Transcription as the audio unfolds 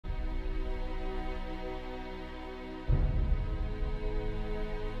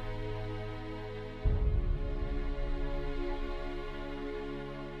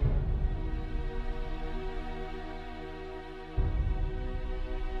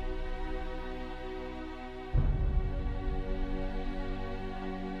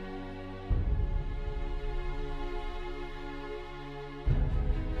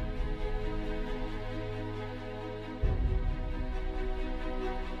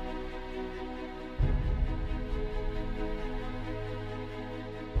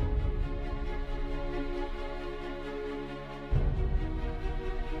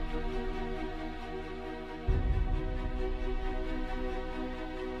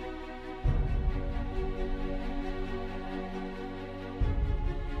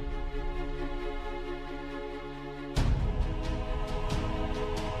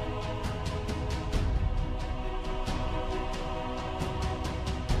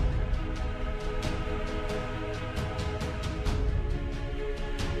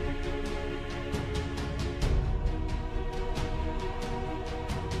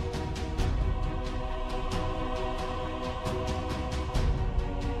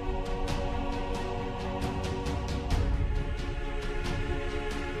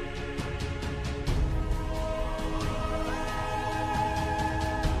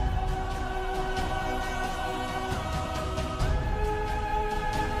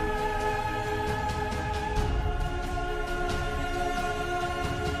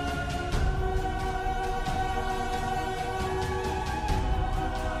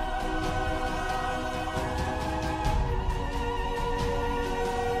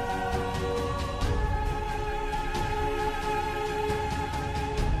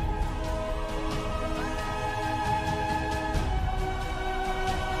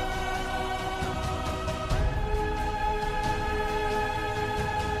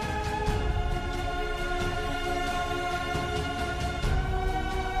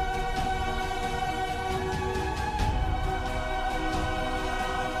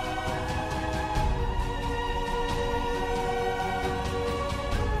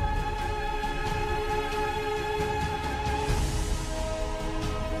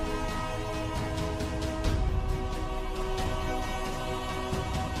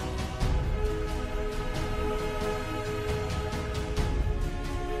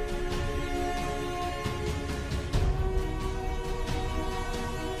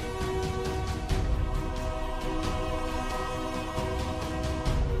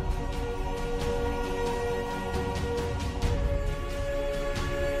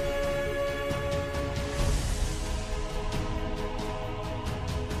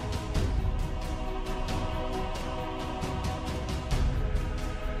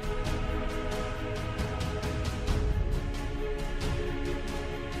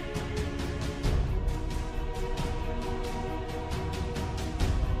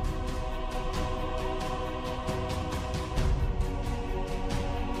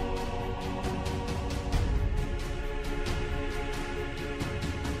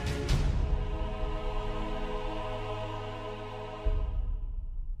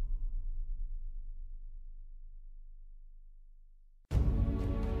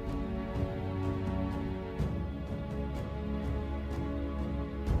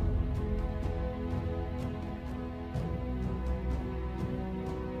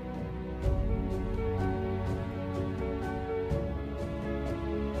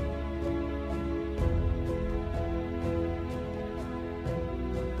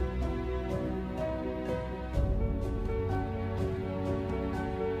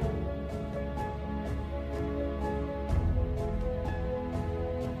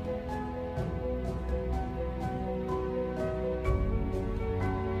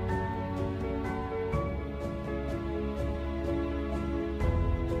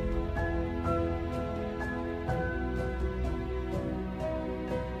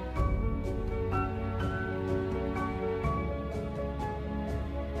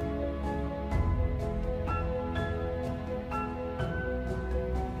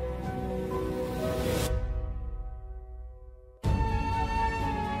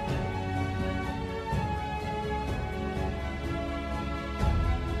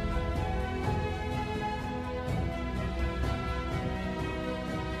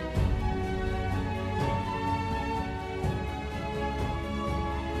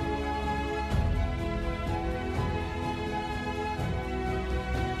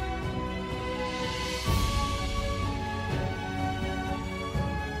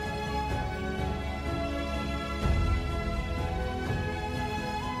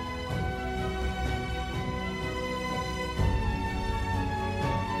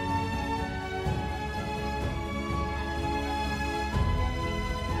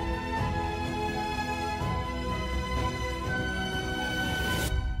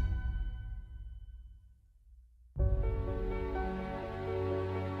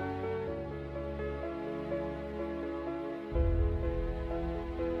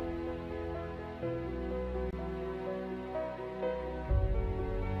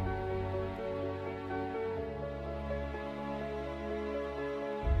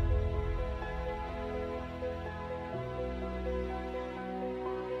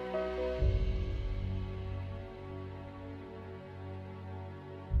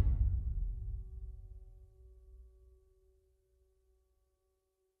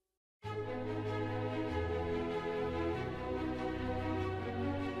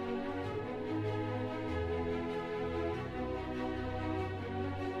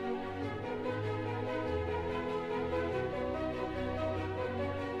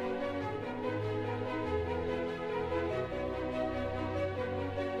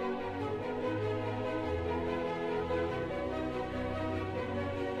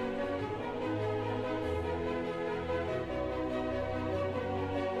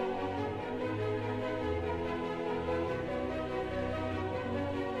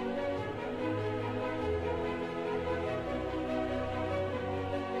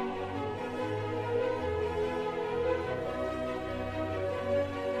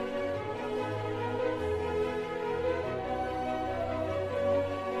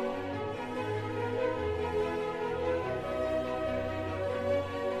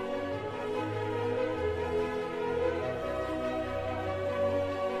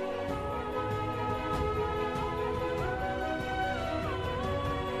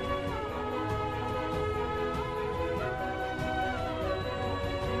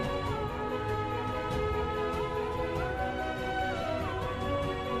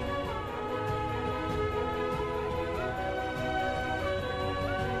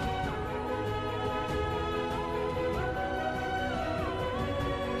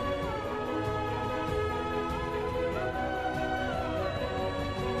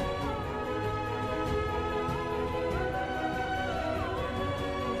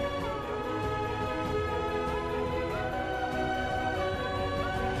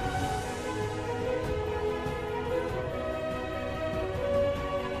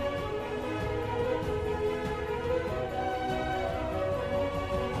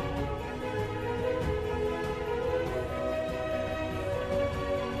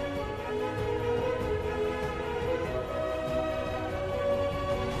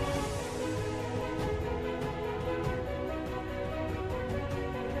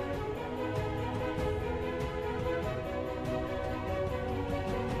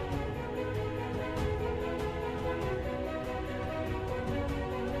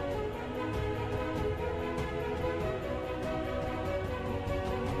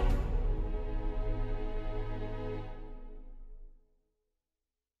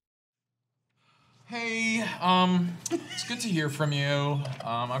It's good to hear from you.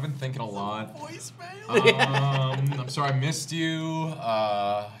 I've been thinking a lot. I'm sorry I missed you.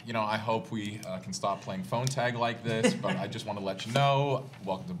 You know, I hope we can stop playing phone tag like this, but I just want to let you know,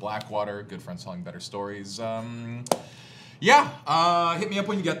 welcome to Blackwater, good friends telling better stories. Yeah, hit me up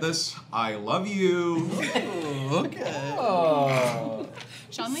when you get this. I love you. Okay. Oh.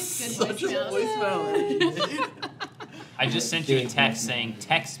 Sean leaves good Such a voicemail. I just sent you a text saying,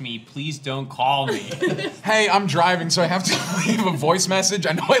 text me, please don't call me. Hey, I'm driving, so I have to leave a voice message.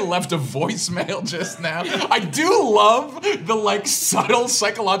 I know I left a voicemail just now. I do love the, like, subtle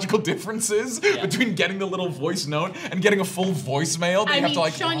psychological differences between getting the little voice note and getting a full voicemail. I you mean, have to,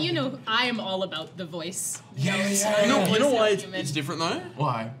 like, Sean, you know I am all about the voice. Yeah. You know why it's different though?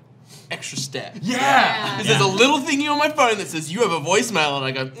 Why? Extra step. Yeah. Because there's a little thingy on my phone that says you have a voicemail, and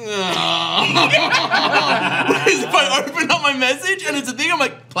I go. Whereas if I open up my message and it's a thing, I'm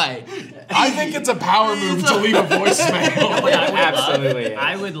like, play. I think it's a power move to leave a voicemail. Absolutely.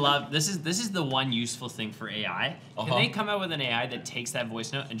 I would love, this is the one useful thing for AI. Can they come out with an AI that takes that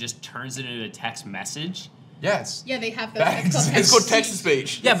voice note and just turns it into a text message? Yes. Yeah, they have those. It's called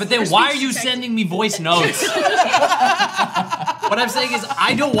text-to-speech. Yeah, but then why are you sending me voice notes? What I'm saying is,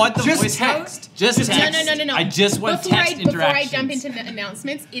 I don't want the voice text. Just text. No. I just want text interactions. Before I jump into the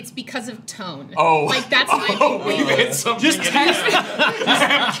announcements, it's because of tone. Oh. Like, that's my we've hit something. Just text.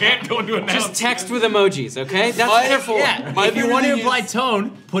 Can't go into announcements. Just text with emojis, okay? That's what they're for. Yeah, if you want to imply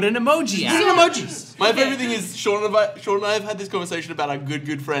tone, put an emoji out. Emojis. My favorite thing is Sean and I have had this conversation about our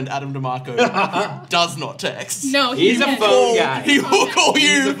good friend Adam DeMarco, who does not text. No, He's a phone guy. He will call you,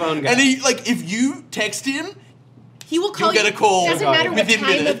 He's a phone guy. and he if you text him, he will call you'll get a call Doesn't matter what within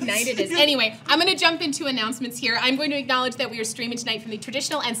time minutes. of night it is. Anyway, I'm going to jump into announcements here. I'm going to acknowledge that we are streaming tonight from the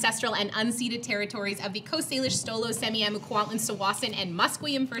traditional, ancestral, and unceded territories of the Coast Salish, Stolo, Semiahmoo, Kwantlen, Tsawwassen, and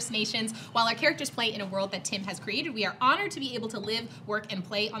Musqueam First Nations. While our characters play in a world that Tim has created, we are honored to be able to live, work, and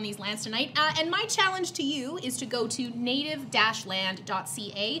play on these lands tonight. And my challenge to you is to go to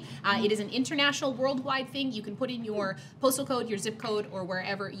native-land.ca. It is an international, worldwide thing. You can put in your postal code, your zip code, or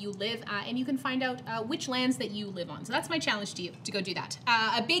wherever you live, and you can find out which lands that you live on. So that's my challenge to you, to go do that.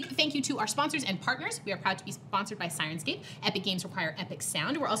 A big thank you to our sponsors and partners. We are proud to be sponsored by Sirenscape. Epic Games require epic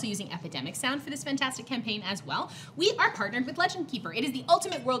sound. We're also using Epidemic Sound for this fantastic campaign as well. We are partnered with Legend Keeper. It is the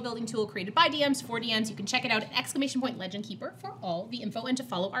ultimate world-building tool created by DMs for DMs. You can check it out at !Legend Keeper for all the info and to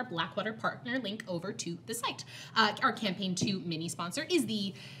follow our Blackwater partner link over to the site. Our Campaign 2 mini sponsor is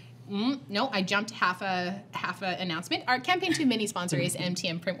the no, I jumped half a announcement. Our Campaign 2 mini sponsor is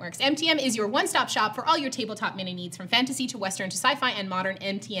MTM Printworks. MTM is your one-stop shop for all your tabletop mini needs, from fantasy to western to sci-fi and modern.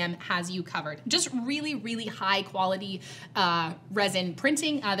 MTM has you covered. Just really, really high quality resin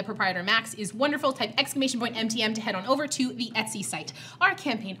printing. The proprietor Max is wonderful. Type !MTM to head on over to the Etsy site. Our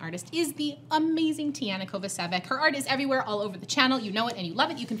campaign artist is the amazing Tiana Kovacevic. Her art is everywhere, all over the channel. You know it and you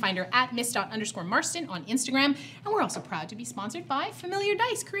love it. You can find her at miss._Marston on Instagram. And we're also proud to be sponsored by Familiar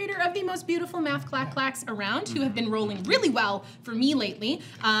Dice, creator of the most beautiful math clacks around, who have been rolling really well for me lately,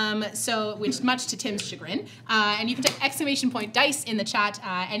 which much to Tim's chagrin. And you can type !Dice in the chat,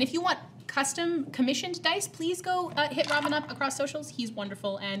 and if you want custom commissioned dice, please go hit Robin up across socials. He's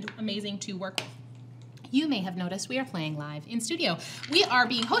wonderful and amazing to work with. You may have noticed we are playing live in studio. We are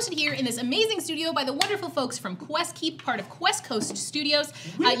being hosted here in this amazing studio by the wonderful folks from Quest Keep, part of Quest Coast Studios.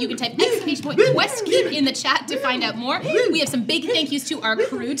 You can type !Quest Keep in the chat to find out more. We have some big thank yous to our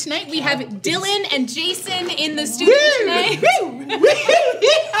crew tonight. We have Dylan and Jason in the studio tonight.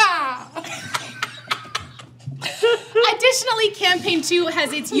 Additionally, Campaign 2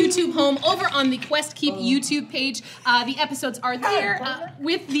 has its YouTube home over on the Quest Keep YouTube page. The episodes are there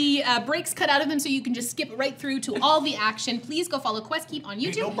with the breaks cut out of them, so you can just skip right through to all the action. Please go follow Quest Keep on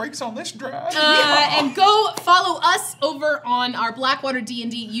YouTube. No breaks on this drive. And go follow us over on our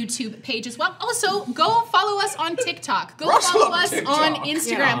BlackwaterDnD YouTube page as well. Also, go follow us on TikTok. Go follow us on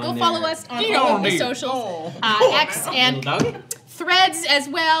Instagram. Go follow us on all of the socials. X and Threads as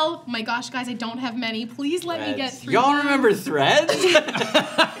well. Oh my gosh, guys, I don't have many. Please let me get through. Y'all remember Threads?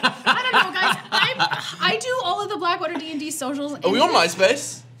 I don't know, guys. I do all of the BlackwaterDnD socials. Are we on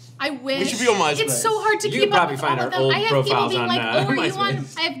MySpace? I wish. We should be on MySpace. It's so hard to You keep can probably up find with our all old of them. I have people profiles being on, like, "Oh, are you on?"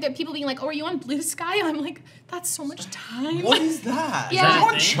 MySpace. I have people being like, "Oh, are you on Blue Sky?" I'm like, "That's so much time." What is that? Yeah. Are you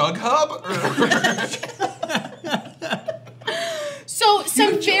on Chug Hub? So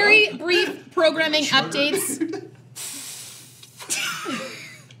some very brief programming updates.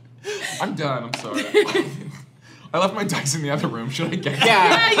 I'm done, I'm sorry. I left my dice in the other room. Should I get it?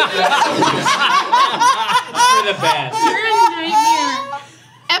 Yeah. For the best. You're a nightmare.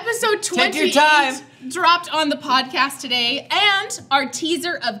 Episode 28. Take your time. dropped on the podcast today, and our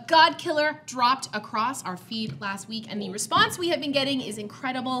teaser of Godkiller dropped across our feed last week, and the response we have been getting is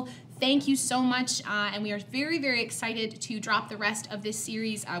incredible. Thank you so much, and we are very, very excited to drop the rest of this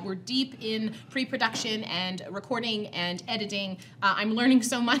series. We're deep in pre-production and recording and editing. I'm learning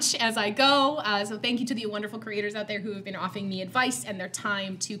so much as I go, so thank you to the wonderful creators out there who have been offering me advice and their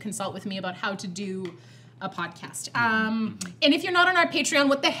time to consult with me about how to do a podcast. And if you're not on our Patreon,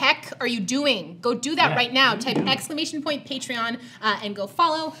 what the heck are you doing? Go do that right now. Type !Patreon and go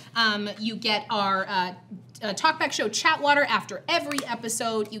follow. You get our Talkback Show Chatwater after every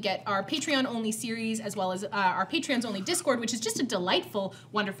episode. You get our Patreon-only series as well as our Patreons-only Discord, which is just a delightful,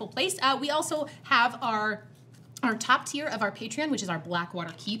 wonderful place. We also have our top tier of our Patreon, which is our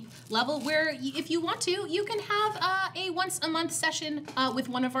Blackwater Keep level, where if you want to, you can have a once-a-month session with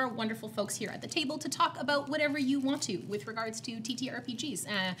one of our wonderful folks here at the table to talk about whatever you want to with regards to TTRPGs.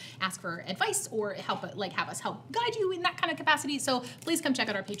 Ask for advice or help, have us help guide you in that kind of capacity. So please come check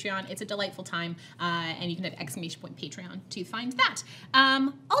out our Patreon. It's a delightful time, and you can have !Patreon to find that.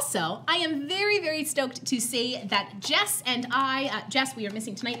 Also, I am very, very stoked to say that Jess and I, Jess, we are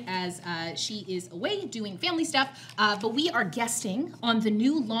missing tonight as she is away doing family stuff. But we are guesting on the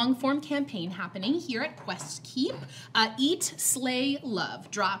new long-form campaign happening here at Quest Keep. Eat, Slay,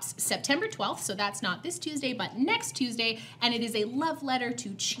 Love drops September 12th, so that's not this Tuesday, but next Tuesday, and it is a love letter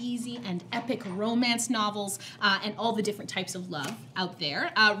to cheesy and epic romance novels and all the different types of love out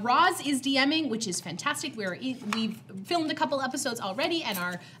there. Roz is DMing, which is fantastic. We've filmed a couple episodes already,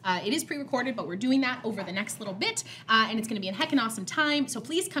 and it is pre-recorded, but we're doing that over the next little bit, and it's going to be a heckin' awesome time, so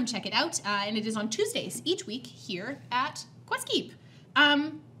please come check it out, and it is on Tuesdays each week here at Questkeep.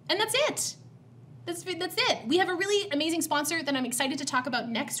 And that's it. That's it. We have a really amazing sponsor that I'm excited to talk about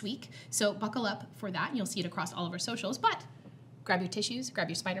next week, so buckle up for that. You'll see it across all of our socials, but grab your tissues, grab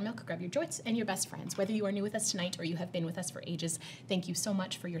your spider milk, grab your joints, and your best friends. Whether you are new with us tonight or you have been with us for ages, thank you so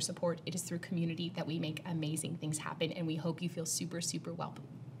much for your support. It is through community that we make amazing things happen, and we hope you feel super, super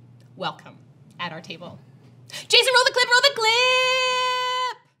welcome at our table. Jason, roll the clip, roll the clip!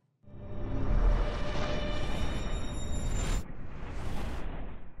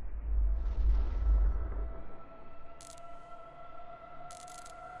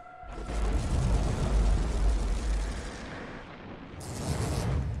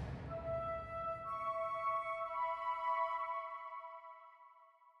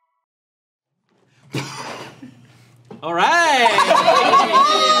 All right.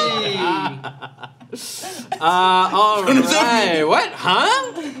 All right. What?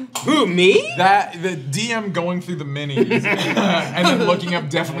 Huh? Who, me? The DM going through the minis and then looking up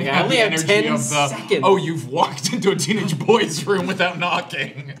definitely I had only the have energy 10 of the, seconds. oh, you've walked into a teenage boy's room without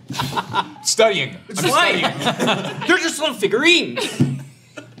knocking. Studying. I'm studying. They're just little figurines.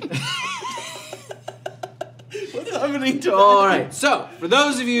 What's happening to All right, so for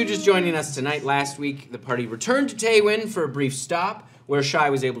those of you just joining us tonight, last week the party returned to Taywin for a brief stop where Shai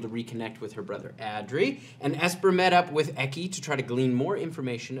was able to reconnect with her brother Adri, and Esper met up with Eki to try to glean more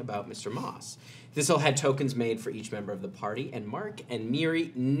information about Mr. Moss. Thistle had tokens made for each member of the party, and Mark and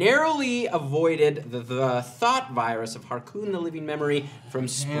Miri narrowly avoided the thought virus of Harkoon the Living Memory from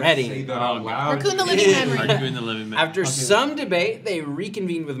spreading. Say that out loud. Harkoon the Living Memory. Harkoon the Living Memory. After some debate, they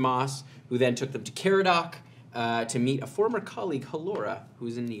reconvened with Moss, who then took them to Caradoc to meet a former colleague, Halora, who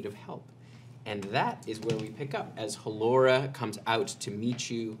is in need of help. And that is where we pick up, as Halora comes out to meet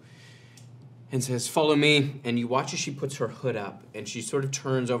you and says, "Follow me." And you watch as she puts her hood up, and she sort of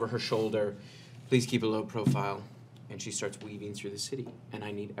turns over her shoulder. "Please keep a low profile." And she starts weaving through the city. And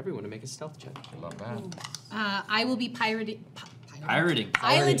I need everyone to make a stealth check. I love that. I will be piloting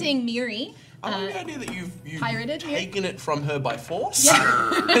Miri. I like the idea that you've Pirated here? taken it from her by force.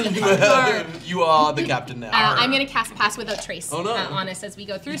 Yeah. You are the captain now. I'm going to cast Pass Without Trace Oh, no. on us as we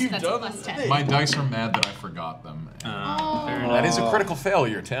go through, so You've that's a done plus it. 10. My dice are mad that I forgot them. Fair That is a critical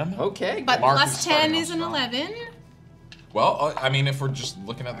failure, Tim. Okay. But Mark plus is 10 starting is an off strong. 11. Well, I mean, if we're just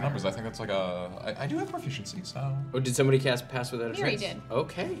looking at the numbers, I think that's like I do have proficiency, so Oh, did somebody cast Pass Without a Miri Trace? did.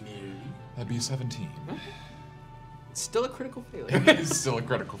 Okay. that'd be a 17. It's still a critical failure. It's still a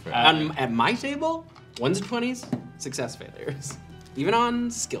critical failure. At my table, 1s and 20s, success failures. Even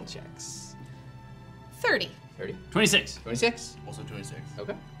on skill checks. 30. 30? 26. 26? Also 26.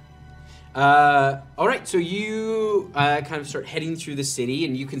 Okay. All right, so you kind of start heading through the city,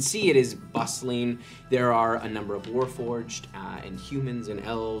 and you can see it is bustling. There are a number of Warforged and humans and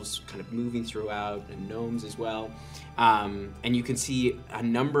elves kind of moving throughout, and gnomes as well. And you can see a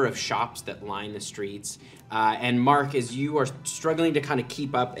number of shops that line the streets. And Mark, as you are struggling to kind of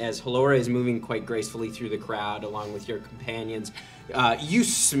keep up, as Halora is moving quite gracefully through the crowd along with your companions, you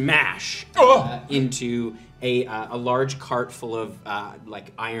smash into a large cart full of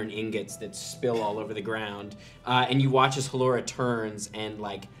like iron ingots that spill all over the ground, and you watch as Halora turns and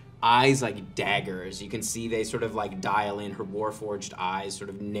like eyes like daggers. You can see they sort of like dial in. Her warforged eyes sort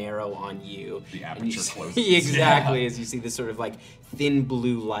of narrow on you. The aperture closes. Exactly, as you see this sort of like thin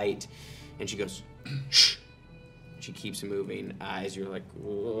blue light, and she goes, shh. She keeps moving as you're like,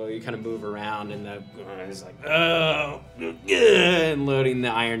 whoa, you kind of move around, and the is like, oh, and loading the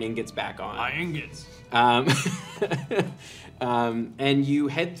iron ingots back on. Iron ingots. And you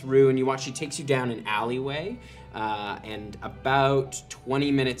head through, and you watch. She takes you down an alleyway, and about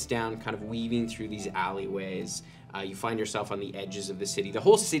 20 minutes down, kind of weaving through these alleyways, you find yourself on the edges of the city. The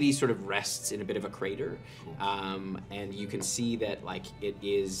whole city sort of rests in a bit of a crater, and you can see that like it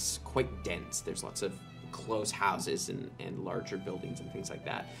is quite dense. There's lots of close houses and larger buildings and things like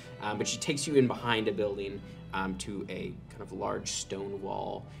that. But she takes you in behind a building to a kind of large stone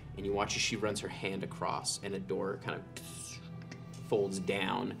wall, and you watch as she runs her hand across, and a door kind of folds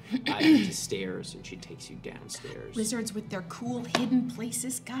down into stairs, and she takes you downstairs. Wizards with their cool hidden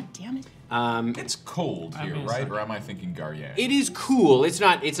places. God damn it. It's cold here, right? Or am I thinking Garrier? It is cool. It's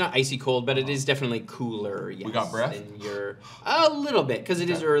not icy cold, but it is definitely cooler. Yes, We got breath? than you're a little bit, because it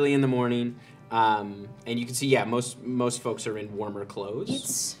is early in the morning. And you can see, yeah, most folks are in warmer clothes.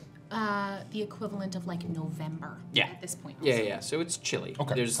 It's the equivalent of like November at this point. Yeah. So it's chilly.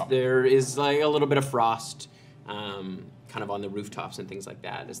 Okay, There is like a little bit of frost, kind of on the rooftops and things like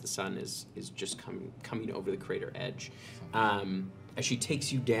that, as the sun is just coming over the crater edge. As she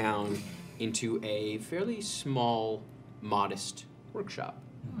takes you down into a fairly small, modest workshop.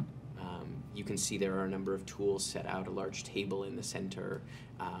 You can see there are a number of tools set out, a large table in the center,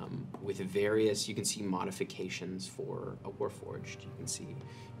 with various, you can see modifications for a Warforged. You can see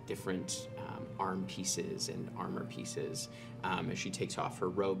different arm pieces and armor pieces. As she takes off her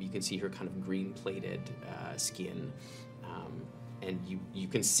robe, you can see her kind of green-plated skin. And you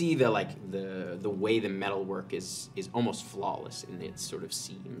can see the way the metalwork is almost flawless in its sort of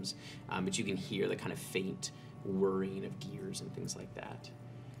seams, but you can hear the kind of faint whirring of gears and things like that.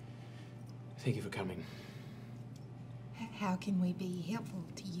 Thank you for coming. How can we be helpful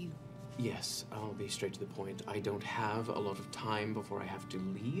to you? Yes, I'll be straight to the point. I don't have a lot of time before I have to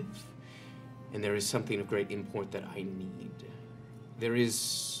leave, and there is something of great import that I need. There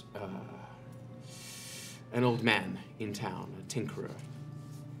is an old man in town, a tinkerer.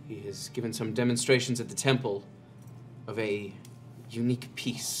 He has given some demonstrations at the temple of a unique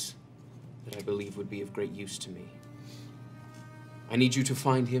piece that I believe would be of great use to me. I need you to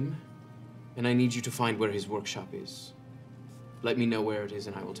find him, and I need you to find where his workshop is. Let me know where it is,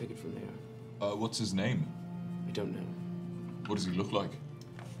 and I will take it from there. What's his name? I don't know. What does he look like?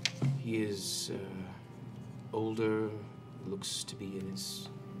 He is older, looks to be in his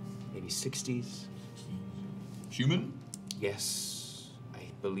maybe 60s. Human? Yes,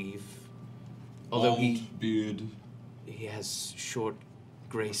 I believe. Although Bald, beard. he has short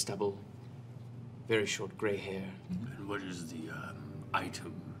gray stubble, very short gray hair. And what is the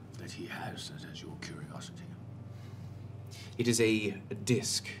item that he has that has your curiosity? It is a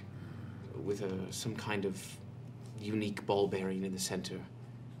disc with some kind of unique ball bearing in the center.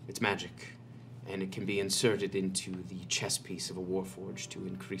 It's magic, and it can be inserted into the chest piece of a warforged to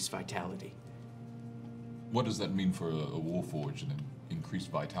increase vitality. What does that mean for a warforged and increased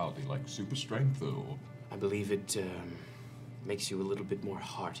vitality? Like super strength or? I believe it makes you a little bit more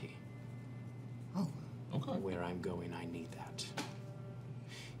hearty. Oh. Okay. Where I'm going, I need that.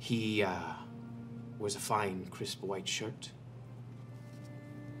 He wears a fine, crisp white shirt,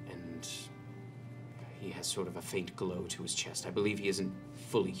 and he has sort of a faint glow to his chest. I believe he isn't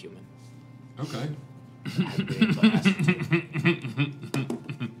fully human. Okay.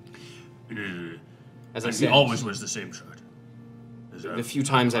 As I And said, he always wears the same shirt. the few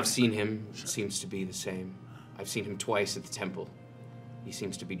times I've seen him, it seems to be the same. I've seen him twice at the temple. He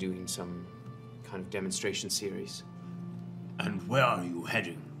seems to be doing some kind of demonstration series. And where are you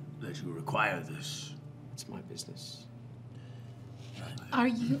heading that you require this? It's my business. Are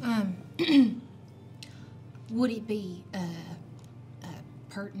you, would it be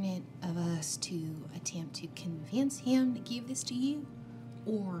pertinent of us to attempt to convince him to give this to you?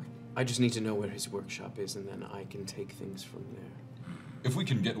 Or... I just need to know where his workshop is, and then I can take things from there. If we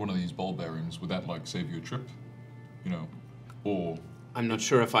can get one of these ball bearings, would that, like, save you a trip? You know, or... I'm not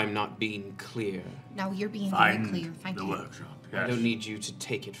sure if I'm not being clear. No, you're being very Find clear. Thank the you. workshop. Yes. I don't need you to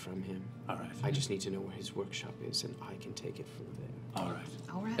take it from him. All right. I just need to know where his workshop is, and I can take it from there. All right.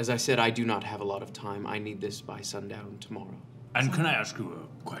 All right. As I said, I do not have a lot of time. I need this by sundown tomorrow. And can I ask you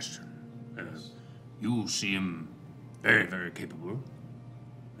a question? You seem very, very capable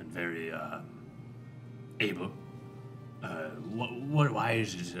and very able. Why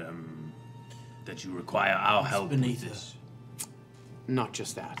is it that you require our help with this? Not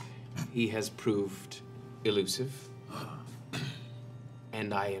just that. He has proved elusive.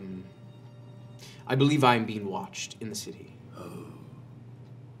 And I believe I am being watched in the city.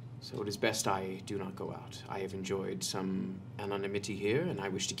 So it is best I do not go out. I have enjoyed some anonymity here, and I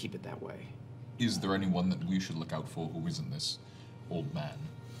wish to keep it that way. Is there anyone that we should look out for who isn't this old man?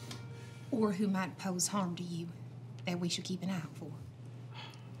 Or who might pose harm to you that we should keep an eye out for.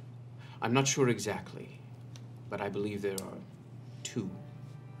 I'm not sure exactly, but I believe there are 2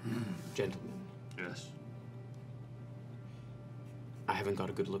 gentlemen. Yes. I haven't got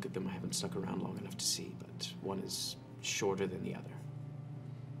a good look at them. I haven't stuck around long enough to see, but one is shorter than the other.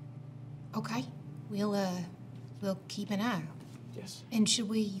 Okay. We'll keep an eye out. Yes. And should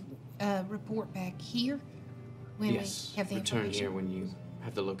we report back here when Yes. we have the Return information? here when you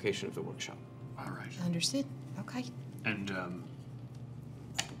have the location of the workshop. All right. Understood. Okay. And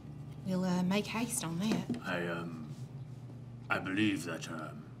We'll make haste on that. I believe that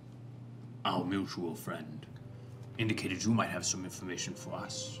our mutual friend indicated you might have some information for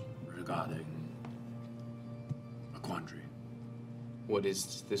us regarding a quandary. What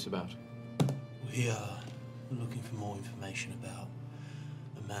is this about? We are looking for more information about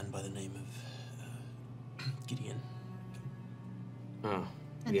a man by the name of Gideon. Ah,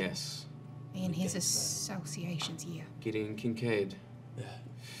 yes. And his associations, yeah. Gideon Kincaid. Yeah.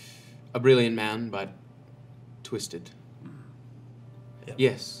 A brilliant man, but twisted. Yep.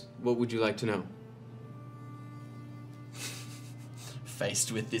 Yes. What would you like to know?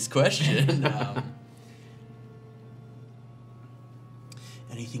 Faced with this question,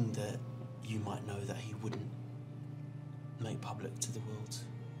 anything that you might know that he wouldn't make public to the world?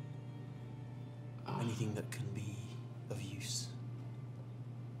 Anything that can be of use?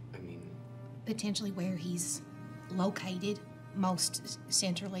 I mean, Potentially where he's located most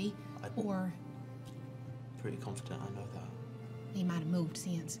centrally, or Pretty confident I know that. he might have moved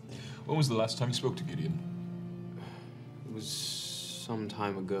since. When was the last time you spoke to Gideon? it was some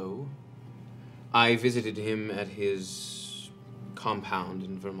time ago. I visited him at his compound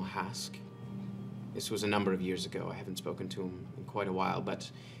in Vermelhask. This was a number of years ago. I haven't spoken to him in quite a while, but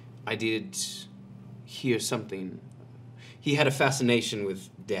I did hear something. He had a fascination with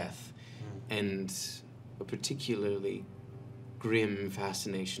death, and a particularly grim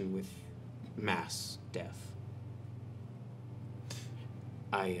fascination with mass death.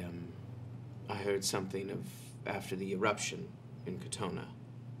 I heard something of after the eruption in Katona.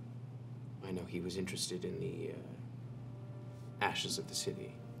 I know he was interested in the ashes of the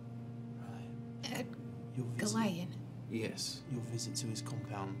city. Right. Your visit, Galayan. Yes. your visit to his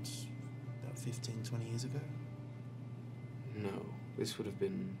compound about 15, 20 years ago? No. This would have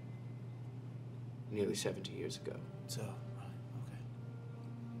been nearly 70 years ago. So, right, okay.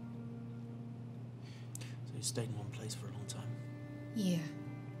 So you stayed in one place for a long time? Yeah.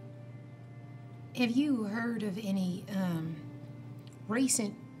 Have you heard of any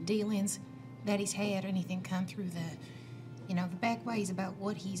recent dealings that he's had, or anything come through the back ways about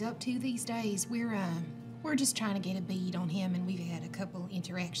what he's up to these days? We're just trying to get a bead on him, and we've had a couple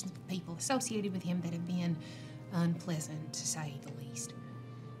interactions with people associated with him that have been unpleasant, to say the least.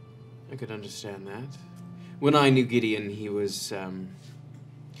 I could understand that. When I knew Gideon, he was,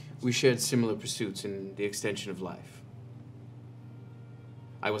 we shared similar pursuits in the extension of life.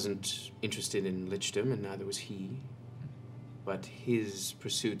 I wasn't interested in lichdom, and neither was he. But his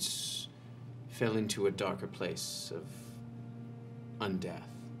pursuits fell into a darker place of undeath.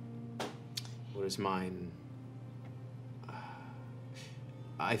 Whereas mine,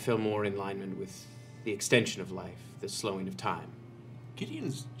 I fell more in alignment with the extension of life, the slowing of time.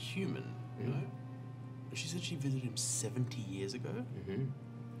 Gideon's human, you know? She said she visited him 70 years ago? Mm-hmm.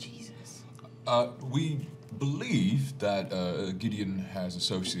 Jesus. We believe that Gideon has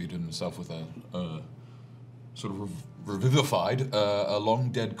associated himself with a sort of revivified, a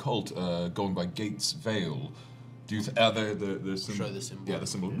long-dead cult going by Gates Vale. Do you the symbol? Show the symbol. Yeah, the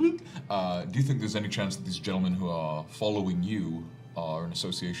symbol. Do you think there's any chance that these gentlemen who are following you are in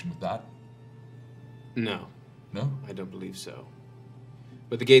association with that? No, No? I don't believe so.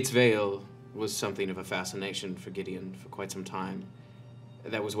 But the Gates Vale was something of a fascination for Gideon for quite some time.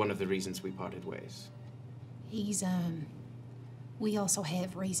 That was one of the reasons we parted ways. He's, we also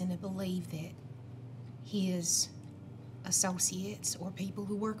have reason to believe that his associates or people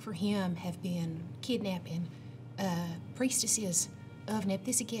who work for him have been kidnapping priestesses of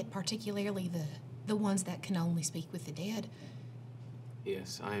Nepthysiket, particularly the ones that can only speak with the dead.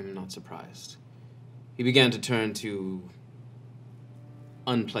 Yes, I am not surprised. He began to turn to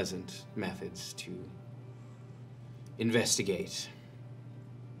unpleasant methods to investigate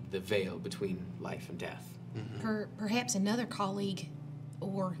the veil between life and death. Perhaps another colleague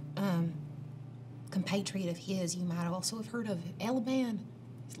or compatriot of his you might also have heard of, Eliban.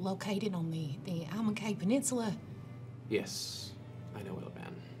 It's located on the Almankay Peninsula. Yes, I know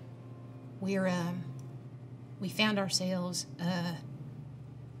Eliban. We found ourselves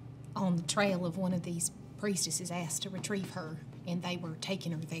on the trail of one of these priestesses asked to retrieve her, and they were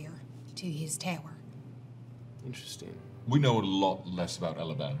taking her there to his tower. Interesting. We know a lot less about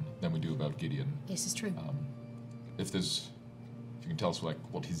Eliban than we do about Gideon. This is true. If you can tell us like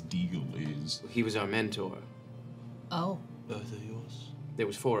what his deal is. He was our mentor. Oh. Both of yours? There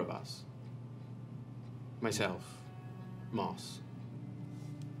was 4 of us. Myself, Moss,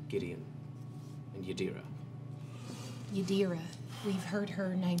 Gideon, and Yadira. Yadira. We've heard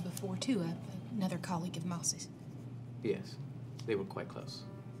her name before, too, another colleague of Moss's. Yes, they were quite close.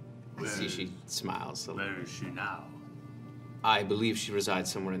 I see she smiles. Where is she now? I believe she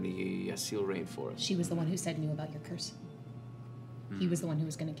resides somewhere in the Yasil rainforest. She was the one who said knew about your curse. He was the one who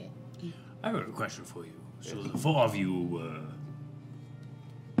was going to get you. I have a question for you. So the 4 of you were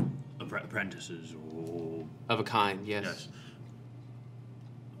apprentices, or of a kind, yes. Yes.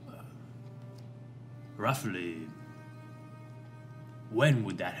 Roughly, when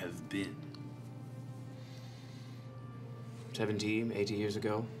would that have been? 70, 80 years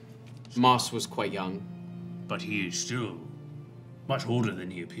ago. Moss was quite young. But he is still much older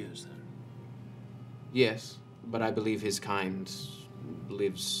than he appears then. Yes, but I believe his kind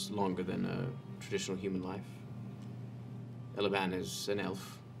lives longer than a traditional human life. Eliban is an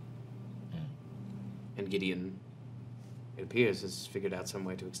elf. And Gideon, it appears, has figured out some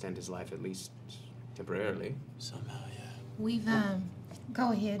way to extend his life, at least temporarily. Somehow, yeah. We've,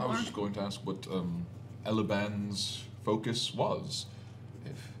 go ahead, I was Mark. just going to ask what Eliban's focus was.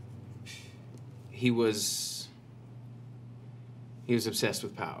 He was obsessed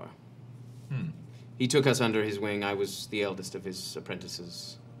with power. He took us under his wing. I was the eldest of his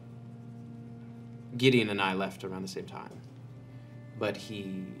apprentices. Gideon and I left around the same time. But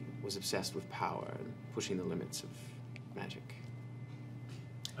he was obsessed with power and pushing the limits of magic.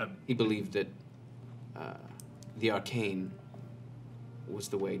 He believed that the arcane was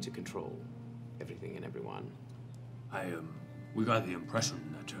the way to control everything and everyone. We got the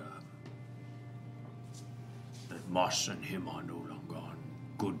impression that Moss and him are no longer on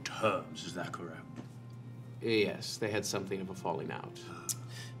good terms. Is that correct? Yes, they had something of a falling out.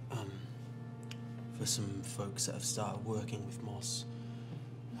 For some folks that have started working with Moss,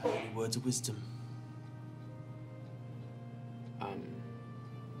 any words of wisdom? I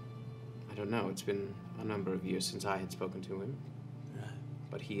don't know. It's been a number of years since I had spoken to him. Right.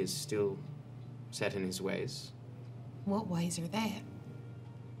 But he is still set in his ways. What ways are that?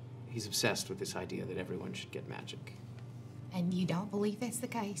 He's obsessed with this idea that everyone should get magic. And you don't believe that's the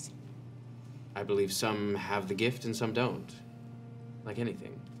case? I believe some have the gift and some don't. Like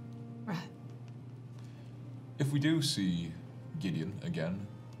anything. Right. If we do see Gideon again,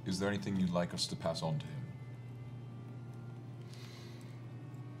 is there anything you'd like us to pass on to him?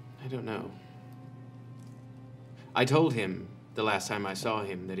 I don't know. I told him the last time I saw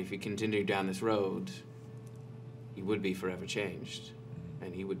him that if he continued down this road, he would be forever changed.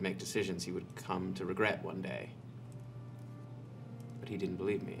 And he would make decisions he would come to regret one day. But he didn't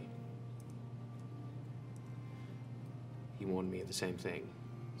believe me. He warned me of the same thing,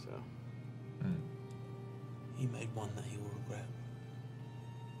 so. He made one that he will regret.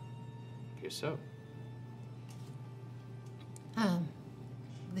 Appears so.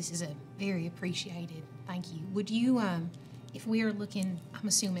 This is a very appreciated thank you. Would you, if we are looking, I'm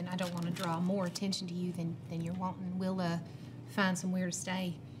assuming I don't want to draw more attention to you than you're wanting, we'll find somewhere to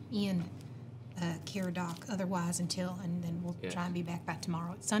stay in Caradoc otherwise until, and then we'll try and be back by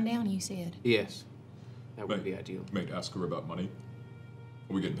tomorrow at sundown, you said? Yes. That would be ideal. Mate, ask her about money.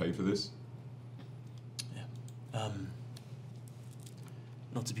 Are we getting paid for this? Yeah.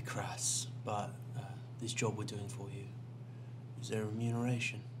 Not to be crass, but this job we're doing for you, is there a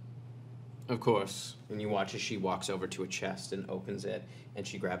remuneration? Of course. And you watch as she walks over to a chest and opens it, and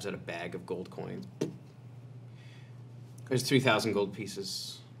she grabs out a bag of gold coins. There's 3,000 gold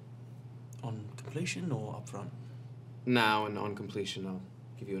pieces. On completion or upfront? Now, and on completion,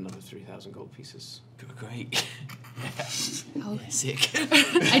 give you another 3,000 gold pieces. Great. Oh, Sick.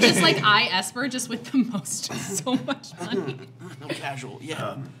 I just like eye Esper just with the most, so much money. No casual.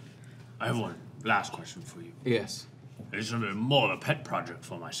 Yeah. I have one last question for you. Yes. It's more of a pet project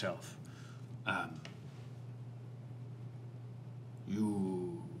for myself.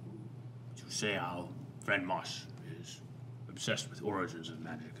 You say our friend Moss is obsessed with origins of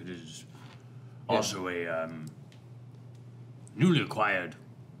magic. It is also a newly acquired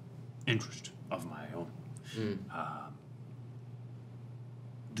interest of my own.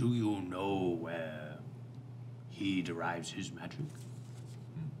 Do you know where he derives his magic?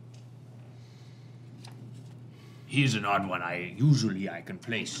 He's an odd one. Usually I can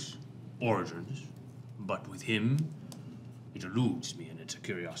place origins, but with him, it eludes me, and it's a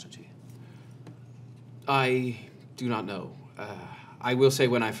curiosity. I do not know. I will say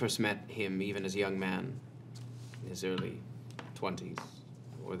when I first met him, even as a young man, in his early 20s,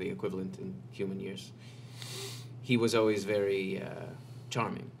 or the equivalent in human years, he was always very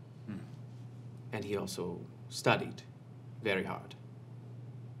charming. And he also studied very hard,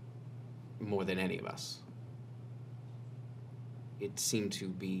 more than any of us. It seemed to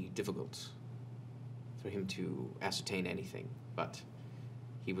be difficult for him to ascertain anything, but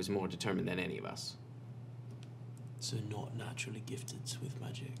he was more determined than any of us. So not naturally gifted with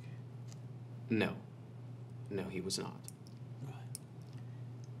magic. No. No, he was not.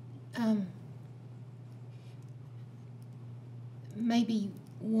 Right. Maybe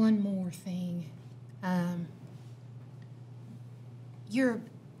one more thing. You're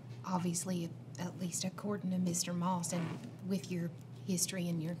obviously, at least according to Mr. Moss, and with your history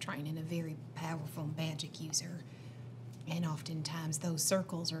and your training, a very powerful magic user. And oftentimes those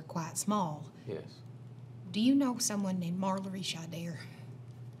circles are quite small. Yes. Do you know someone named Marlorie Shadair?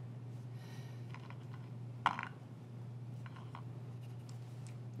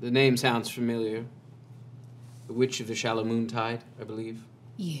 The name sounds familiar. The Witch of the Shallow Moontide, I believe.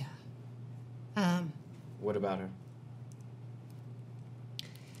 Yeah. What about her?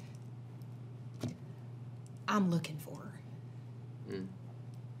 I'm looking for her.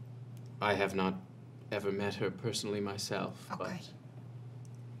 I have not ever met her personally myself, but Okay.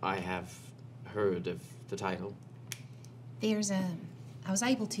 I have heard of the title. There's I was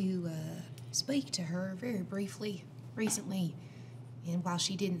able to speak to her very briefly recently, and while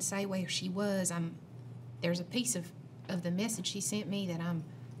she didn't say where she was, there's a piece of the message she sent me that I'm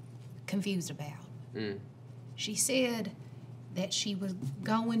confused about. She said that she was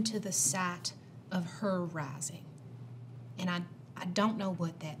going to the site of her rising, and I don't know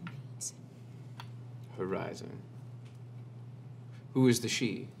what that means. Her rising. Who is the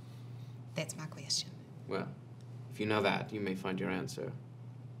she? That's my question. Well, if you know that, you may find your answer.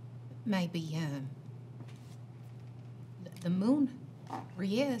 Maybe the moon,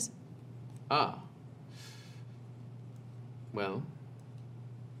 Riez. Ah. Well,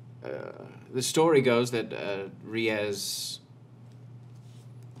 the story goes that Riez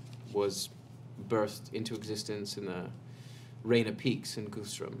was birthed into existence in the Rain of Peaks in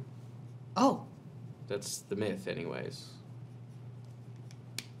Gustrum. Oh, That's the myth, anyways.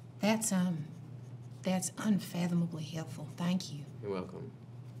 that's unfathomably helpful. Thank you. You're welcome.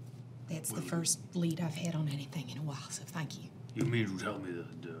 That's the first lead I've had on anything in a while, so thank you. You mean to tell me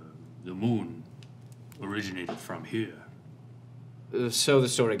that the moon originated from here? So the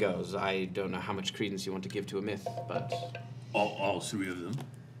story goes. I don't know how much credence you want to give to a myth, but All three of them?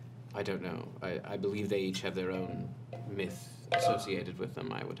 I don't know. I believe they each have their own myth associated with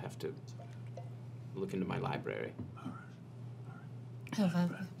them. I would have to look into my library. Oh,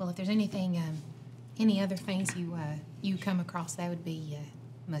 well, if there's anything, any other things you come across, that would be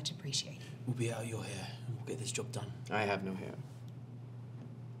much appreciated. We'll be out of your hair, and we'll get this job done. I have no hair.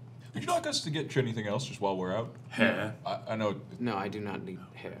 Would you like us to get you anything else just while we're out? Hair? I know. No, I do not need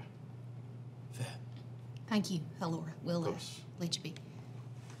hair. Fair. Thank you, Alora. We'll course. let you be.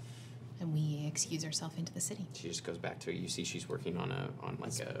 And we excuse ourselves into the city. She just goes back to, you see she's working on a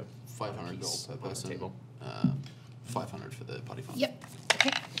 500 piece gold per on the person. table. 500 for the party fund. Yep.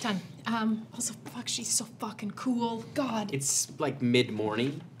 Okay, done. Also, fuck, she's so fucking cool. God. It's like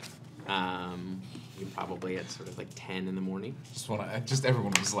mid-morning. You're probably at sort of like 10 in the morning. Just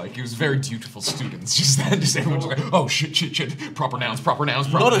everyone was like, it was very dutiful students. Just everyone was like, oh shit, proper nouns.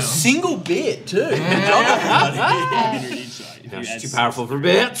 Not a single bit, too. Good job, everybody. No, she's too powerful for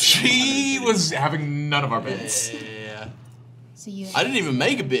bits. She was having none of our bits. Yeah. So you. I didn't even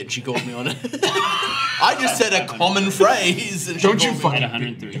make a bit. She called me on it. I just said a common phrase. And Don't you fucking? At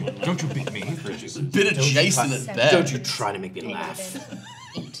 131. Don't you beat me. A bit of Jason at best. Don't you try to make me laugh.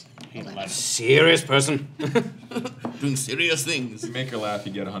 8. 11. Serious person. Doing serious things. You make her laugh,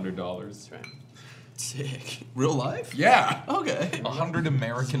 you get $100. That's right. Sick. Real life? Yeah. Okay. $100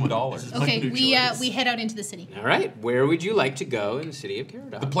 American dollars. Okay, we head out into the city. All right. Where would you like to go in the city of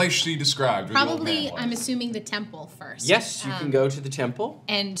Caradoc? The place she described. Where the old Probably, man was. I'm assuming the temple first. Yes, you can go to the temple.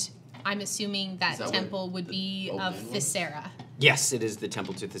 And I'm assuming that, that temple would be of Thistle. Yes, it is the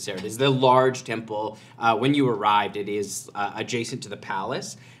temple to Thistle. It is the large temple. When you arrived, it is adjacent to the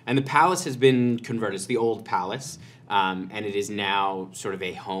palace. And the palace has been converted. It's the old palace. And it is now sort of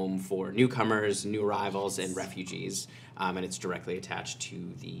a home for newcomers, new arrivals, and refugees. And it's directly attached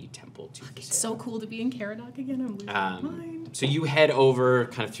to the temple to Thistle. It's so cool to be in Caradoc again. I'm losing my mind. So you head over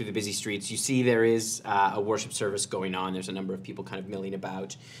kind of through the busy streets. You see there is a worship service going on. There's a number of people kind of milling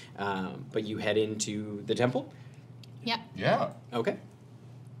about. But you head into the temple. Yeah. Yeah. Okay.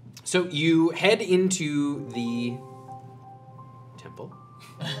 So you head into the temple.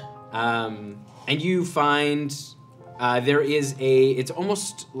 And you find there is it's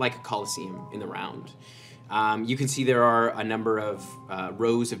almost like a coliseum in the round. You can see there are a number of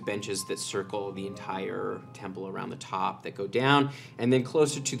rows of benches that circle the entire temple around the top that go down. And then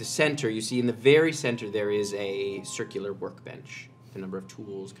closer to the center, you see in the very center there is a circular workbench. A number of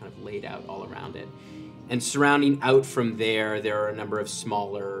tools kind of laid out all around it. And surrounding out from there are a number of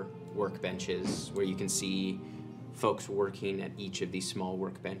smaller workbenches where you can see folks working at each of these small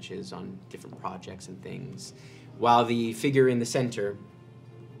workbenches on different projects and things. While the figure in the center,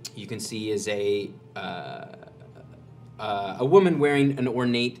 you can see is a woman wearing an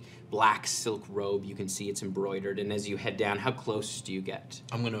ornate black silk robe. You can see it's embroidered. And as you head down, how close do you get?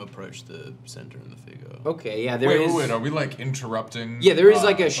 I'm going to approach the center and the figure. Okay, yeah, there is. Wait, are we like interrupting? Yeah, there is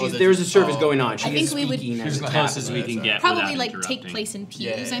like a there's a service going on. She I think is we would- speaking She's as not a Close as we can get. Probably without like interrupting. take place in pews,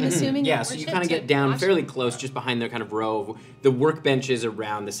 Yeah. I'm assuming. Yeah, of so you worship kind of to get down watch. fairly close, just behind their kind of row. The workbenches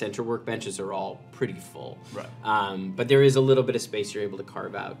around the center workbenches are all pretty full. Right. But there is a little bit of space you're able to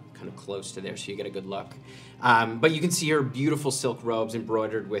carve out kind of close to there, so you get a good look. But you can see her beautiful silk robes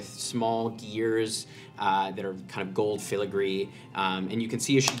embroidered with small gears that are kind of gold filigree. And you can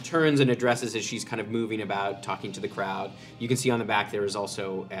see as she turns and addresses as she's kind of moving about, talking to the crowd. You can see on the back there is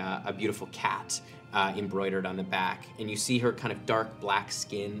also a beautiful cat embroidered on the back. And you see her kind of dark black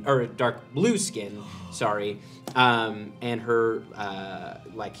skin, or dark blue skin, sorry. And her,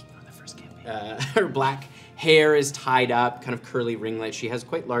 her black hair is tied up, kind of curly ringlets. She has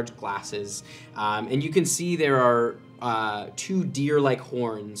quite large glasses. And you can see there are two deer-like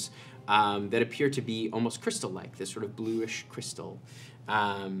horns that appear to be almost crystal-like, this sort of bluish crystal.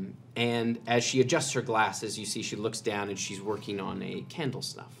 And as she adjusts her glasses, you see she looks down and she's working on a candle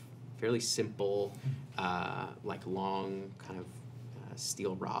snuff. Fairly simple, like long kind of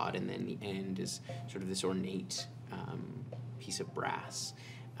steel rod, and then the end is sort of this ornate piece of brass.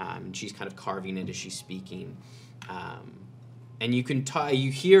 And she's kind of carving it as she's speaking. And you can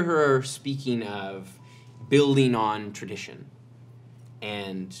you hear her speaking of building on tradition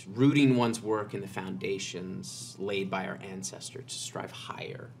and rooting one's work in the foundations laid by our ancestors to strive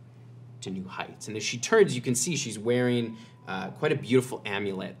higher to new heights. And as she turns, you can see she's wearing quite a beautiful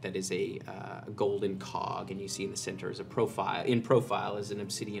amulet that is a golden cog, and you see in the center is in profile is an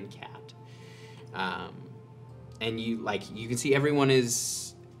obsidian cat. And you can see everyone is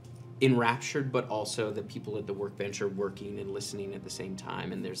enraptured, but also the people at the workbench are working and listening at the same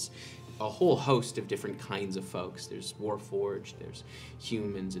time. And there's a whole host of different kinds of folks. There's Warforged, there's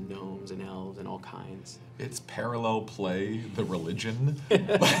humans and gnomes and elves and all kinds. It's parallel play, the religion.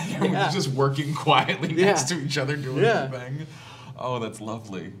 Everyone's just working quietly next to each other doing their thing. Oh, that's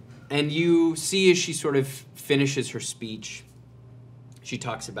lovely. And you see as she sort of finishes her speech, she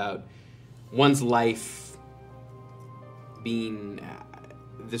talks about one's life being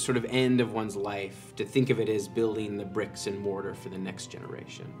the sort of end of one's life, to think of it as building the bricks and mortar for the next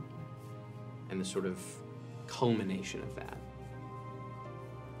generation, and the sort of culmination of that.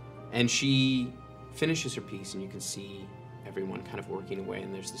 And she finishes her piece, and you can see everyone kind of working away,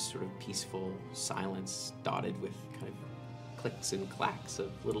 and there's this sort of peaceful silence dotted with kind of clicks and clacks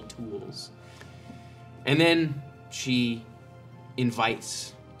of little tools. And then she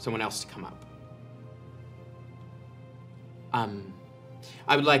invites someone else to come up.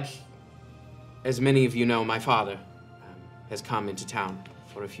 I would like, as many of you know, my father has come into town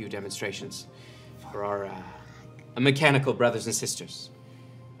for a few demonstrations for our mechanical brothers and sisters.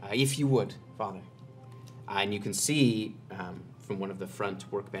 If you would, Father. And you can see from one of the front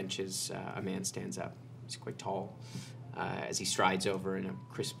workbenches, a man stands up. He's quite tall, as he strides over in a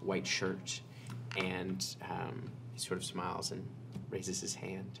crisp white shirt, and he sort of smiles and raises his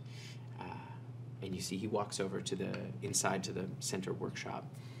hand. And you see he walks over to inside to the center workshop.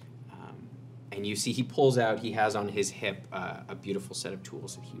 And you see he pulls out, he has on his hip a beautiful set of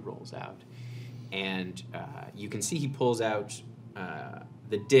tools that he rolls out. And you can see he pulls out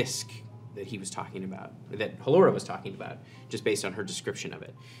the disc that he was talking about, that Halora was talking about, just based on her description of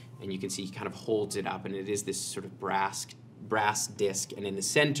it. And you can see he kind of holds it up, and it is this sort of brass disc. And in the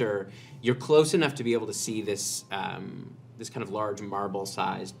center, you're close enough to be able to see this this kind of large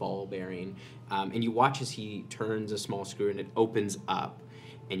marble-sized ball bearing. And you watch as he turns a small screw, and it opens up,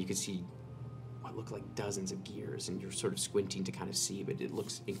 and you can see what look like dozens of gears, and you're sort of squinting to kind of see, but it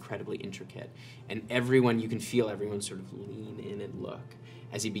looks incredibly intricate. And everyone, you can feel everyone sort of lean in and look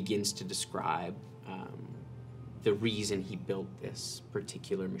as he begins to describe the reason he built this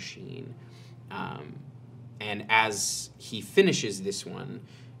particular machine. And as he finishes this one,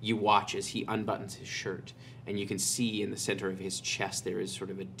 you watch as he unbuttons his shirt, and you can see in the center of his chest there is sort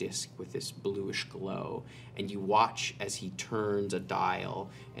of a disc with this bluish glow. And you watch as he turns a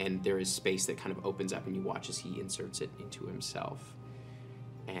dial, and there is space that kind of opens up, and you watch as he inserts it into himself.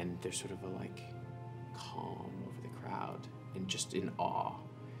 And there's sort of a like calm over the crowd, and just in awe.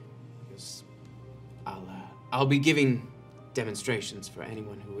 He goes, I'll be giving demonstrations for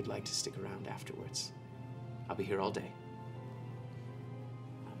anyone who would like to stick around afterwards. I'll be here all day.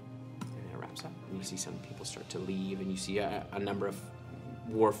 And it wraps up, and you see some people start to leave, and you see a number of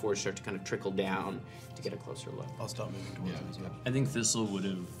Warforged start to kind of trickle down to get a closer look. I'll start moving towards him as well. I think Thistle would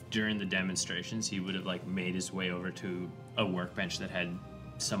have, during the demonstrations, he would have like made his way over to a workbench that had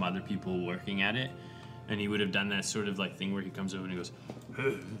some other people working at it, and he would have done that sort of like thing where he comes over and he goes,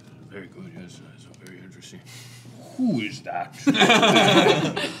 Hey, very good, yes, that's very interesting. Who is that?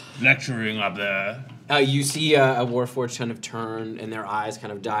 Lecturing up there. You see a Warforged kind of turn, and their eyes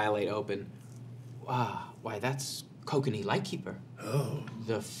kind of dilate open. Why, that's Kokanee Lightkeeper. Oh.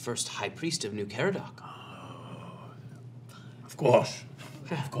 The first High Priest of New Caradoc. Of course.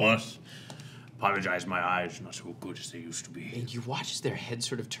 Of course. Apologize, my eyes are not so good as they used to be. And you watch as their head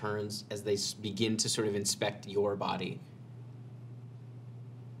sort of turns as they begin to sort of inspect your body.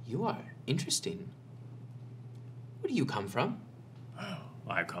 You are interesting. Where do you come from? Oh,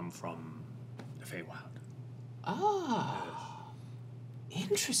 I come from the Feywild. Ah,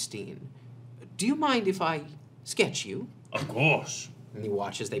 interesting. Do you mind if I sketch you? Of course. And you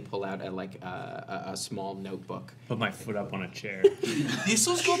watch as they pull out a small notebook. put my foot up on a chair.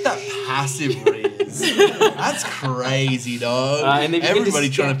 Thistle's got that passive riz. That's crazy, dog. And they begin to Everybody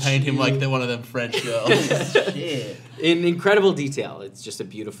trying to sketch paint him you. like they're one of them French girls. Shit. In incredible detail. It's just a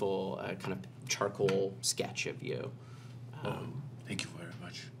beautiful kind of charcoal sketch of you. Thank you very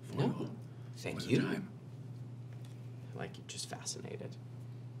much for No, your thank for you. the time. Like, you're just fascinated.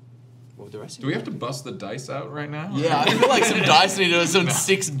 What would the rest of Do you we have to like bust the dice out right now? Yeah, I feel like some dice need to do some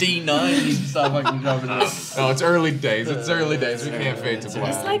 6D9 and stuff I can jump into. No, it's early days. It's early days. We can't fade to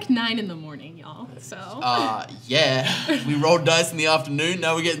black. It's like 9 in the morning, y'all. So Yeah. We rolled dice in the afternoon,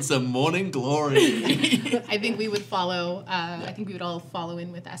 now we're getting some morning glory. I think we would follow. I think we would all follow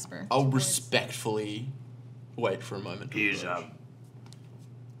in with Esper. I'll respectfully wait for a moment. He is,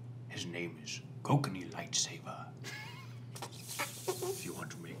 his name is Kokanee Lightsaber. If you want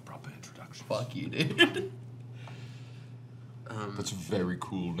to make proper introduction. Fuck you, dude. That's a very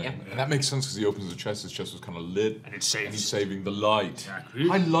cool name. Yeah. And that makes sense because he opens the chest, his chest was kind of lit. And it saves. And he's saving the light. Exactly.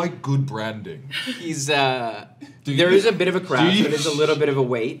 I like good branding. He's there is a bit of a crowd, so there's a little bit of a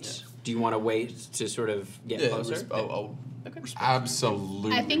wait. Do you want to wait to sort of get closer? I'll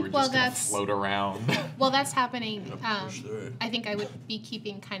Absolutely. I think we're while just gonna that's- float around. While that's happening, push through. I think I would be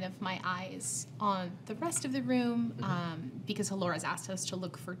keeping kind of my eyes on the rest of the room because Halora's asked us to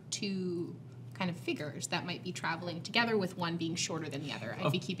look for 2 kind of figures that might be traveling together, with one being shorter than the other.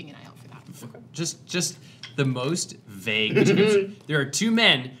 I'd be keeping an eye out for that. Just the most vague description. There are 2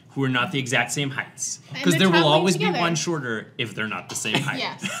 men who are not the exact same heights. And Because they're there will traveling always together. be one shorter if they're not the same height.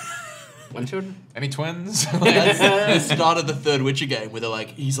 Yes. One shorter? Any twins? That's the start of the third Witcher game where they're like,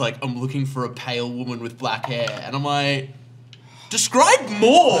 he's like, I'm looking for a pale woman with black hair. And I'm like, describe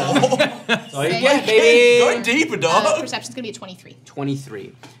more. Oh, you Say get, it. baby. Go deeper, dog. Perception's gonna be a 23.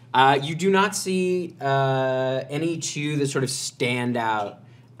 23. You do not see any 2 that sort of stand out.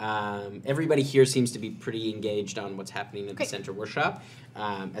 Everybody here seems to be pretty engaged on what's happening at the Great. center workshop,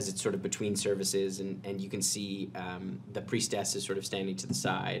 as it's sort of between services, and you can see the priestess is sort of standing to the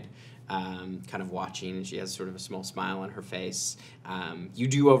side, kind of watching, and she has sort of a small smile on her face. You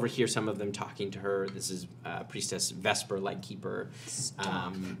do overhear some of them talking to her. This is Priestess Vesper Lightkeeper,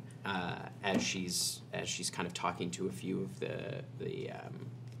 as she's kind of talking to a few of the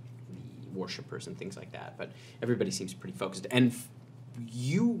worshippers and things like that. But everybody seems pretty focused. And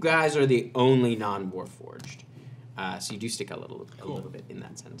you guys are the only non-Warforged. So you do stick a little bit in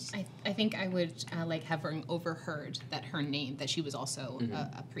that sense. I think I would, like, having overheard that her name, that she was also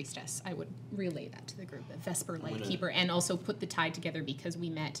a priestess, I would relay that to the group, a Vesper Lightkeeper, and also put the tie together because we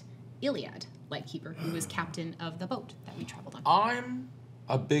met Iliad Lightkeeper, who was captain of the boat that we traveled on. I'm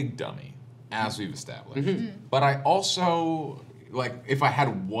a big dummy, as we've established. But I also, like, if I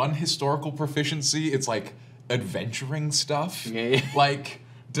had one historical proficiency, it's like adventuring stuff. Like,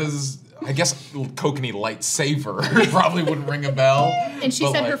 I guess Kokanee Lightsaber probably wouldn't ring a bell. And she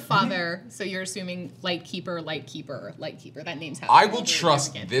said like, her father, so you're assuming Lightkeeper. That name's how I will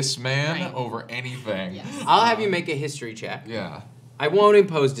trust this man over anything. Yes. I'll have you make a history check. Yeah. I won't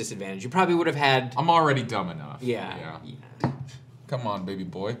impose disadvantage. You probably would have had... I'm already dumb enough. Yeah. Come on, baby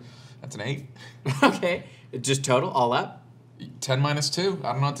boy. That's an 8. Okay. Just total, all up? 10 minus 2.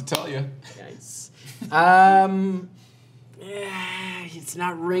 I don't know what to tell you. Nice. It's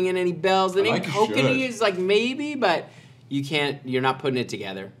not ringing any bells. I think Kokanee is like maybe, but you're not putting it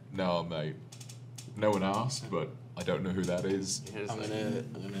together. No, mate. No one asked, but I don't know who that is. I'm gonna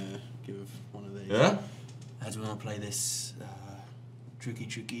give one of these. Yeah? As we want to play this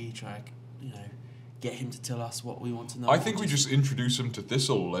tricky track, get him to tell us what we want to know. I think we just introduce him to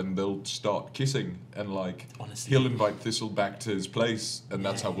Thistle and they'll start kissing and Honestly, he'll invite Thistle back to his place and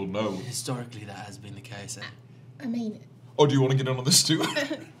that's how we'll know. Historically, that has been the case. I mean, Oh, do you want to get in on this too?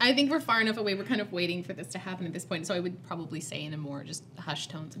 I think we're far enough away. We're kind of waiting for this to happen at this point. So I would probably say in a more just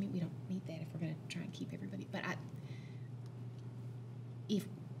hushed tones. I mean, we don't need that if we're going to try and keep everybody. But if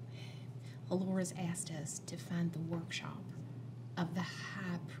Alora's asked us to find the workshop of the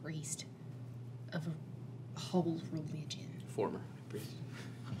high priest of a whole religion. Former priest.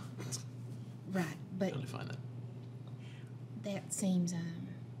 Right, but Totally fine then. that seems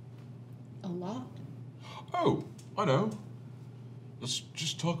a lot. Oh, I know. Let's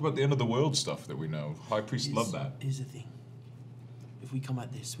just talk about the end of the world stuff that we know. High Priest love that. Here's the thing. If we come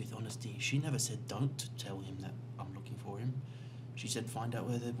at this with honesty, she never said don't tell him that I'm looking for him. She said find out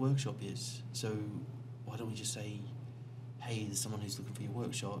where the workshop is. So why don't we just say, hey, there's someone who's looking for your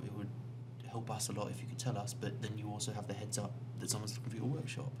workshop. It would help us a lot if you could tell us, but then you also have the heads up that someone's looking for your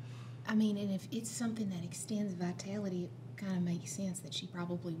workshop. I mean, and if it's something that extends vitality, it kind of makes sense that she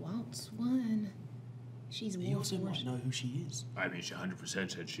probably wants one. She's He also might know who she is. I mean, she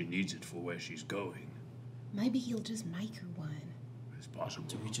 100% said she needs it for where she's going. Maybe he'll just make her one. It's possible.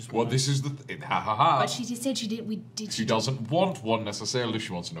 Do we just Well, this is the ha ha ha. But she just said she did. She doesn't want one necessarily.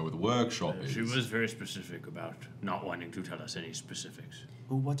 She wants to know where the workshop is. She was very specific about not wanting to tell us any specifics.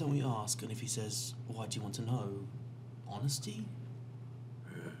 Well, why don't we ask? And if he says, why do you want to know? Honesty?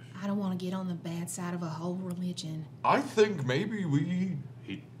 I don't want to get on the bad side of a whole religion. I think maybe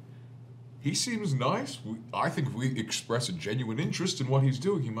he seems nice. I think if we express a genuine interest in what he's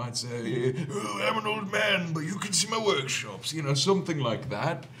doing, he might say, oh, I'm an old man, but you can see my workshops. Something like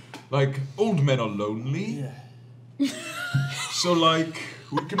that. Like, old men are lonely. Yeah. So,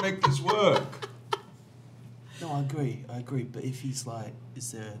 we can make this work. No, I agree. But if he's like,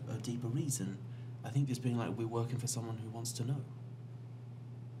 is there a deeper reason? I think just being like, we're working for someone who wants to know.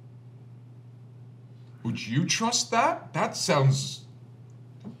 Would you trust that? That sounds...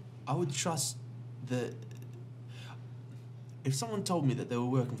 I would trust that if someone told me that they were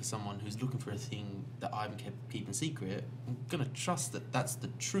working for someone who's looking for a thing that I'm keeping secret, I'm gonna trust that that's the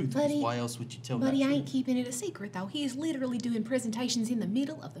truth. But why else would you tell But that he truth? ain't keeping it a secret, though. He is literally doing presentations in the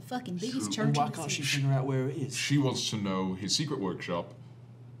middle of the fucking biggest church Why in the can't she city. figure out where it is? She wants to know his secret workshop,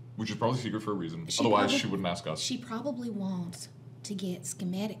 which is probably secret for a reason. She Otherwise, probably- she wouldn't ask us. She probably wants to get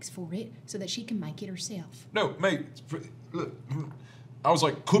schematics for it so that she can make it herself. No, mate. Look, I was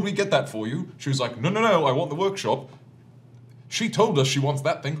like, could we get that for you? She was like, no, I want the workshop. She told us she wants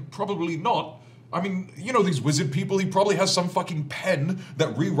that thing. Probably not. I mean, these wizard people, he probably has some fucking pen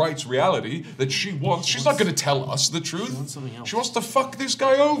that rewrites reality that she wants. She's not going to tell us the truth. She wants something else. She wants to fuck this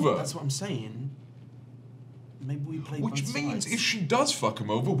guy over. That's what I'm saying. Maybe we play Which both means sides. if she does fuck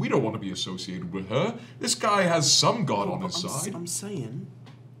him over, we don't want to be associated with her. This guy has some god on his side. I'm saying,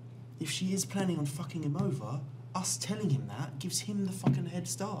 if she is planning on fucking him over, us telling him that gives him the fucking head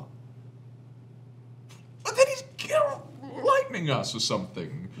start. But then he's lightning us or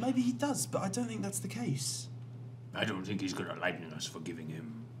something. Maybe he does, but I don't think that's the case. I don't think he's gonna lightning us for giving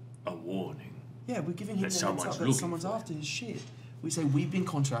him a warning. Yeah, we're giving him That the heads someone's up that looking someone's for after his shit. We say, we've been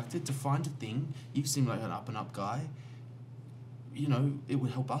contracted to find a thing. You seem like an up-and-up guy. It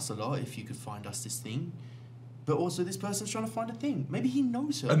would help us a lot if you could find us this thing. But also, this person's trying to find a thing. Maybe he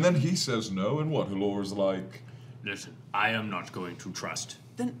knows her. And then he says no, and what? Laura's like... Listen, I am not going to trust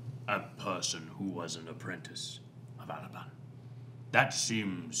Then a person who was an apprentice of Alaban. That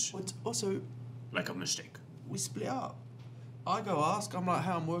seems What? Also, like a mistake. we split up. I go ask, I'm like,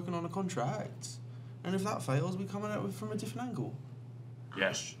 hey, I'm working on a contract. And if that fails, we come at it from a different angle.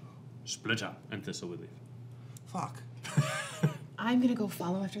 Yes. Split up. And Thistle would leave. Fuck. I'm gonna go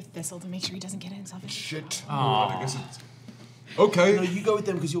follow after Thistle to make sure he doesn't get himself into Shit. Aw. I guess it's... Okay. No, you go with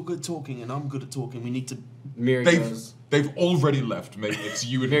them because you're good at talking and I'm good at talking. We need to... Mir They've goes. they've already left. Maybe it's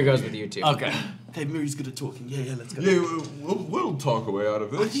you and Mir me. goes with you too. Okay. Okay, Miri's good at talking. Yeah, let's go. Yeah, we'll talk a way out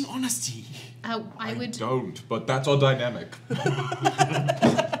of I this. think honesty. I would. Don't, but that's our dynamic.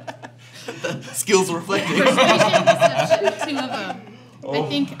 Skills are reflected. Persuasion, deception, 2 of them. Oh, I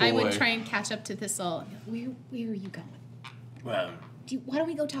think I would boy. try and catch up to Thistle. Where are you going? Well, Why don't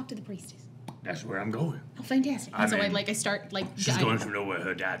we go talk to the priestess? that's where I'm going. Oh, fantastic. I So mean, I start like. She's going to know where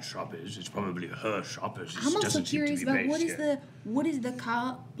her dad's shop is. It's probably her shop. It I'm also doesn't seem to curious be about based here. what is the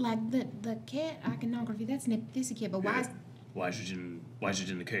call like the cat iconography? That's Nipthisikia, but Yeah. Why is it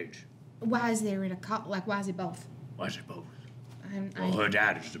in the cage? why is there in a call like why is it both? Why is it both? I Well, her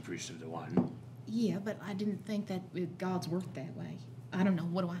dad is the priest of the one. yeah, but I didn't think that God's worked that way. I don't know.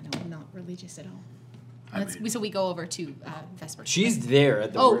 What do I know? I'm not religious at all. So we go over to Vesper. She's there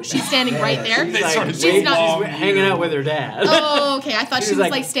at the Oh, work she's bench. standing right there? She's like, Sorry, she's not- hanging out with her dad. Oh, okay. I thought she was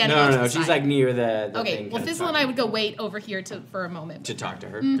like standing No, off to no, the she's side. like near the Okay, thing well, kind of Thistle and I talking. would go wait over here for a moment. To talk to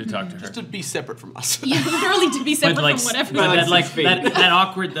her. To talk to her. Just to be separate from us. Yeah, literally to be separate like, from whatever. but that, like fate. that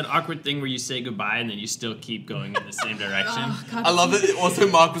awkward thing where you say goodbye and then you still keep going in the same direction. Oh, God. I love that. Also,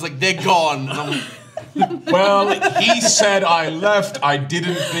 Mark was like, "They're gone." And I'm like, Well, he said I left. I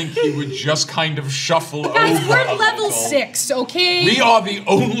didn't think he would just kind of shuffle Guys, over. we're a level little. 6, okay? We are the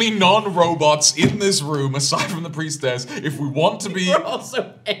only non-robots in this room, aside from the priestess. If we want to be We're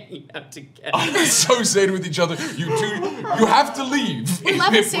also hanging out together. associated with each other, you have to leave. We're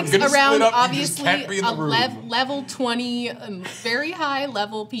level If 6 we're gonna around, split up, obviously, you just can't be in the room. level 20, very high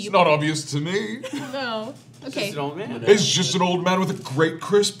level It's people. not obvious to me. No. Okay. Just an old man. It's just an old man with a great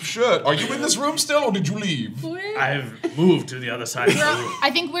crisp shirt. Are you in this room still, or did you leave? I've moved to the other side of the room.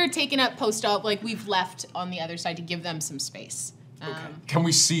 I think we're taking up post-op, like we've left on the other side to give them some space. Can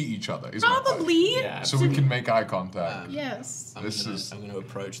we see each other? Is my question. Probably. Yeah. So we can make eye contact. Yes. I'm This gonna, is- I'm gonna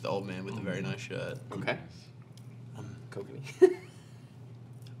approach the old man with a very nice shirt. Okay. Kokanee.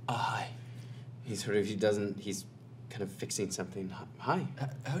 Hi. He's kind of fixing something. Hi.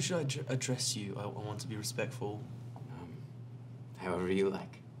 How should I address you? I want to be respectful. However you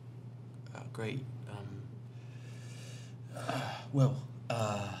like. Great.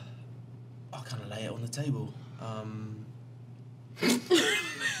 I'll kind of lay it on the table.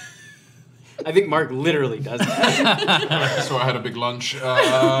 I think Mark literally does that. So I had a big lunch.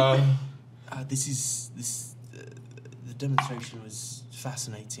 The demonstration was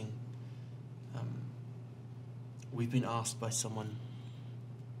fascinating. We've been asked by someone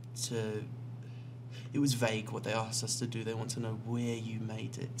to... It was vague what they asked us to do. They want to know where you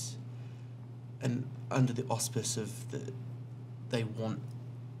made it. And under the auspice of they want...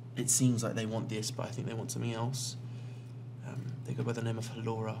 It seems like they want this, but I think they want something else. They go by the name of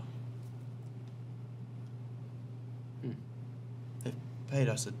Halora. They've paid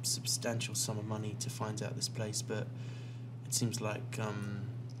us a substantial sum of money to find out this place, but it seems like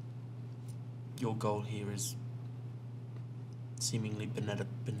your goal here is seemingly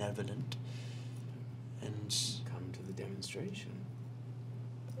benevolent. And Come to the demonstration.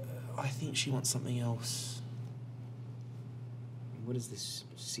 I think she wants something else. What is this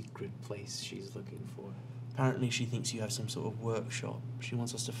secret place she's looking for? Apparently she thinks you have some sort of workshop. She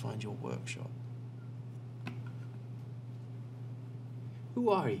wants us to find your workshop. Who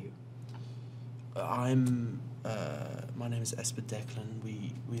are you? My name is Esper Declan.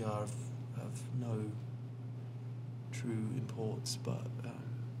 We are of no true imports, but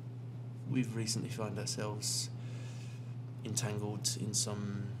we've recently found ourselves entangled in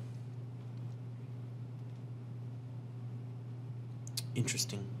some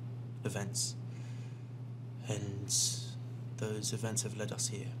interesting events, and those events have led us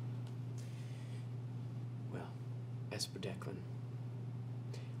here. Well, Esper Declan.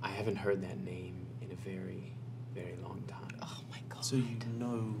 I haven't heard that name in a very, very long time. Oh my God. So you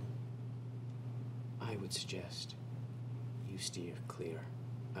know... I would suggest you steer clear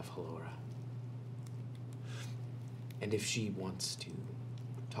of Halora. And if she wants to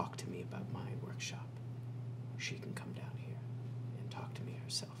talk to me about my workshop, she can come down here and talk to me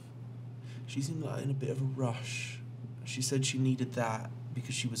herself. She seemed like in a bit of a rush. She said she needed that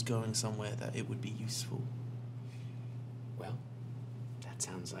because she was going somewhere that it would be useful. Well, that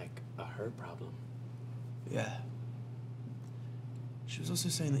sounds like a her problem. Yeah. She was also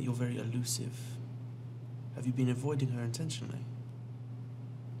saying that you're very elusive. Have you been avoiding her intentionally?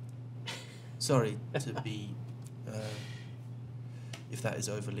 Sorry to be, if that is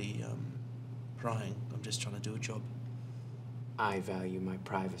overly prying. I'm just trying to do a job. I value my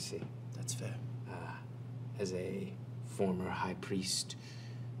privacy. That's fair. As a former high priest,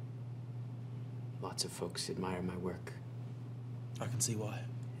 lots of folks admire my work. I can see why.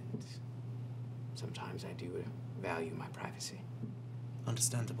 And sometimes I do value my privacy.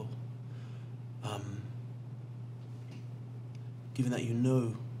 Understandable. Given that you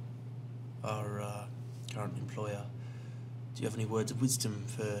know our current employer, do you have any words of wisdom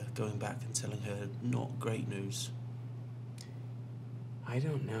for going back and telling her not great news? I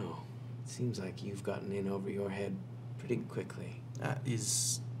don't know. It seems like you've gotten in over your head pretty quickly. That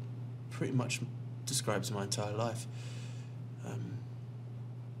is pretty much describes my entire life. I'm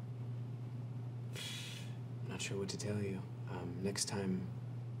not sure what to tell you. Next time,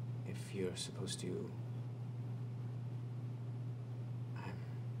 if you're supposed to...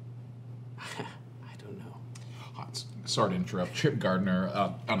 I don't know. Sorry to interrupt. Chip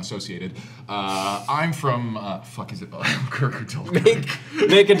Gardner, unassociated. I'm from, fuck is it? Kirkerdale.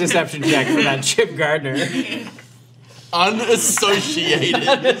 Make a deception check for that Chip Gardner. Unassociated.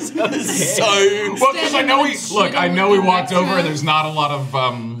 So... Well, because I know I know he walked over and there's not a lot of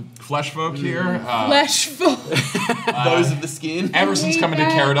flesh folk here. Flesh folk. Those of the skin. Ever since coming to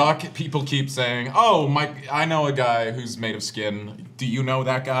Caradoc, people keep saying, "Oh, I know a guy who's made of skin. Do you know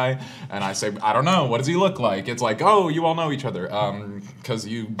that guy?" And I say, "I don't know. What does he look like?" It's like, "Oh, you all know each other, because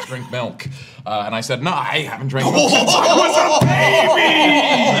you drink milk." And I said, "No, I haven't drank milk since I was a baby."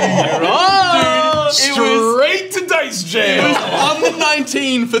 Straight to dice jail. It was on the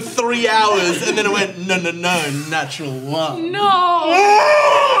 19 for 3 hours, and then it went, no, natural one.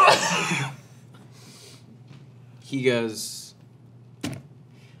 No! He goes,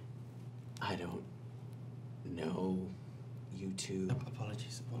 I don't know you two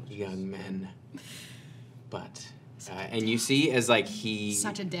Apologies. young men, but, and you see as like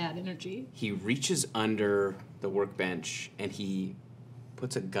Such a dad energy. he reaches under the workbench and he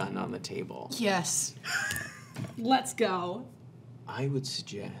puts a gun on the table. Yes. Let's go. I would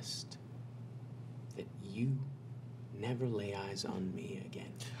suggest that you never lay eyes on me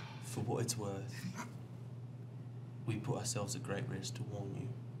again. For what it's worth, we put ourselves at great risk to warn you.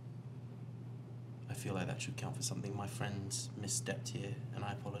 I feel like that should count for something. My friends misstepped here, and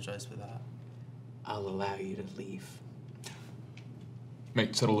I apologize for that. I'll allow you to leave.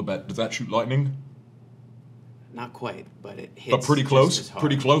 Mate, settle a bet. Does that shoot lightning? Not quite, but it hits. But pretty just close. as hard.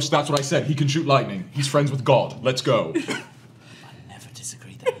 Pretty close. That's what I said. He can shoot lightning. He's friends with God. Let's go. I never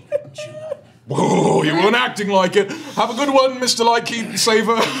disagreed that he couldn't shoot lightning. Whoa, you weren't acting like it. Have a good one, Mr. Lightkeep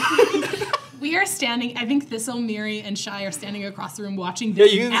Saver. We are standing, I think Thistle, Miri, and Shy are standing across the room watching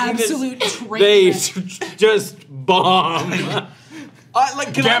this absolute train They wreck. just bomb.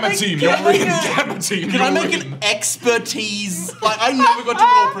 Gamma team, you're reading Gamma team. Can I make an expertise? Like, I never got to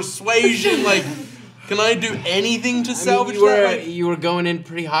roll persuasion. Like, can I do anything to salvage that? Like, you were going in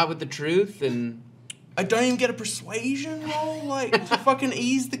pretty hot with the truth, and I don't even get a persuasion roll, like, to fucking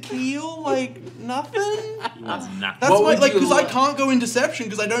ease the keel, like, nothing? That's What why, would like, you because I li- can't go in deception,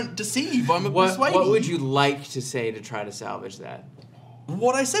 because I don't deceive, I'm a persuader. what would you like to say to try to salvage that?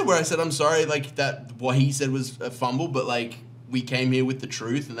 What I said, where I said, I'm sorry, like, that, what he said was a fumble, but, like, we came here with the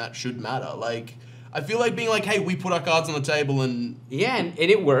truth, and that should matter. Like, I feel like being like, hey, we put our cards on the table, and... Yeah, and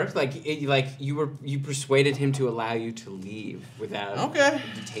it worked. Like, you persuaded him to allow you to leave without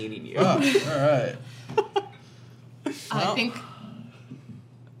detaining you. Oh, alright. I think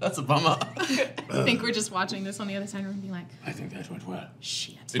That's a bummer. I think we're just watching this on the other side of the room and being like, I think that went well.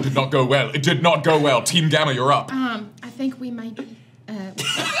 shit. It did not go well. It did not go well. Team Gamma, you're up. I think we might be. I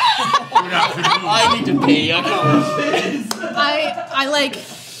need to pee. I can't watch this.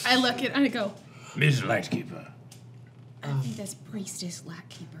 I look at and I go, Ms. Lightkeeper, I think that's Priestess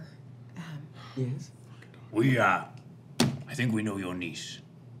Lightkeeper. Yes. I think we know your niece.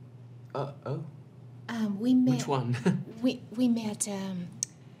 We met. Which one? We met.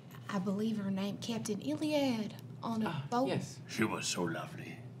 I believe her name, Captain Iliad, on a boat. Yes. She was so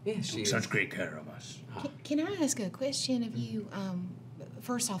lovely. Yes, she Took is. such great care of us. Can I ask a question of you?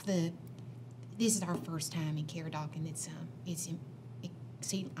 First off, this is our first time in Caradoc, and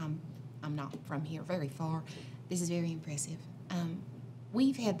see, I'm not from here, very far. This is very impressive.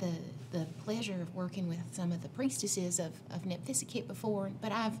 We've had the pleasure of working with some of the priestesses of Nephisikit before,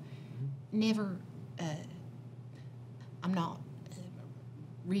 but I've never. I'm not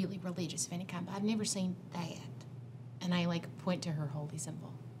really religious of any kind, but I've never seen that. And I point to her holy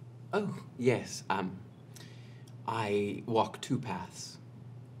symbol. Oh, yes. I walk two paths.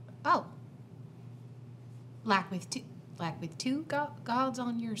 Oh. Like with two gods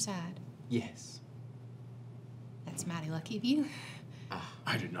on your side. Yes. That's mighty lucky of you.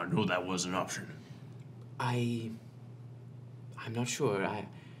 I did not know that was an option. I'm not sure.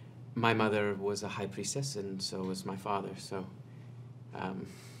 My mother was a high priestess, and so was my father. So, I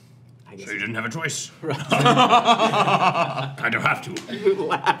guess. So you didn't have a choice. Kind of have to. You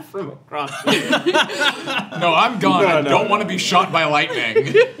laugh from across. No, I'm gone. I don't want to be shot by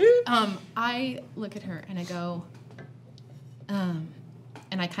lightning. I look at her and I go, and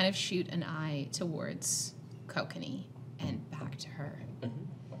I kind of shoot an eye towards Kokanee and back to her.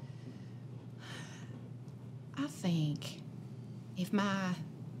 I think if now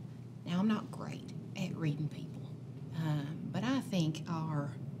I'm not great at reading people, but I think our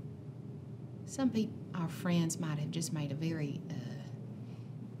friends might have just made a very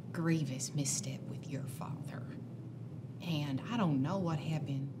grievous misstep with your father. And I don't know what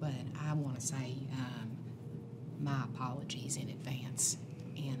happened, but I want to say my apologies in advance.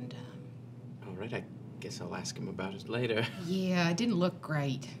 And All right, I guess I'll ask him about it later. yeah, it didn't look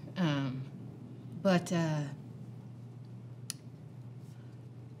great. But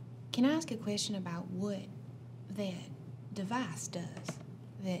can I ask a question about what that device does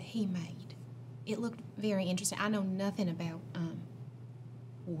that he made? It looked very interesting. I know nothing about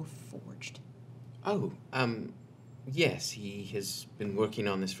Warforged. Oh, yes, he has been working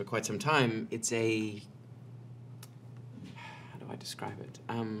on this for quite some time. It's a... How do I describe it?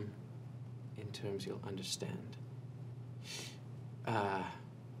 In terms you'll understand.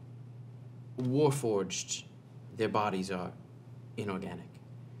 Warforged, their bodies are inorganic.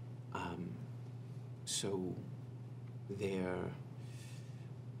 So their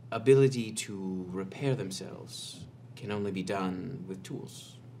ability to repair themselves can only be done with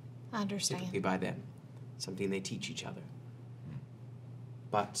tools. I understand. Typically by them. Something they teach each other.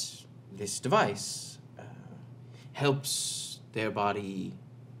 But this device helps their body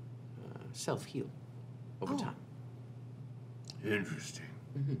self-heal over time. Interesting.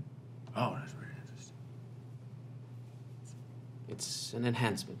 Mm-hmm. Oh, that's very interesting. It's an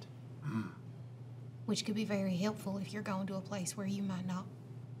enhancement. Which could be very helpful if you're going to a place where you might not.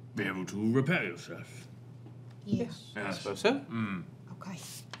 Be able to repair yourself. Yeah. I suppose so. Okay.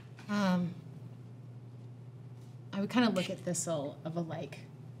 I would kind of look at Thistle of a like,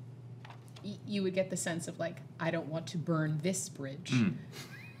 you would get the sense of like, I don't want to burn this bridge.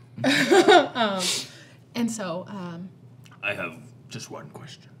 And so, I have just one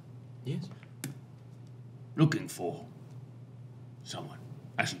question. Yes. Looking for someone.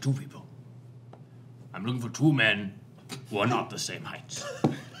 Actually, two people. I'm looking for two men who are not the same height.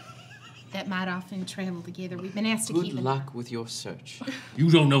 That might often travel together. We've been asked to keep Good it. luck with your search.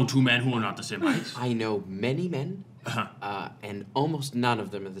 You don't know two men who are not the same height? I know many men, and almost none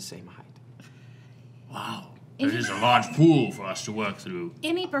of them are the same height. Wow. It is a large pool for us to work through.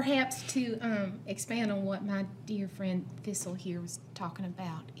 Any perhaps to expand on what my dear friend Thistle here was talking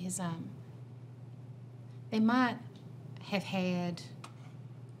about is they might have had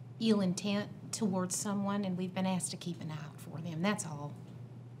ill intent towards someone, and we've been asked to keep an eye out for them. That's all.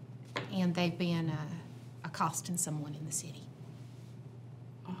 And they've been accosting someone in the city.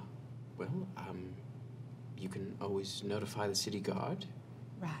 Well, you can always notify the city guard.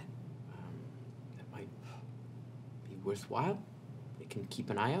 Right. That might be worthwhile. They can keep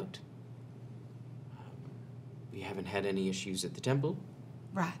an eye out. We haven't had any issues at the temple.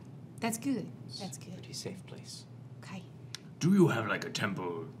 Right. That's good. That's It's a good. pretty safe place. Okay. Do you have like a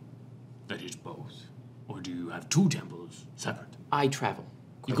temple that is both? Or do you have two temples separate? I travel.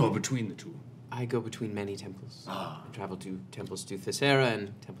 You go between the two. I go between many temples. Ah. I travel to temples to Thistle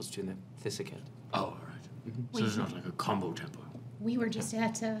and temples to the Thistle. Oh, all right. So it's not like a combo temple. We were just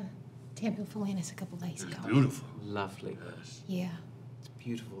at Temple Felinus a couple days ago. Beautiful. Lovely. Yes. Yeah. It's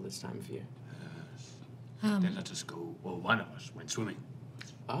beautiful this time of year. Then let us go. Well, one of us went swimming.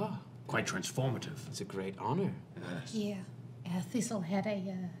 Ah, Quite transformative. it's a great honor. Yes. Yeah. Thistle had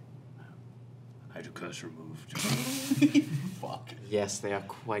a I had a curse removed. Fuck. Yes, they are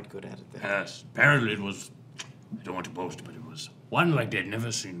quite good at it there. Yes. Apparently it was, I don't want to boast, but it was one like they'd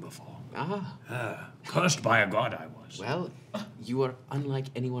never seen before. Cursed by a god I was. Well, you are unlike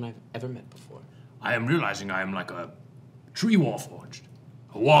anyone I've ever met before. I am realizing I am like a tree warforged.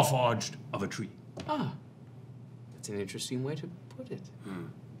 A warforged of a tree. That's an interesting way to put it.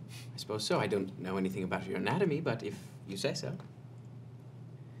 I suppose so. I don't know anything about your anatomy, but if you say so.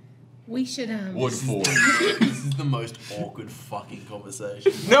 We should Wood forge. This is the most awkward fucking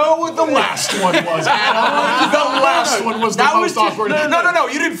conversation. No, the last one was, Adam. The last one was the That was most just- awkward. no.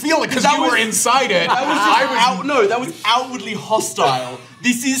 You didn't feel it because That you were was- inside it. That was outwardly hostile.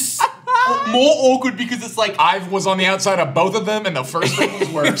 This is more awkward because it's like I was on the outside of both of them, and the first one was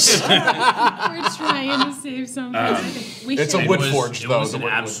worse. We're trying to save something. We It's should. a wood was- forged it though. was The an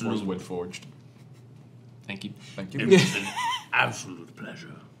wood absolute- was wood forged. Thank you. Thank It you. was an absolute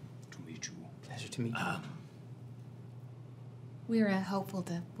pleasure to meet you. Pleasure to meet you. We're hopeful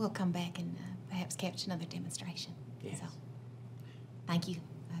we'll come back and perhaps catch another demonstration. Yes. So, thank you,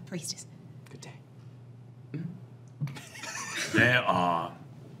 Priestess. Good day. There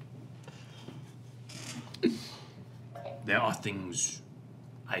are things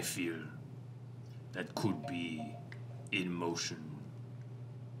I feel that could be in motion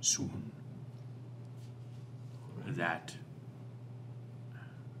soon. That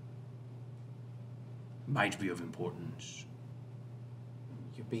might be of importance.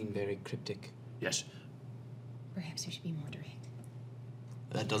 You're being very cryptic. Yes, Perhaps we should be more direct.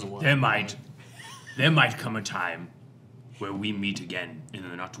 that doesn't work. there might come a time where we meet again in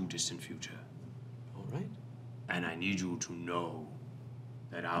the not too distant future. All right. And I need you to know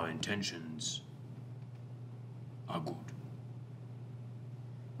that our intentions are good.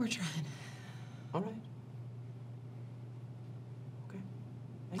 We're trying. All right. Okay.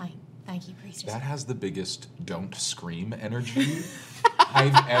 Thank you, Priestess. That has the biggest "don't scream" energy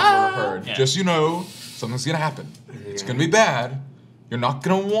I've ever heard. Yeah. Just something's gonna happen. It's gonna be bad. You're not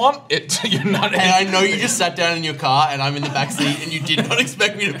gonna want it. You're not. And I know you just sat down in your car and I'm in the back seat and you did not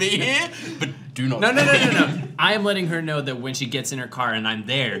expect me to be here, but do not. No. I am letting her know that when she gets in her car and I'm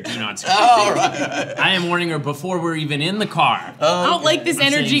there, do not scream. Oh, all right. I am warning her before we're even in the car. I don't like this I'm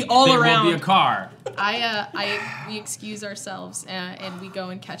energy saying all there around. will be a car. We excuse ourselves and we go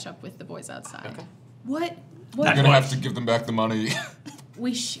and catch up with the boys outside. Okay. What? You're What? gonna have to give them back the money.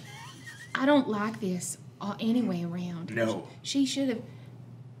 I don't like this any way around. No. She should have.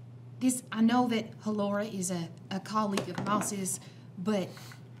 I know that Halora is a colleague of Moss's, but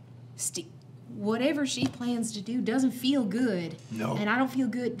whatever she plans to do doesn't feel good. No. And I don't feel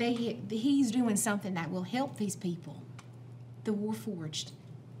good. He's doing something that will help these people. The Warforged.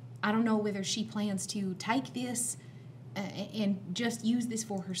 I don't know whether she plans to take this and just use this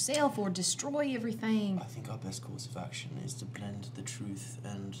for herself or destroy everything. I think our best course of action is to blend the truth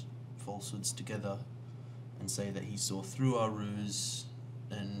and falsehoods together and say that he saw through our ruse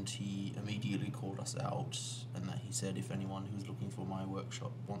and he immediately called us out, and that he said if anyone who's looking for my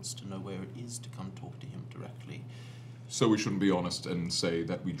workshop wants to know where it is to come talk to him directly. So we shouldn't be honest and say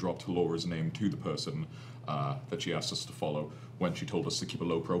that we dropped Laura's name to the person that she asked us to follow when she told us to keep a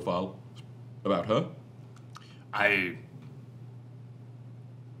low profile about her?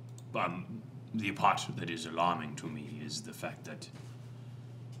 The part that is alarming to me is the fact that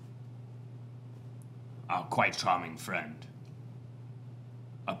our quite charming friend,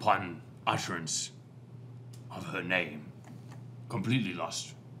 upon utterance of her name, completely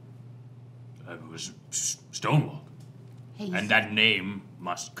lost. Was stonewalled. And that name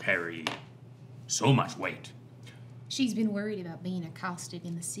must carry so much weight. She's been worried about being accosted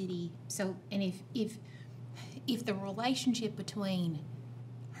in the city. So, and if the relationship between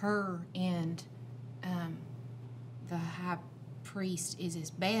her and the high priest is as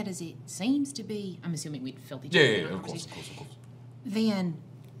bad as it seems to be, I'm assuming we'd felt each other. Yeah, of course. Then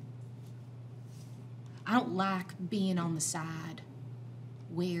I don't like being on the side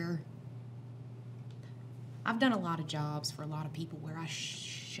where I've done a lot of jobs for a lot of people where I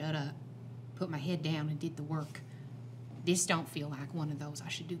shut up, put my head down, and did the work. This don't feel like one of those I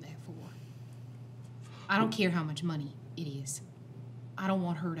should do that for. I don't care how much money it is. I don't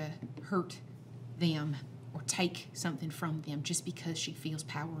want her to hurt them or take something from them just because she feels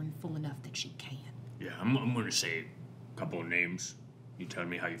powerful enough that she can. Yeah, I'm going to say a couple of names. You tell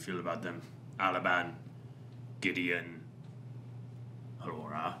me how you feel about them. Alaban, Gideon,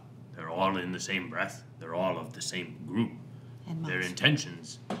 Aurora. They're all in the same breath. They're all of the same group. And Their Moss.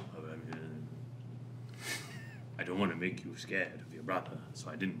 intentions. I don't want to make you scared of your brother, so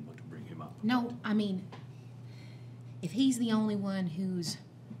I didn't want to bring him up. No, I mean, if he's the only one who's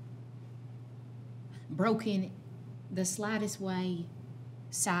broken the slightest way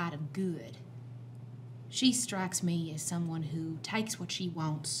side of good, she strikes me as someone who takes what she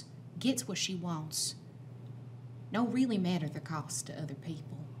wants, gets what she wants, no really matter the cost to other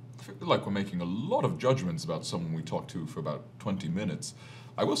people. I feel like we're making a lot of judgments about someone we talked to for about 20 minutes.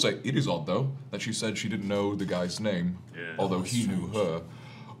 I will say, it is odd, though, that she said she didn't know the guy's name, Yeah, although he knew her.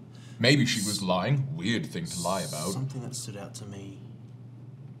 Maybe she was lying. Weird thing to lie about. Something that stood out to me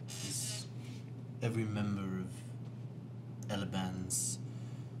is every member of Eliban's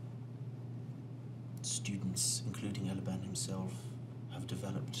students, including Eliban himself, have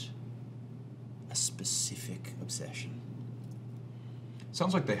developed a specific obsession.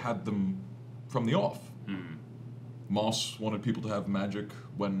 sounds like they had them from the off. Moss wanted people to have magic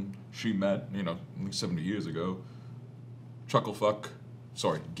when she met, like 70 years ago.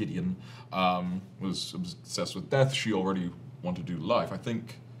 Gideon, was obsessed with death. She already wanted to do life. I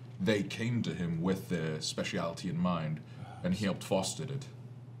think they came to him with their speciality in mind, and he helped foster it.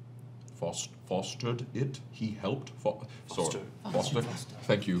 Fostered it? He helped foster.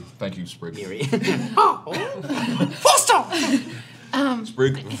 Thank you, Sprig. Foster!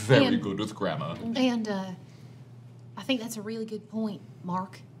 Sprig, very good with grammar. And I think that's a really good point,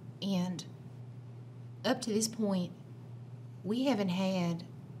 Mark. And up to this point, we haven't had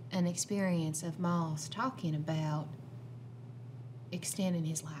an experience of Moss talking about extending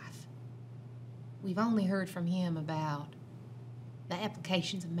his life. We've only heard from him about the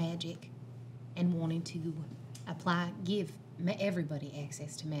applications of magic and wanting to give everybody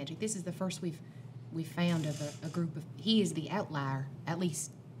access to magic. This is the first we've found of a group of. He is the outlier, at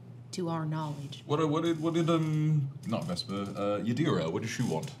least to our knowledge. What did not Vesper, Yadira, what did she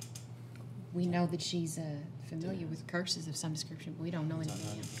want? We know that she's familiar with curses of some description, but we don't know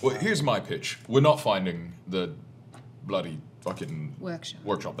anything else. Well, here's my pitch. We're not finding the bloody fucking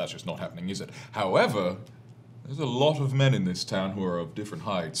workshop. That's just not happening, is it? However, there's a lot of men in this town who are of different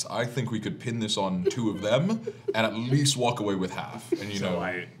heights. I think we could pin this on 2 of them and at least walk away with half. And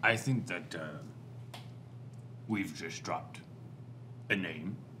I think that we've just dropped a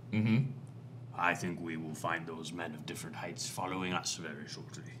name. I think we will find those men of different heights following us very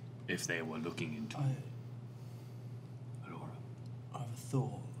shortly, if they were looking into Allura. I have a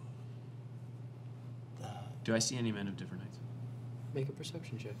thought. Do I see any men of different heights? Make a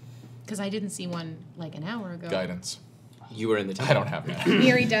perception check. Because I didn't see one like an hour ago. Guidance. You were in the temple. I don't have that.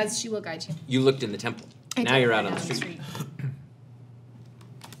 Miri does. She will guide you. You looked in the temple. Now you're out on the street.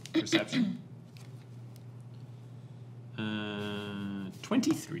 Perception.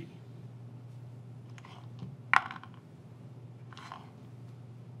 23.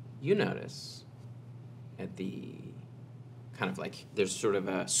 You notice at the kind of like there's sort of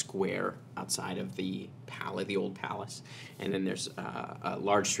a square outside of the old palace, and then there's a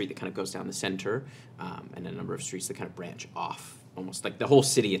large street that kind of goes down the center, and a number of streets that kind of branch off, almost like the whole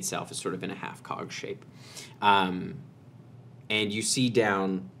city itself is sort of in a half cog shape. And you see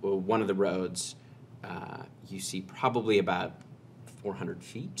down one of the roads, you see probably about 400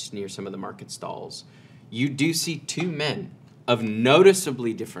 feet near some of the market stalls. You do see 2 men of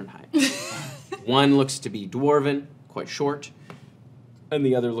noticeably different heights. One looks to be dwarven, quite short, and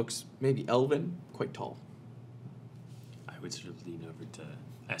the other looks maybe elven, quite tall. I would sort of lean over to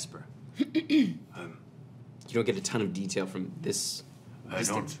Esper. You don't get a ton of detail from this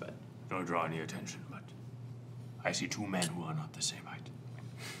distance, but don't draw any attention, but I see 2 men who are not the same height.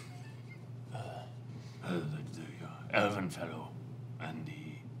 The elven fellow and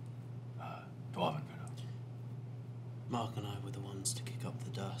the dwarven fellow. Mark and I were the ones to kick up the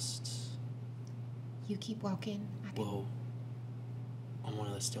dust. You keep walking. Well, I'm one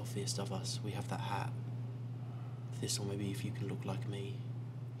of the stealthiest of us. We have that hat. Thistle, maybe if you can look like me.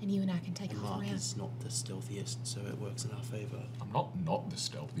 And you and I can take And off Mark around. is not the stealthiest, so it works in our favour. I'm not the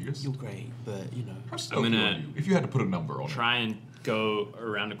stealthiest. You're great, but How stealthy are you? If you had to put a number on try and go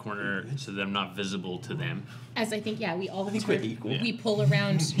around a corner so that I'm not visible to them. As I think, we all think we're equal. We pull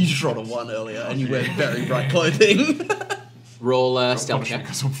around. You just rolled a 1 earlier, and you wear very bright clothing. Roll stealth check.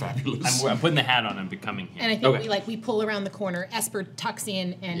 Because I'm fabulous. I'm putting the hat on and becoming him. And I think we pull around the corner. Esper tucks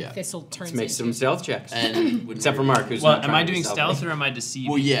in, and Thistle turns. Let's make some stealth checks. And except for Mark, who's Well, not am trying I to be doing stealthy. stealth or am I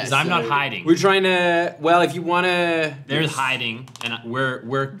deceiving? Well, yeah, Because I'm not so- hiding. We're trying to. Well, if you want to. They're hiding, and we're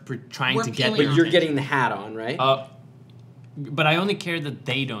trying We're to get. peeling But you're getting the hat on, right? But I only care that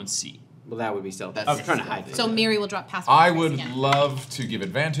they don't see. Well, that would be stealth. That's I'm trying to hide it. So Miri will drop past. I would love to give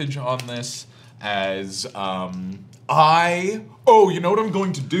advantage on this as you know what I'm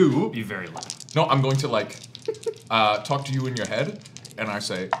going to do? Be very loud. No, I'm going to talk to you in your head, and I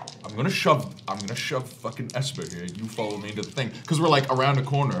say, I'm gonna shove fucking Esper here. You follow me into the thing, because we're around a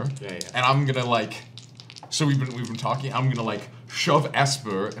corner, and I'm gonna so we've been talking. I'm gonna shove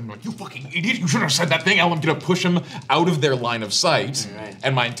Esper, and I'm like, you fucking idiot! You shouldn't have said that thing. And I'm gonna push him out of their line of sight,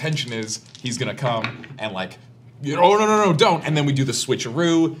 and my intention is he's gonna come and oh no, don't! And then we do the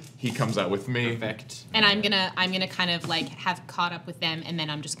switcheroo. He comes out with me. Perfect. And I'm gonna kind of have caught up with them, and then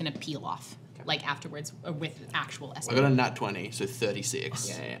I'm just gonna peel off afterwards with actual Esper. I got a nat 20, so 36.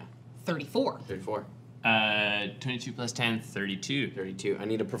 Yeah. 34. 34. 22 plus 10, 32. 32. I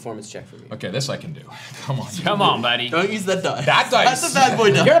need a performance check from you. Okay, this I can do. Come on. Come on, buddy. Don't use that dice. That dice. That's a bad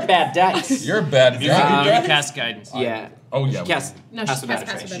boy dice. You're a bad dice. You're a bad You guy. cast guidance. Yeah. Oh yeah. She cast No, she pass can't without a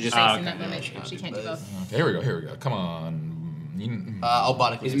pass trace. without She a just trace in that moment. She can't do both. Okay, here we go. Come on. I'll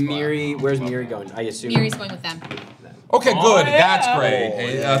bardic Is inspire. Miri? Where's Miri going? I assume. Miri's going with them. Okay, good. yeah. That's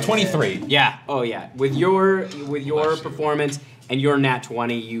great. 23. Yeah. Oh yeah. With your performance and your nat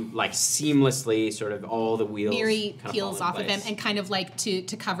 20, you like seamlessly sort of all the wheels. Miri kind of peels fall in off of him place. and kind of like to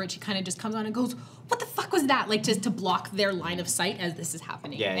cover it, she kind of just comes on and goes, "What the fuck was that?" Like just to block their line of sight as this is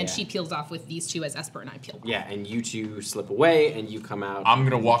happening. Yeah, and yeah. she peels off with these two as Esper and I peel off. Yeah, and you two slip away, and you come out. I'm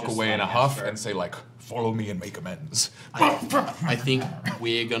gonna walk just away in a like huff Esper. and say like, "Follow me and make amends." I think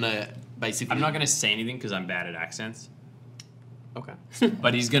we're gonna basically. I'm not gonna say anything because I'm bad at accents. Okay.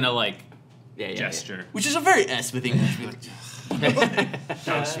 But he's gonna like Yeah. gesture. Which is a very Esper thing. To be like,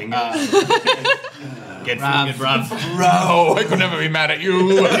 Don't finger. Get fingered, bruv. Bro, I could never be mad at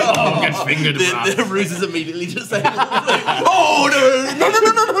you. Get fingered, the bruv. Ruse is immediately just saying, "Oh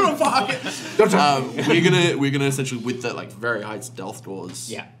no, fuck!" We're gonna essentially with that like very high stealth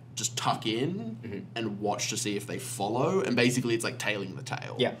doors. Yeah. Just tuck in and watch to see if they follow, and basically it's like tailing the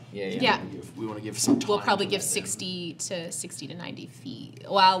tail. Yeah. We want to give some time. We'll probably to give let them- 60 to 90 feet.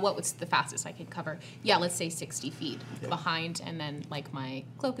 Well, what was the fastest I could cover? Yeah, let's say 60 feet behind, and then like my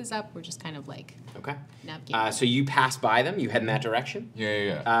cloak is up. We're just kind of like Okay. navigating. So you pass by them. You head in that direction.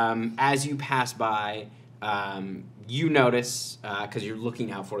 Yeah. As you pass by, you notice because you're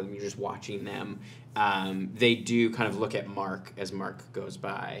looking out for them. You're just watching them. They do kind of look at Mark as Mark goes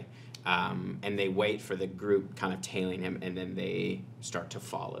by, and they wait for the group kind of tailing him, and then they start to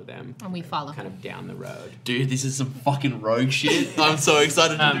follow them. And we follow. Kind of down the road. Dude, this is some fucking rogue shit. I'm so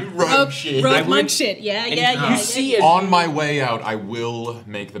excited to do rogue shit. Rogue I would- monk shit. Yeah, and yeah, you yeah. see yeah. as On my way out, I will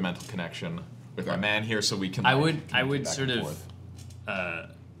make the mental connection with my man here, so we can. I like, would communicate back sort and of forth.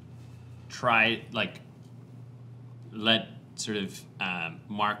 try like let sort of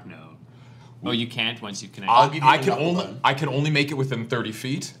Mark know. Oh, you can't once you've connected. I'll give you I the can knuckle only bone. I can only make it within 30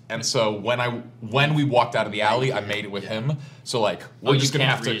 feet, and so when we walked out of the alley, I made it with him. So like we're you just gonna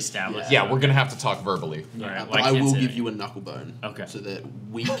can't have to reestablish Yeah, it. we're gonna have to talk verbally. All right, But well, I can't will say give that. you a knuckle bone. Okay. So that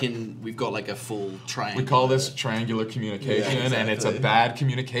we've got like a full triangle. We call this triangular communication, Yeah, and it's a exactly. bad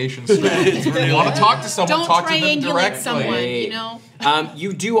communication strategy. If you want to talk to someone, Don't talk to them triangulate directly. someone, you know?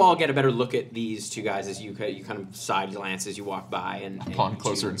 You do all get a better look at these two guys as you kind of side glance as you walk by, and Upon you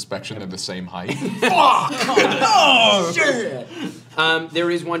closer two- inspection, they're the same height.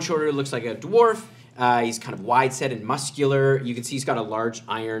 There is one shorter who looks like a dwarf. He's kind of wide set and muscular. You can see he's got a large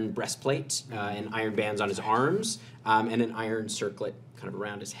iron breastplate and iron bands on his arms, and an iron circlet kind of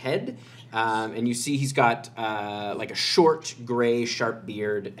around his head. And you see he's got like a short gray sharp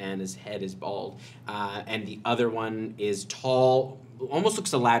beard, and his head is bald. And the other one is tall, almost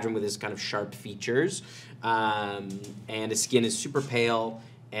looks Eladrin with his kind of sharp features, and his skin is super pale.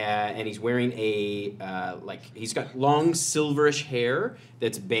 And he's wearing a he's got long silverish hair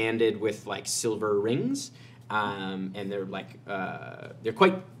that's banded with like silver rings, and they're like they're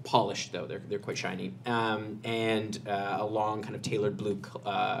quite polished though, they're quite shiny, and a long kind of tailored blue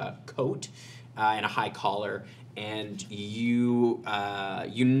coat and a high collar. And you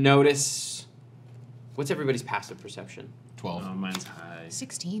notice, what's everybody's passive perception? 12. Oh, mine's high.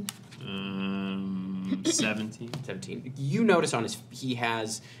 16. 17. 17. You notice he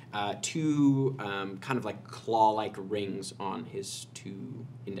has two kind of like claw-like rings on his two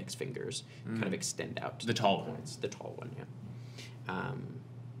index fingers, kind of extend out. To The tall one. It's the tall one, yeah.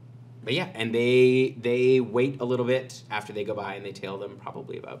 But yeah, and they wait a little bit after they go by, and they tail them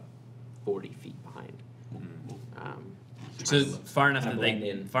probably about 40 feet behind. So far enough Kinda that they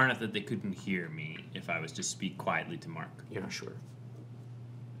blend in. couldn't hear me if I was to speak quietly to Mark. You're not sure.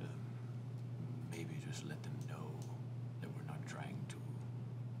 Maybe just let them know that we're not trying to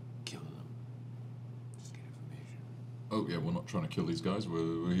kill them. Just get information. Oh yeah, we're not trying to kill these guys.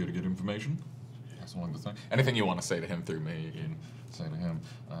 We're here to get information. That's along the thing. Anything you want to say to him through me, you can say to him.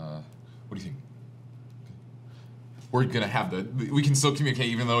 What do you think? We're gonna have we can still communicate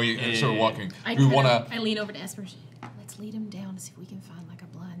even though you're sort of walking. We wanna. I lean over to Esper. Let's lead him down to see if we can find like a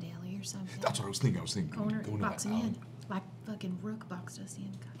blind alley or something. That's what I was thinking. Corner, Go into box that him alley. in. Like fucking Rook boxed us in.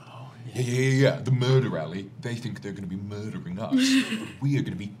 Yeah. The murder alley. They think they're gonna be murdering us. But we are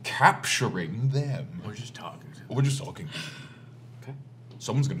gonna be capturing them. We're just talking to them. We're just talking. Okay.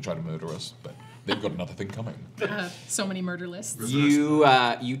 Someone's gonna try to murder us, but they've got another thing coming. So many murder lists.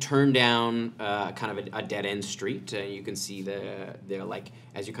 You turn down kind of a dead end street. You can see they're like,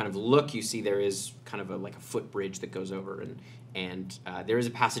 as you kind of look, you see there is kind of like a footbridge that goes over, and there is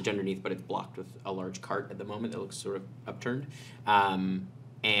a passage underneath, but it's blocked with a large cart at the moment that looks sort of upturned.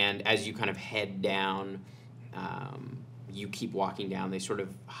 And as you kind of head down, you keep walking down. They sort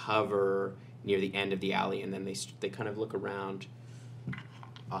of hover near the end of the alley, and then they kind of look around.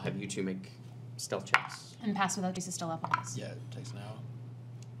 I'll have you two make stealth checks. And pass without trace is still up on us. Yeah, it takes an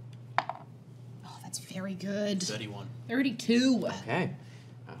hour. Oh, that's very good. 31. 32. Okay.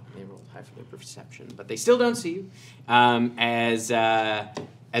 Oh, they rolled high for their perception, but they still don't see you.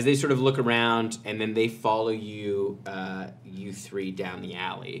 As they sort of look around, and then they follow you, you three, down the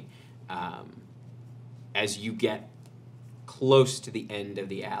alley. As you get close to the end of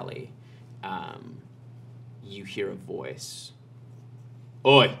the alley, you hear a voice.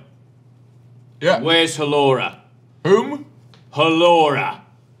 Oi! Yeah. Where's Halora? Whom? Halora!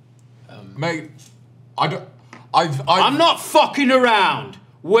 Mate, I don't. I'm not fucking around!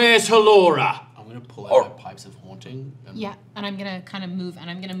 Where's Halora? I'm going to pull out my pipes of haunting. And Yeah, and I'm gonna kind of move, and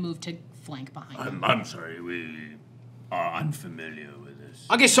I'm gonna move to flank behind him. I'm sorry, we are unfamiliar with this.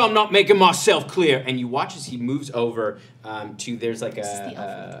 I guess I'm not making myself clear. And you watch as he moves over to there's like Is this the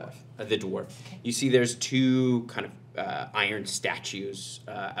elf or the dwarf. You see there's two kind of iron statues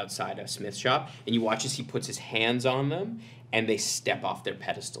outside a smith shop, and you watch as he puts his hands on them, and they step off their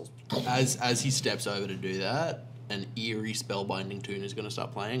pedestals. As he steps over to do that, an eerie spellbinding tune is going to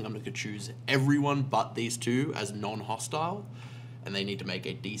start playing. I'm going to choose everyone but these two as non-hostile, and they need to make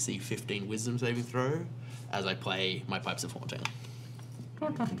a DC 15 Wisdom saving throw as I play my Pipes of Haunting.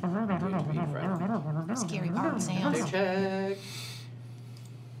 Scary part sounds. Check.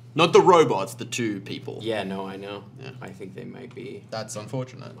 Not the robots, the two people. Yeah, no, I know. Yeah. I think they might be. That's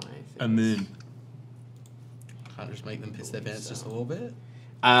unfortunate. I'm in. Can't just make them piss their pants just a little bit.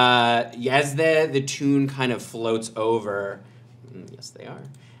 As the tune kind of floats over, yes, they are.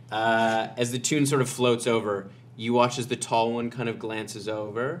 As the tune sort of floats over, you watch as the tall one kind of glances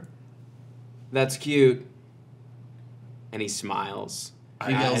over. That's cute. And he smiles.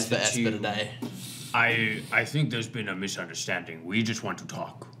 He yells As for the Esper two- today. I think there's been a misunderstanding. We just want to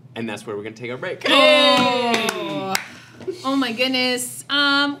talk. And that's where we're going to take our break. Oh my goodness.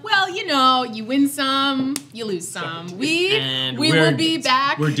 Well, you know, you win some, you lose some. We will be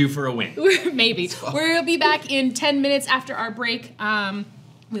back. We're due for a win. Maybe. We'll be back in 10 minutes after our break.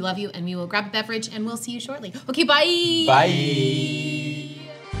 We love you, and we will grab a beverage, and we'll see you shortly. Okay, bye. Bye.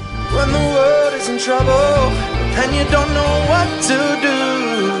 When the world is in trouble and you don't know what to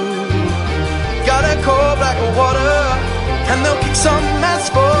do, gotta call Blackwater and they'll kick some ass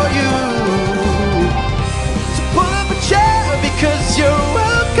for you. So pull up a chair because you're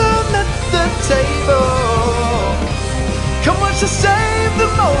welcome at the table. Come watch us save the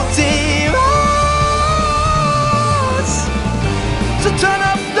multiverse. So turn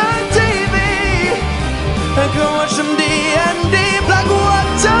up the TV and go watch some D&D.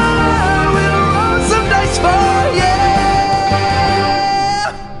 Blackwater, we'll roll some dice for you.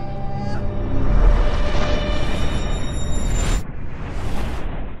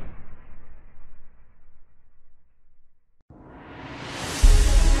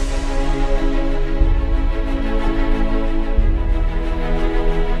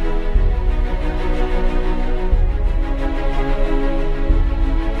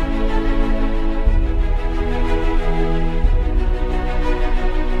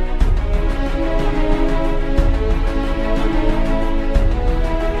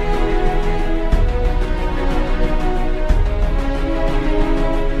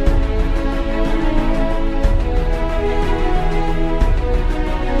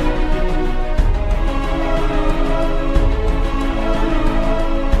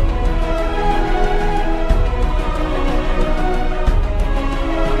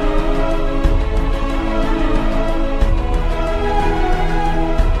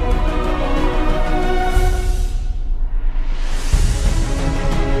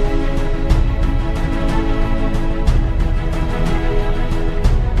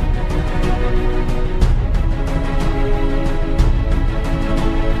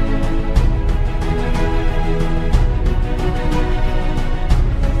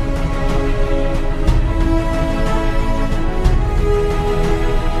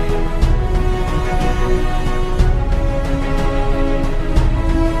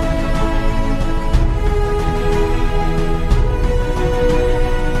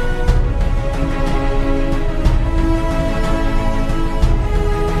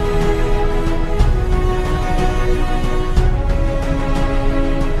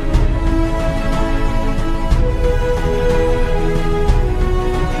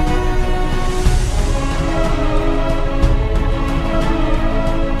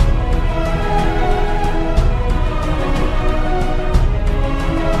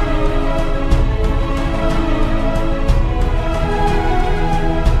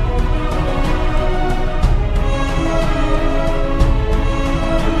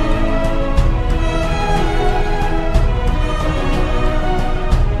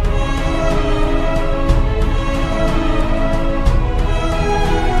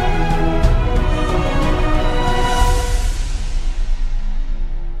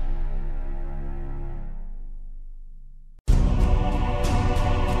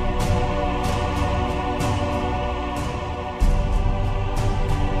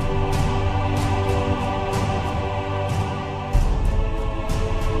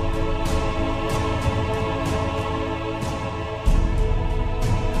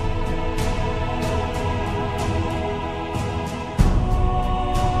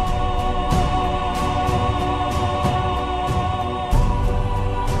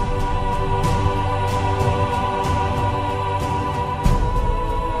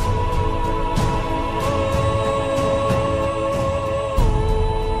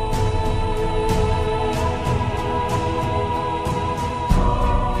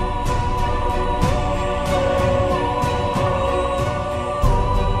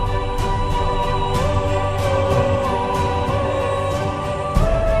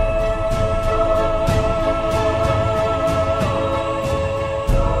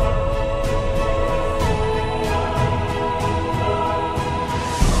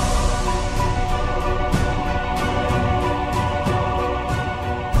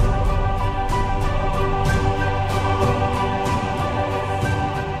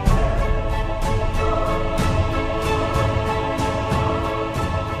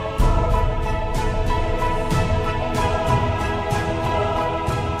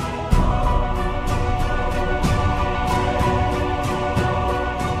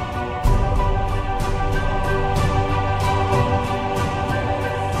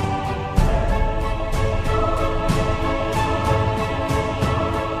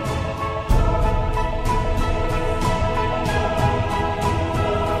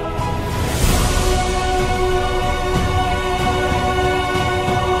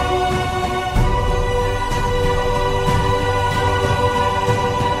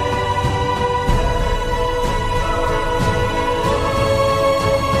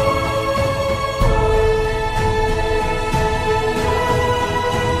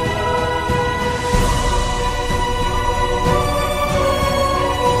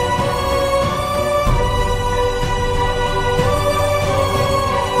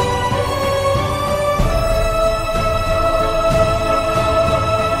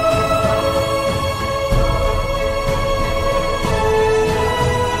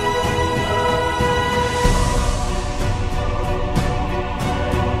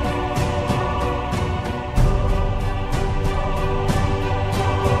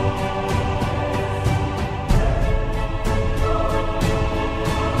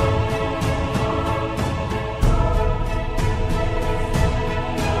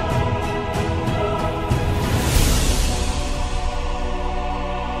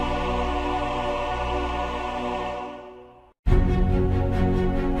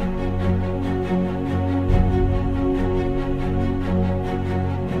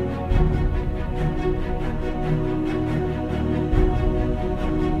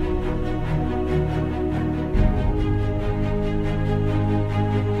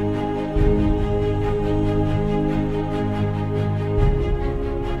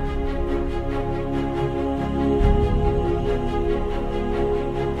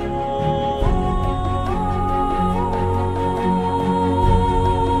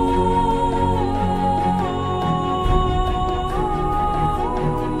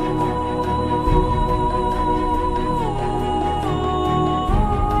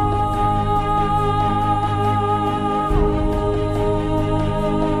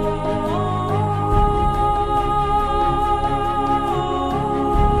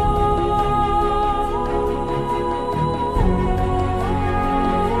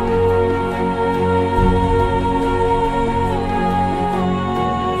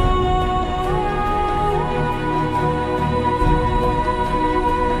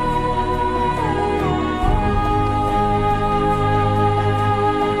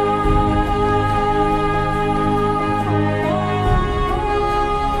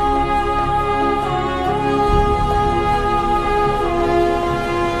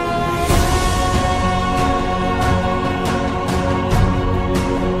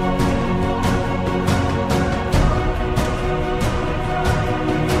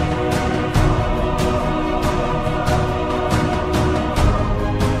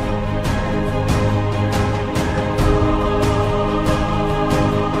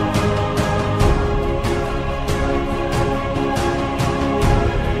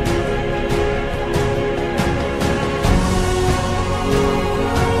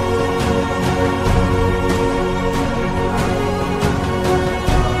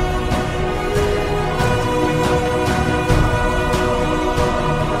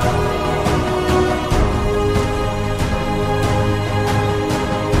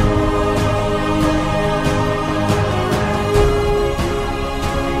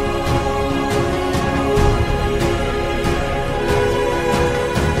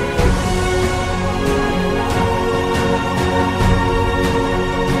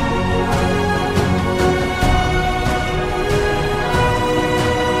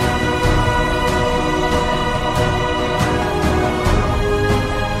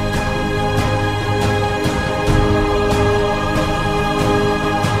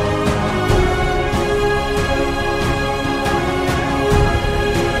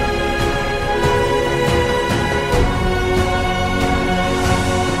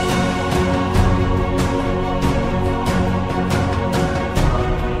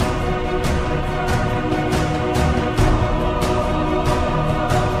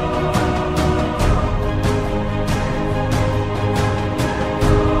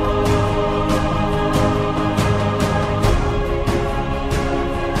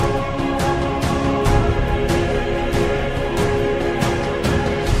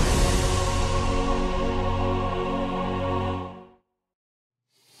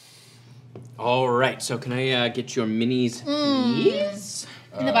 right, so can I get your minis, please?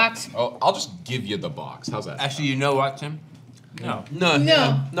 In the box. Oh, I'll just give you the box. How's that? Actually, you know what, Tim? No. No.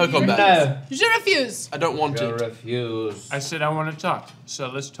 No. No combat. Je refuse. I don't want to. Refuse. I said I want to talk, so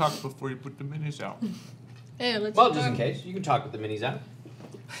let's talk before you put the minis out. Hey, let's Well, just in case, you can talk with the minis out.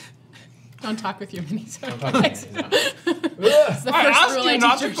 Don't talk with your minis. Don't talk with the minis out. It's the I first asked rule you I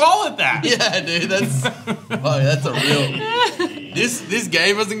not teach to your- call it that. Yeah, dude, that's a real. This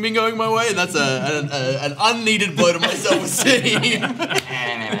game hasn't been going my way, and that's an unneeded blow to my self-esteem.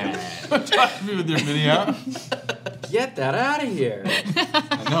 Talk to me with your mini out. Get that out of here.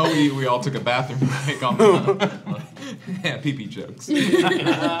 I know we all took a bathroom break on the yeah, pee-pee jokes.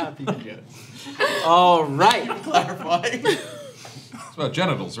 All right. Clarifying. It's about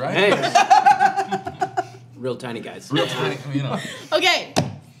genitals, right? Hey. Real tiny guys. Real tiny, you know. Okay.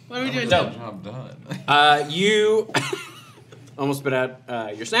 What are we doing So- now? Job done. You almost spit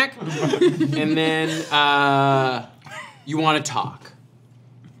out your snack, and then you want to talk.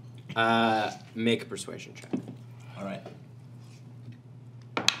 Make a persuasion check. All right.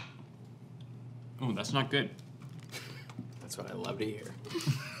 Oh, that's not good. That's what I love to hear.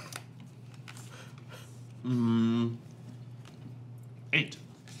 8. He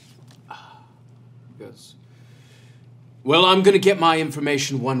goes, well, I'm going to get my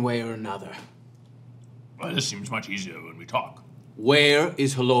information one way or another. Well, this seems much easier when we talk. Where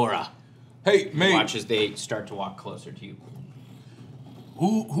is Halora? Hey, mate. Watch as they start to walk closer to you.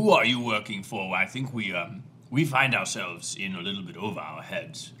 Who are you working for? I think we find ourselves in a little bit over our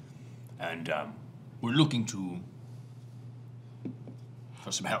heads, and we're looking for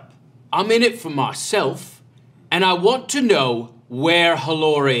some help. I'm in it for myself, and I want to know where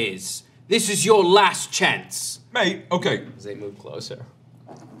Halora is. This is your last chance. Mate, okay. As they move closer.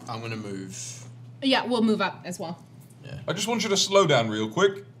 I'm gonna move. Yeah, we'll move up as well. I just want you to slow down real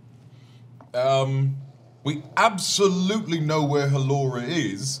quick. We absolutely know where Halora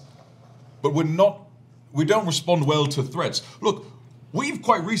is, but we don't respond well to threats. Look, we've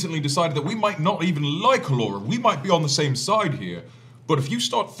quite recently decided that we might not even like Halora. We might be on the same side here. But if you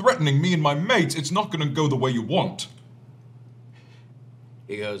start threatening me and my mates, it's not gonna go the way you want.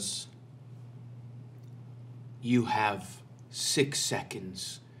 He goes, you have 6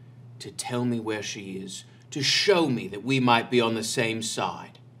 seconds to tell me where she is, to show me that we might be on the same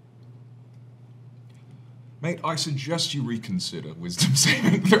side. Mate, I suggest you reconsider wisdom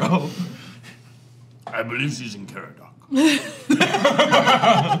saving throw. I believe she's in Caradoc.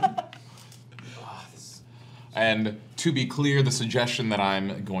 And to be clear, the suggestion that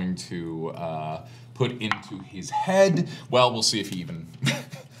I'm going to put into his head, well, we'll see if he even...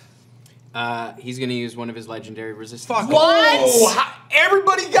 He's gonna use one of his legendary resistance. Fuck. Oh,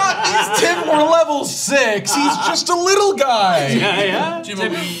 everybody got these 10 more level 6. He's just a little guy. Yeah. Jim, are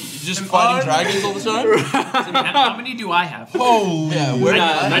we just fighting dragons all the time? How many do I have? Holy. Yeah, we're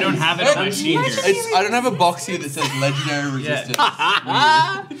I don't have it on my sheet here. I don't have a box here that says legendary resistance.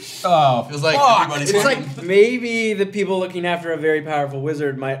 Oh, Feels like everybody's It's fighting. like maybe the people looking after a very powerful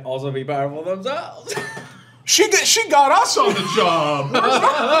wizard might also be powerful themselves. she got us on the job.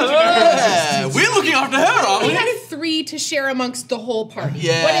 Yeah, we're looking after her, aren't We we? had 3 to share amongst the whole party.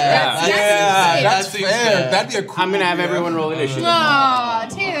 Yeah, That's seems fair. That'd be a cool I'm gonna have everyone roll initiative. Aw,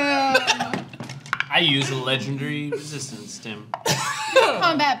 Tim. I use a legendary resistance, Tim.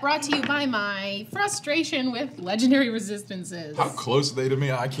 Combat brought to you by my frustration with legendary resistances. How close are they to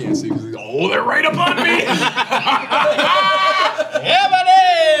me? I can't see. Oh, they're right up on me. Yeah, buddy!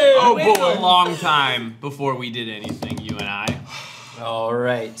 Oh boy, a long time before we did anything, you and I. All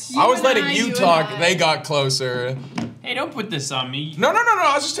right. I was and letting I, you you talk. and I. They got closer. Hey, don't put this on me. No.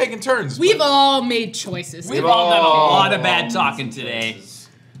 I was just taking turns. We've all made choices. We've all done a lot of bad talking today.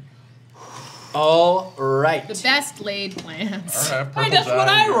 All right. The best laid plans. All right, Hey, that's what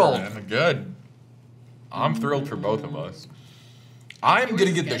I rolled. Man. Good. I'm thrilled for both of us. I'm Yours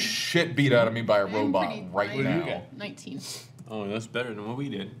gonna is get the good. shit beat out of me by a I'm robot pretty right fine. now. 19. Oh, that's better than what we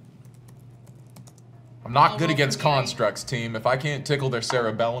did. I'm not I'll good roll against for Miri. constructs, team. If I can't tickle their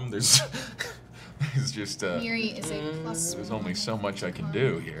cerebellum, there's just Miri is a plus. there's only so much I can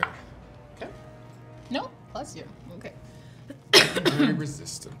do here. No, plus 0. Okay. Very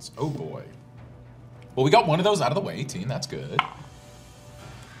resistance. Oh boy. Well, we got one of those out of the way, team. That's good.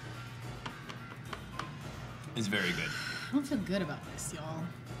 It's very good. I don't feel good about this, y'all.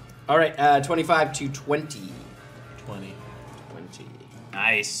 All right. 25 to 20. 20. 20.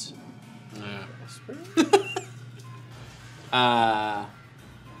 Nice. Yeah.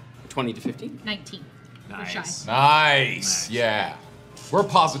 20 to 15. 19. We're shy. Nice. Nice. Yeah. We're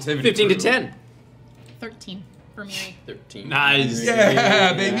positivity. 15 to crew. 10. 13 for Miri. 13. Nice.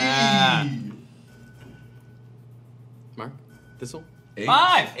 Yeah, baby. Yeah. Thistle? 8.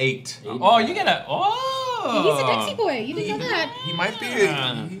 5. 8. Oh, you get a. Oh. He's a Dexy boy. You didn't know that. He might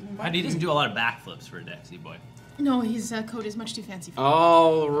be. But he doesn't do a lot of backflips for a Dexy boy. No, his coat is much too fancy for him.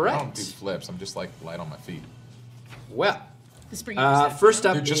 All I don't do right. flips. I'm just like light on my feet. Well, The spring first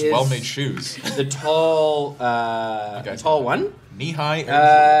up They're just is well-made shoes. the tall, guys tall know. one, Knee-high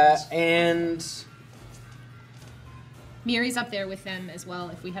Air Jordans. and Miri's up there with them as well,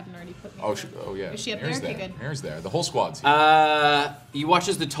 if we haven't already put Miri. Oh yeah. Is she up Mare's there? Okay, good. Mare's there. The whole squad's here. you watch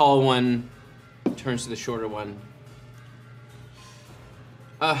as the tall one turns to the shorter one.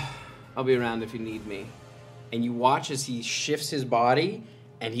 I'll be around if you need me. And you watch as he shifts his body,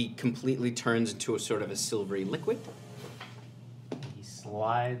 and he completely turns into a sort of a silvery liquid. He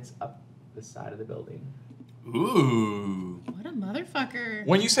slides up the side of the building. Ooh. What a motherfucker.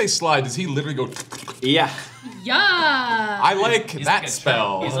 When you say slide, does he literally go? Yeah, Yeah. I like He's that like a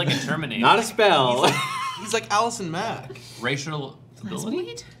spell. He's like a Terminator. not a spell. He's like Alison Mack. Racial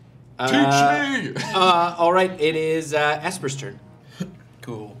ability? Teach me. All right, it is Esper's turn.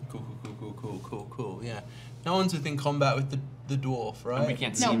 Cool. Yeah. No one's within combat with the dwarf, right? And we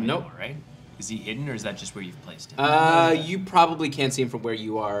can't see No. him Nope. anymore, right? Is he hidden, or is that just where you've placed him? You probably can't see him from where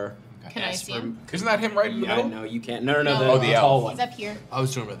you are. Can I see him? Isn't that him right in the Yeah, middle? no, you can't. No, No. the, Oh, the tall elf. one. He's up here. I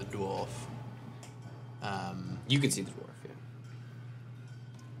was talking about the dwarf. You can see the dwarf, yeah.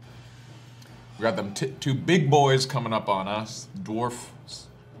 We got them two big boys coming up on us. Dwarfs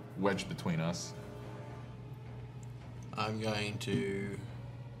wedged between us. I'm going to.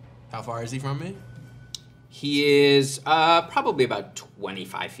 How far is he from me? He is probably about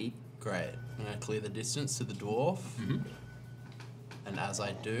 25 feet. Great. I'm going to clear the distance to the dwarf. Mm-hmm. And as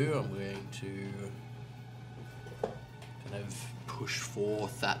I do, I'm going to kind of push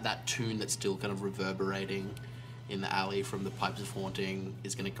forth that tune that's still kind of reverberating in the alley from the Pipes of Haunting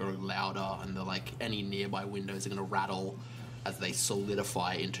is going to grow louder, and any nearby windows are going to rattle as they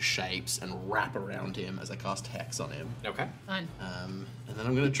solidify into shapes and wrap around him as I cast Hex on him. Okay. Fun. And then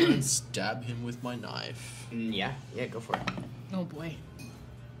I'm going to try and stab him with my knife. Yeah, go for it. Oh boy.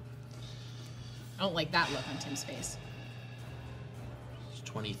 I don't like that look on Tim's face. It's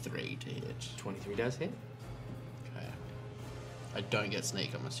 23 to hit. 23 does hit? Okay. I don't get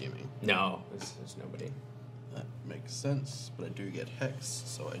sneak, I'm assuming. No, there's nobody. That makes sense, but I do get Hex,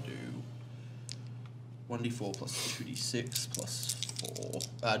 so I do 1d4 plus 2d6 plus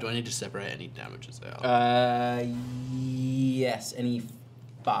 4. Do I need to separate any damages out? Yes, any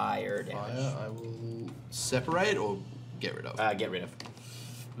fire damage. Fire, I will separate or get rid of. Get rid of.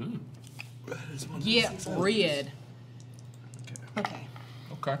 Get rid. Okay.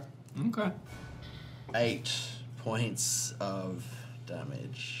 Okay. Okay. 8 points of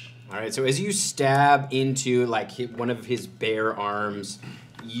damage. All right, so as you stab into one of his bare arms,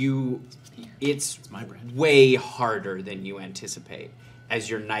 it's way harder than you anticipate. As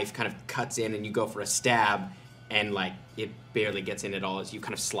your knife kind of cuts in and you go for a stab, and it barely gets in at all as you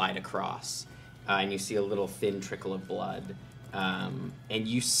kind of slide across, and you see a little thin trickle of blood. And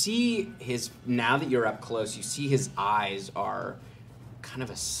you see now that you're up close, you see his eyes are kind of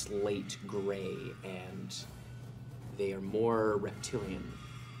a slate gray, and they are more reptilian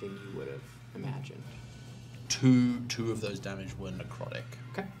than you would have imagined. Two of those damage were necrotic.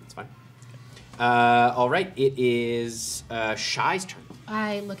 Okay, that's fine. All right, it is Shy's turn.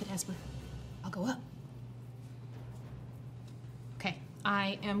 I look at Esper. I'll go up. Okay.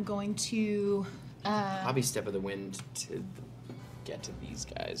 I am going to. Probably step of the wind to get to these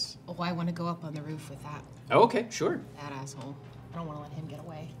guys. Oh, I want to go up on the roof with that Oh, okay, sure. asshole. I don't want to let him get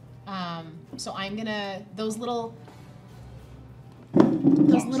away. So I'm gonna those little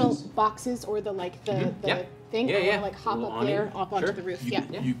boxes or the Yeah. thing. Yeah, I yeah. wanna hop Little up there, awning. hop onto Sure. the roof. You,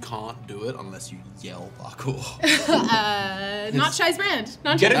 Yeah. you can't do it unless you yell parkour. Not Shy's brand.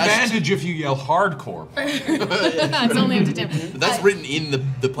 Not Get Shy's. advantage if you yell hardcore. It's only up to Tim. That's written in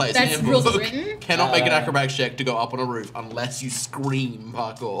the player's That's handbook. rules written? Cannot make an acrobatics check to go up on a roof unless you scream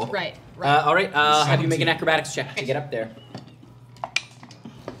parkour. Right. All right, I'll have you make an acrobatics check to get up there.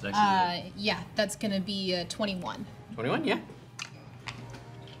 It's actually Yeah, that's gonna be 21. 21, yeah.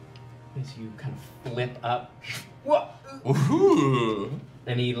 As you kind of flip up. Ooh.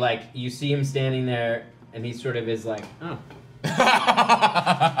 And he you see him standing there, and he sort of is like, oh.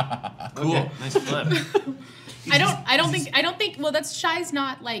 cool. Okay, nice flip. I don't think well that's Shy's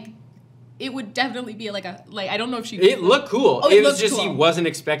not it would definitely be I don't know if she It looked cool. Oh, it was looked just cool. He wasn't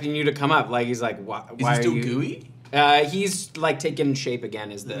expecting you to come up. He's like, why Is he are still you? gooey? He's taking shape again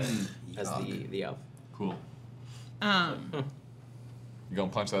as the the elf. Cool. You gonna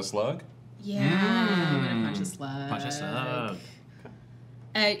punch that slug? Yeah. I'm gonna punch a slug. Punch us up.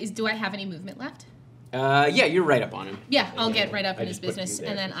 Do I have any movement left? Yeah, you're right up on him. Yeah, I'll get right up I in his just put you business, there.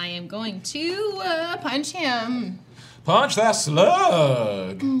 and then I am going to punch him. Punch that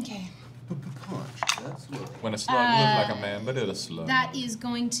slug! Okay. When a slug looked like a man, but it a slug. That is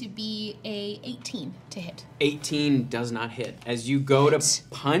going to be a 18 to hit. 18 does not hit. As you go to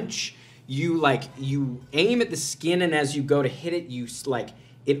punch, you aim at the skin, and as you go to hit it,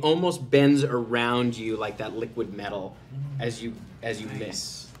 it almost bends around you like that liquid metal as you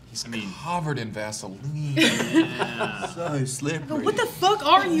miss. He's covered in Vaseline. So slippery. What the fuck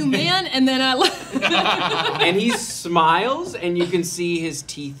are you, man? And then And he smiles, and you can see his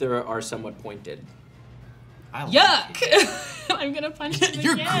teeth are somewhat pointed. Yuck! I'm gonna punch him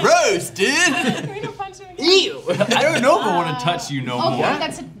You're again. gross, dude. I'm gonna punch him again. Ew! I don't know if I want to touch you no Okay, more.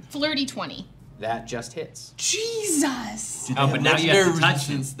 that's a flirty 20. That just hits. Jesus! Dude, Oh, they but have now you have legendary to touch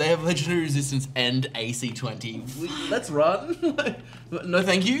resistance. They have legendary resistance and AC 20. Let's run. No,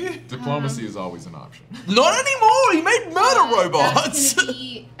 thank you. Diplomacy is always an option. Not anymore. He made murder robots. That's gonna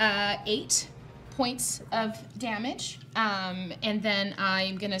be 8 points of damage, and then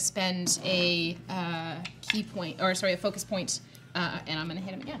I'm gonna spend a a focus point, and I'm gonna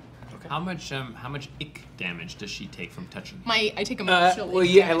hit him again. How much ick damage does she take from touching? I take emotional. Well,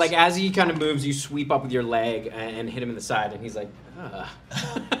 yeah, damage. like as he kind of moves, you sweep up with your leg and hit him in the side, and he's like,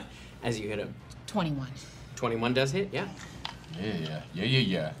 as you hit him. 21. 21 does hit, yeah.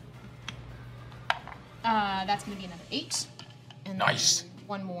 Yeah. That's gonna be another 8. And Nice. then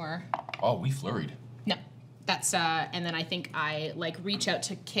one more. Oh, we flurried. No, that's and then I think I reach out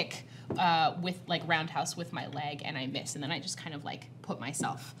to kick with roundhouse with my leg, and I miss, and then I just kind of put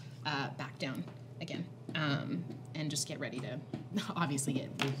myself back down again, and just get ready to obviously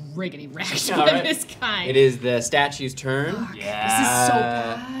get riggedy wrecked All by right. this guy. It is the statue's turn. Yeah. This is so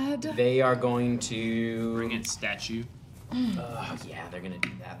bad. They are going to Bring it, statue. yeah, they're gonna do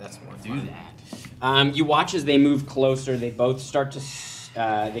that. That's more fun. That. You watch as they move closer. They both start to.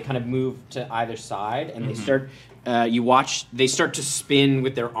 They kind of move to either side, and they start. You watch. They start to spin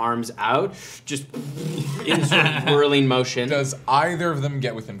with their arms out, just in sort of whirling motion. Does either of them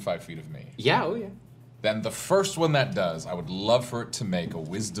get within 5 feet of me? Yeah. Oh yeah. Then the first one that does, I would love for it to make a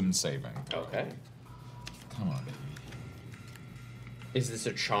wisdom saving. Okay. Come on, baby. Is this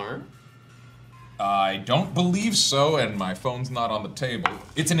a charm? I don't believe so, and my phone's not on the table.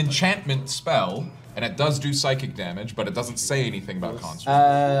 It's an enchantment spell, and it does do psychic damage, but it doesn't say anything about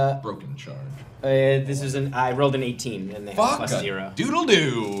construct. Broken charge. This is an. I rolled an 18, and they have Fuck +0. doodle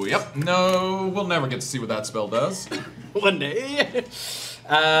doo. Yep. No, we'll never get to see what that spell does. One day.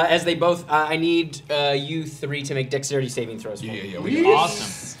 As they both, I need you 3 to make dexterity saving throws for me. Yeah. We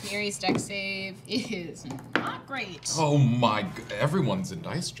Awesome. Mary's dex save is not great. Oh my! Everyone's in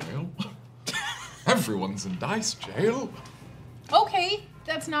dice jail. Everyone's in dice jail. Okay,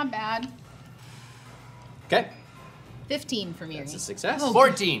 that's not bad. Okay. 15 for Mary. That's a success.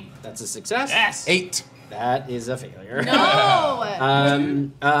 14. That's a success. Yes. 8. That is a failure. No.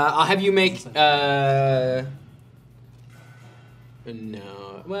 I'll have you make.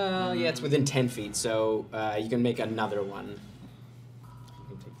 No. Well, yeah, it's within 10 feet, so you can make another one.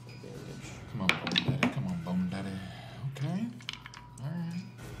 You can take full damage. Come on, Bone Daddy. Okay. All right.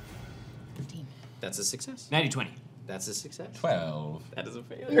 15. That's a success. 90-20. That's a success. 12. That is a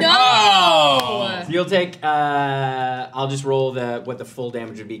failure. No. So you'll take. I'll just roll what the full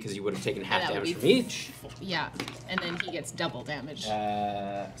damage would be because you would have taken half That would damage be from each. Yeah, and then he gets double damage.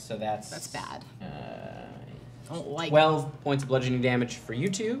 So That's bad. I don't like 12 points of bludgeoning damage for you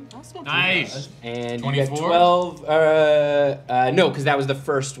two. Nice. And 24? you get 12. No, because that was the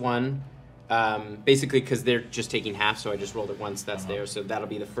first one. Basically, because they're just taking half, so I just rolled it once. That's there. So that'll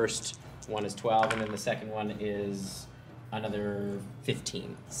be the first one is 12, and then the second one is another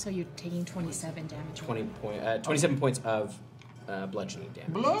 15. So you're taking 27 damage. 27 points of bludgeoning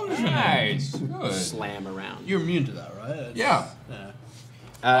damage. Bludgeoning. Nice. Good. Slam around. You're immune to that, right? Yeah.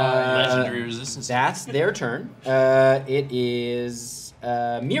 Legendary resistance. That's their turn. It is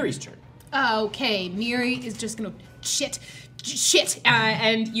Miri's turn. Okay, Miri is just gonna shit,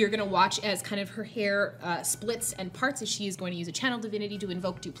 and you're gonna watch as kind of her hair splits and parts as she is going to use a channel divinity to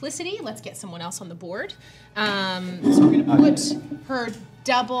invoke duplicity. Let's get someone else on the board. So we're gonna put her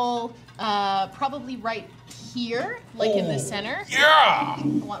double, probably right here, like in the center. Yeah. I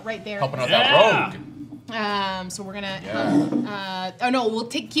want right there. Helping out Yeah. that rogue. So we're gonna. Yeah. Oh no, we'll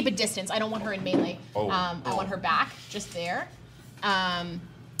keep a distance. I don't want her in melee. Oh. I want her back, just there.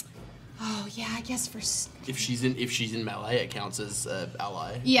 Oh yeah, I guess for. If she's in melee, it counts as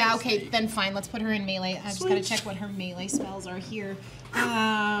ally. Yeah. As Okay. a- Then fine. Let's put her in melee. I just gotta check what her melee spells are here.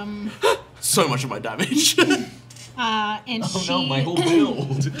 So much of my damage. And Oh she. no, my whole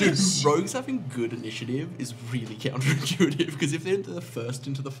build. Dude, rogues having good initiative is really counterintuitive because if they're the first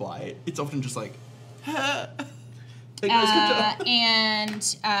into the fight, it's often just like, hey guys, good job.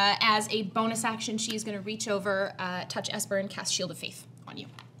 And as a bonus action, she's going to reach over, touch Esper, and cast Shield of Faith on you.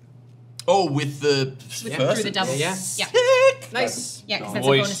 Oh, with the Through first? the double. Yeah. Nice. Yeah, because that's a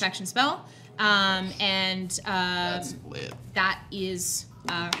Voice. bonus action spell. That's lit. That is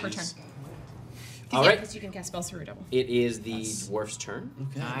her turn. All right. Because you can cast spells through a double. It is the dwarf's turn.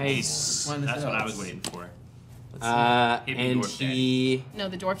 Nice. Line this That's what out. I was waiting for. Hit me, And dwarf he No,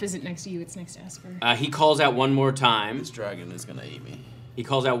 the dwarf isn't next to you, it's next to Esper. he calls out one more time. This dragon is gonna eat me. He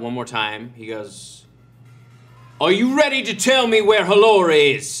calls out one more time. He goes, "Are you ready to tell me where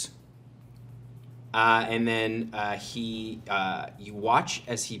Halora is?" And then you watch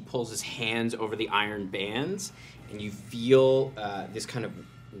as he pulls his hands over the iron bands, and you feel this kind of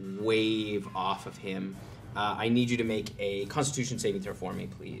wave off of him. I need you to make a Constitution saving throw for me,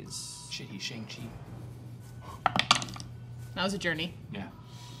 please. Shitty Shang-Chi. That was a journey. Yeah.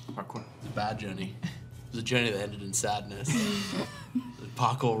 Parkour. It's a bad journey. It was a journey that ended in sadness.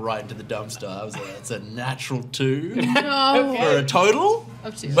 Parkour right into the dumpster. I was like, that's a natural 2 No. for a total.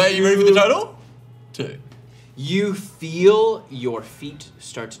 Of 2. Wait, you ready for the total? 2. You feel your feet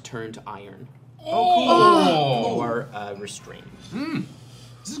start to turn to iron. Oh, You are restrained.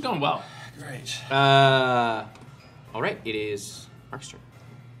 This is going well. great. All right, it is Mark's turn.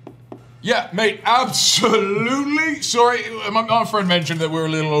 Yeah, mate, absolutely. Sorry, my friend mentioned that we're a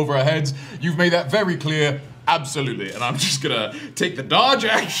little over our heads. You've made that very clear. Absolutely. And I'm just gonna take the dodge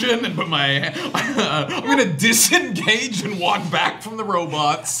action and put my... I'm gonna disengage and walk back from the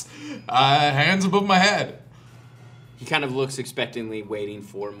robots. Hands above my head. He kind of looks expectantly, waiting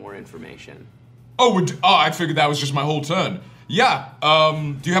for more information. Oh, I figured that was just my whole turn. Yeah,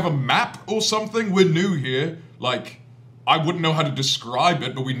 do you have a map or something? We're new here. Like, I wouldn't know how to describe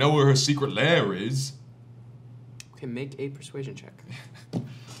it, but we know where her secret lair is. Okay, make a persuasion check.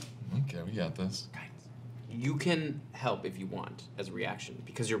 Okay, we got this. You can help if you want as a reaction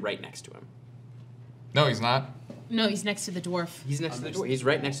because you're right next to him. No, he's not. No, he's next to the dwarf. He's next to the door. He's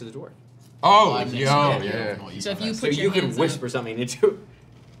right next to the door. Oh, I'm next to yeah, the yeah. dragon. So if you So put your you can hands whisper up, something into it,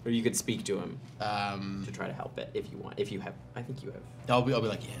 or you could speak to him Um, to try to help it if you want. If you have, I think you have. I'll be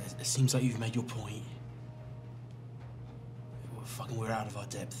like, yeah, it seems like you've made your point. We're out of our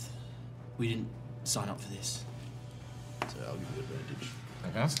depth. We didn't sign up for this. so I'll give you advantage. I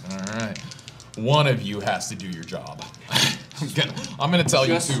guess. All right. One of you has to do your job. I'm gonna tell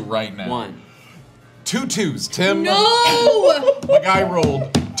Just you 2 right now. One. 2 2s, Tim. No! My guy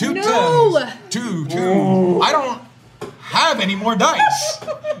rolled 2 No! 10s. 2 2. I don't have any more dice.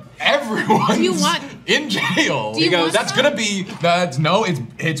 Everyone's Do you want- in jail. Do you want That's some? gonna be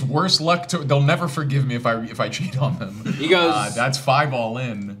it's worse luck to. They'll never forgive me if I cheat on them. He goes- That's 5 all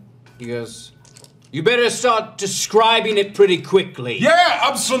in. He goes, "You better start describing it pretty quickly." Yeah,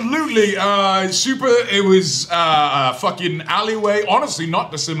 absolutely. It was a fucking alleyway. Honestly, not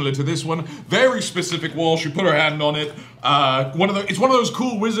dissimilar to this one. Very specific wall. She put her hand on it. It's one of those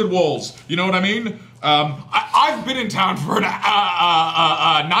cool wizard walls. You know what I mean? I've been in town for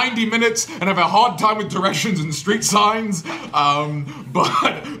 90 minutes and have a hard time with directions and street signs.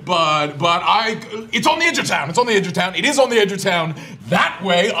 It's on the edge of town. It's on the edge of town. It is on the edge of town. That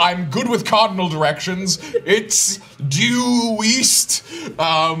way, I'm good with cardinal directions. It's due east.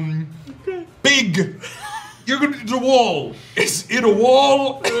 Big. You're gonna the wall. Is it a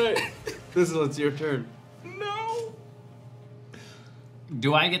wall? Thistle, it's your turn. No.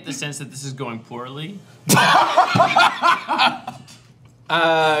 Do I get the sense that this is going poorly?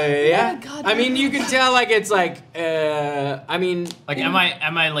 Yeah. God, I mean, you can tell, like, it's like, I mean, Like, am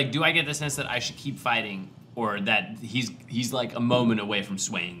I like, do I get the sense that I should keep fighting, or that he's like a moment away from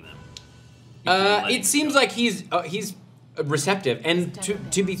swaying them? it seems like he's receptive, and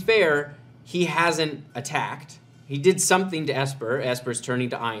to be fair, he hasn't attacked. He did something to Esper. Esper's turning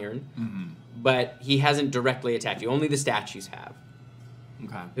to iron, but he hasn't directly attacked you. Only the statues have.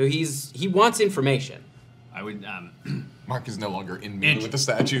 Okay. So he wants information. I would. Mark is no longer in me with the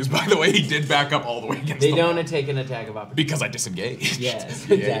statues. By the way, he did back up all the way against They the don't wall. take an attack of opportunity. Because I disengaged. Yes,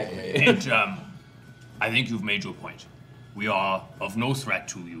 Yeah, exactly. And I think you've made your point. We are of no threat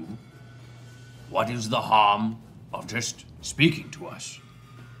to you. What is the harm of just speaking to us?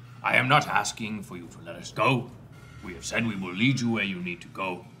 I am not asking for you to let us go. We have said we will lead you where you need to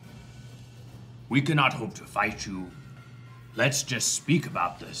go. We cannot hope to fight you. Let's just speak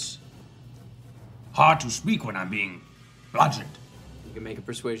about this. Hard to speak when I'm being bludgeoned. You can make a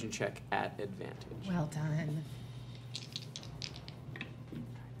persuasion check at advantage. Well done.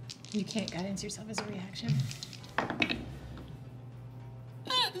 You can't guidance yourself as a reaction.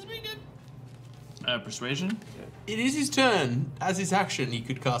 Persuasion? It is his turn. As his action, he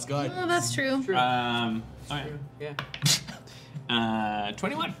could cast guidance. Oh, that's true. Okay. Yeah.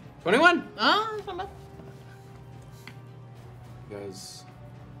 21. 21. Oh, not bad. He goes,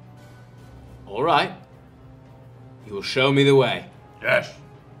 all right. You will show me the way. Yes.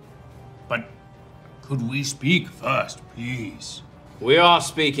 But could we speak first, please? We are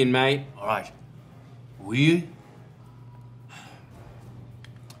speaking, mate. All right.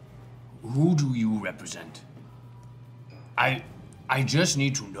 Who do you represent? I just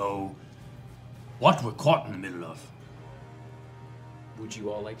need to know what we're caught in the middle of. Would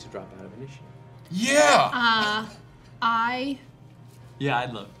you all like to drop out of initiative? Yeah! Yeah,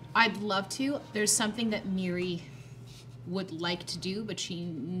 I'd love. I'd love to. There's something that Miri would like to do, but she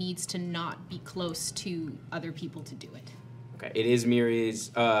needs to not be close to other people to do it. Okay, it is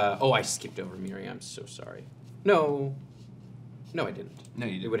Miri's. I skipped over Miri. I'm so sorry. No, I didn't. No,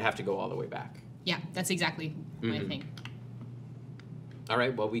 you didn't. It would have to go all the way back. Yeah, that's exactly my thing. All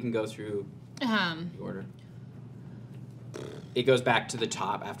right, well, we can go through Um, the order. It goes back to the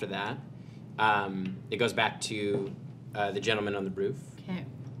top after that. It goes back to the gentleman on the roof. okay.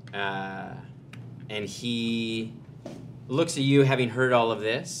 And he looks at you, having heard all of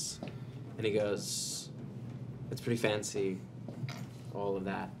this, and he goes, "That's pretty fancy, all of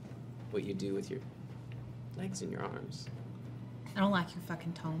that, what you do with your legs and your arms." I don't like your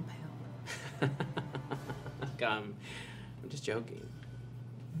fucking tone, pal. I'm just joking.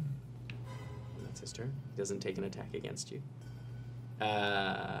 And that's his turn. He doesn't take an attack against you.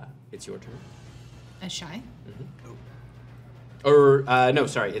 It's your turn. As shy? Or, no,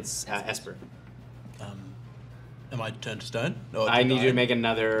 sorry, it's Esper. Am I turned to stone? No, I need you to did make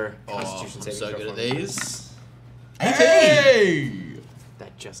another Oh, Constitution I'm saving so throw good at for me. these. Hey!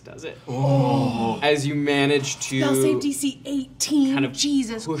 That just does it. Oh. As you manage to Spell save DC 18. kind of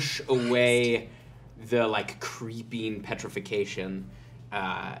Jesus. push away the like creeping petrification,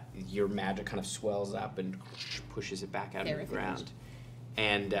 your magic kind of swells up and pushes it back out of the Terrified. ground.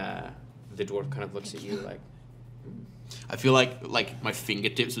 And the dwarf kind of looks at you like, I feel like my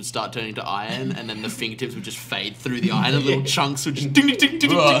fingertips would start turning to iron, and then the fingertips would just fade through the iron, and little chunks would just ding ding ding ding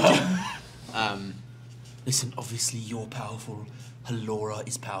ding. Listen, obviously you're powerful. Halora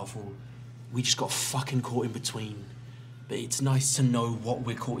is powerful. We just got fucking caught in between. But it's nice to know what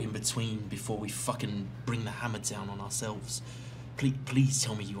we're caught in between before we fucking bring the hammer down on ourselves. Please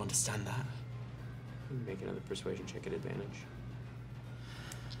tell me you understand that. make another persuasion check at advantage.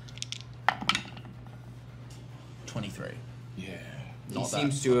 23. Yeah. He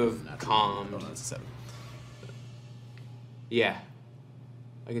seems to have calmed. Oh, that's a 7. Yeah.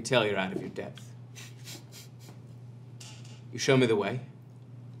 I can tell you're out of your depth. You show me the way,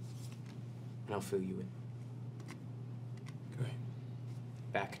 and I'll fill you in. Great.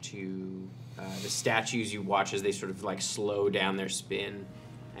 Back to the statues. You watch as they sort of like slow down their spin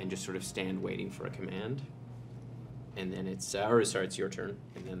and just sort of stand waiting for a command. And then it's, it's your turn.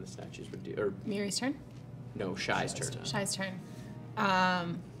 And then the statues would do, or Miri's turn? no, Shy's turn. Shy's turn.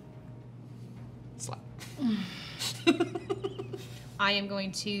 Slap. I am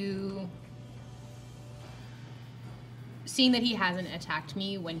going to... Seeing that he hasn't attacked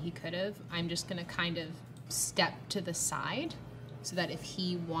me when he could have, I'm just going to kind of step to the side so that if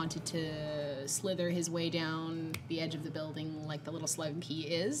he wanted to slither his way down the edge of the building like the little slug he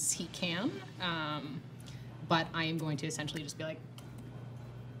is, he can. But I am going to essentially just be like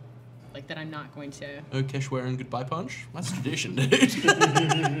that I'm not going to... Okay, wearing goodbye punch? That's tradition, dude.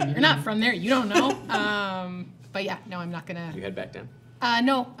 You're not from there, you don't know. But yeah, no, I'm not going to... You head back down.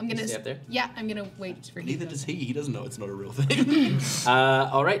 No, I'm going to... Stay up there? Yeah, I'm going to wait for him. Neither does he. He doesn't know it's not a real thing.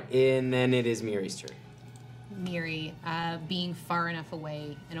 All right, and then it is Miri's turn. Miri, being far enough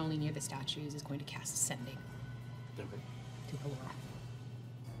away and only near the statues, is going to cast Ascending Okay. to Halora.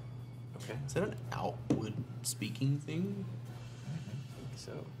 Okay. Is that an outward speaking thing?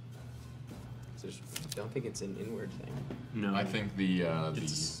 So I don't think it's an inward thing. No, I think the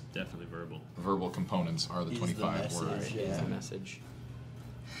it's definitely verbal. verbal components are the Is the 25 message, words. It's Yeah. a message.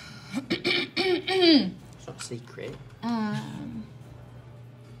 It's not secret.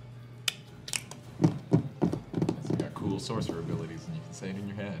 It's got cool sorcerer abilities, and you can say it in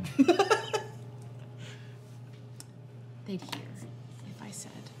your head. They'd hear if I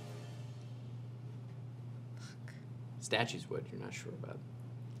said. Statues would. You're not sure about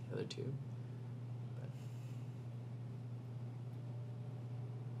the other two.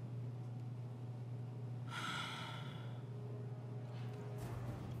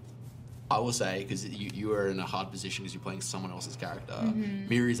 I will say, because you are in a hard position because you're playing someone else's character,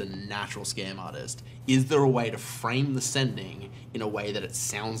 Miri's a natural scam artist. Is there a way to frame the sending in a way that it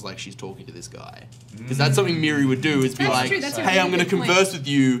sounds like she's talking to this guy? Because that's something Miri would do, is be That's like, true, that's a hey, really I'm going to good point. converse with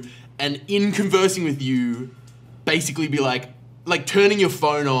you, and in conversing with you, basically be like turning your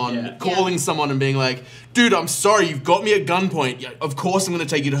phone on, calling someone and being like, dude, I'm sorry, you've got me at gunpoint. Yeah, of course I'm going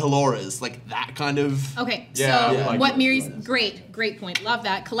to take you to Halora's. Like that kind of... Okay, Yeah, so I like what those Miri's... lines. Great point. Love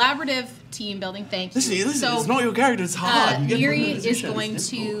that. Collaborative team building, thank you. Listen, so, it's not your character, it's hard. You get Miri put in a is position, going it's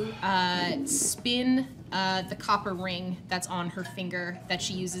difficult. to spin the copper ring that's on her finger that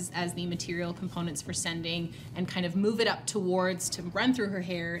she uses as the material components for sending and kind of move it up towards to run through her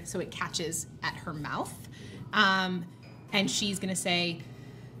hair so it catches at her mouth. And she's going to say,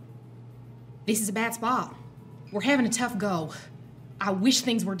 this is a bad spot. We're having a tough go. I wish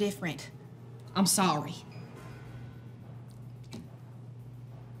things were different. I'm sorry.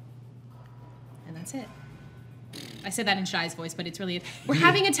 And that's it. I said that in Shy's voice, but it's really, we're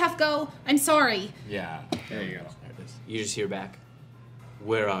having a tough go. I'm sorry. Yeah. There you go. You just hear back.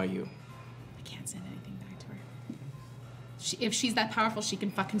 Where are you? I can't send anything back to her. If she's that powerful, she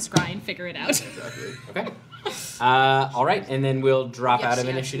can fucking scry and figure it out. Exactly. Okay. All right, and then we'll drop out of she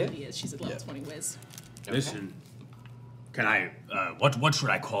initiative. absolutely is. She's a level 20 whiz. Listen, can I? What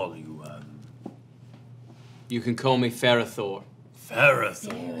should I call you? You can call me Ferrathor.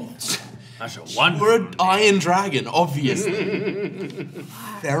 Ferrathor. That's a wonderful. We're an name. Iron Dragon, obviously.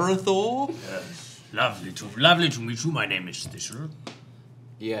 Ferrathor? Yes. Lovely to meet you. My name is Thistle.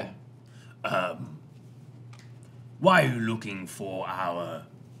 Yeah. Why are you looking for our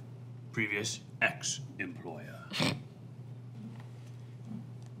previous ex-employer?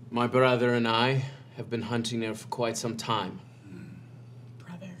 My brother and I have been hunting her for quite some time.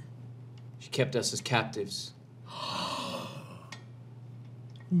 Brother. She kept us as captives.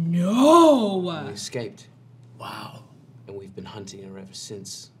 No! We escaped, Wow, and we've been hunting her ever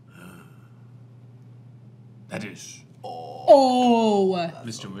since. that is. Oh!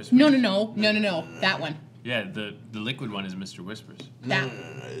 Mr. Whispers. No. That one. Yeah, the liquid one is Mr. Whispers. That.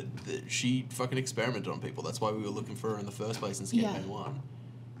 She fucking experimented on people. That's why we were looking for her in the first place in campaign 1.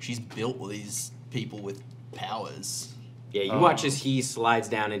 She's built these people with powers. Yeah, you watch as he slides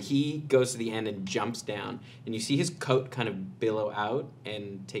down, and he goes to the end and jumps down, and you see his coat kind of billow out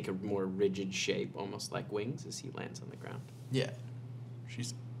and take a more rigid shape, almost like wings, as he lands on the ground. Yeah.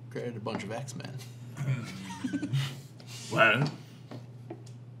 She's created a bunch of X-Men. Well,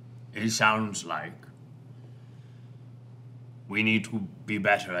 it sounds like we need to be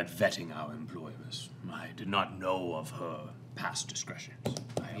better at vetting our employers. I did not know of her past discretions.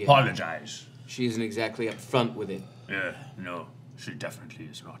 I apologize. She isn't exactly upfront with it. No, she definitely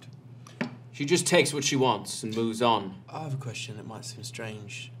is not. She just takes what she wants and moves on. I have a question that might seem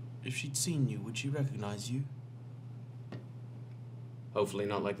strange. If she'd seen you, would she recognize you? Hopefully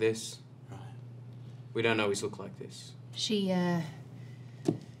not like this. Right. We don't always look like this. She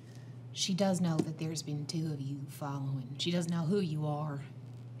does know that there's been 2 of you following. She doesn't know who you are.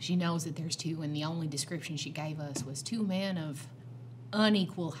 She knows that there's 2, and the only description she gave us was 2 men of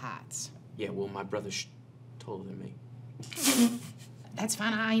unequal heights. Yeah, well, my brother's taller than me. That's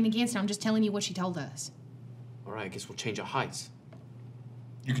fine. I ain't against it. I'm just telling you what she told us. All right, I guess we'll change our heights.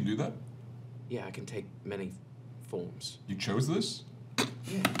 You can do that? Yeah, I can take many forms. You chose this?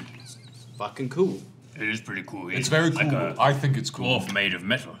 Yeah, it's fucking cool. It is pretty cool. It's very cool. Like a I think it's cool. dwarf made of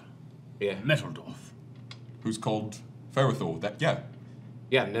metal. Yeah. Metal dwarf. Who's called Ferrathor? Yeah.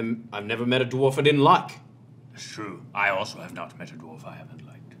 Yeah, I've never met a dwarf I didn't like. It's true. I also have not met a dwarf I haven't liked.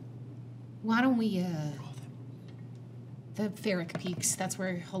 Why don't we, the Ferric Peaks, that's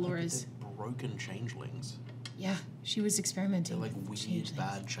where Halora's... They're broken changelings. Yeah, she was experimenting They're like with weird, changelings.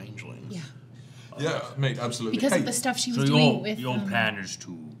 bad changelings. Yeah, Yeah, mate, absolutely. because Hey, of the stuff she So was your doing with... plan is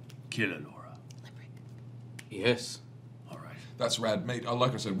to kill Alora. Yes. All right. That's rad, mate.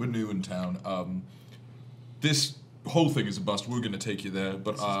 Like I said, we're new in town. This whole thing is a bust. We're going to take you there,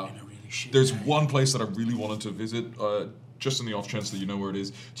 but there's one place that I really wanted to visit, just in the off chance that you know where it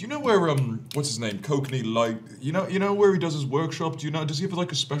is. Do you know where, what's his name? Kokanee Light. You know where he does his workshop? Does he have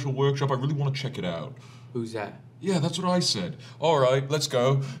like a special workshop? I really want to check it out. Who's that? Yeah, that's what I said. All right, let's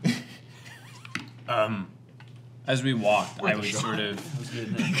go. As we walked, I would sort of.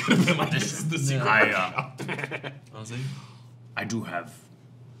 I do have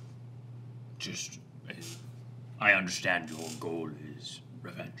just. I understand your goal is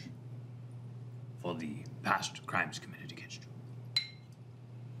revenge for the past crimes committed against you.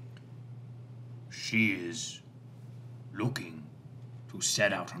 She is looking to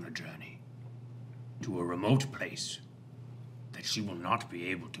set out on a journey to a remote place that she will not be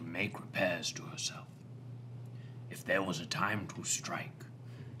able to make repairs to herself. If there was a time to strike,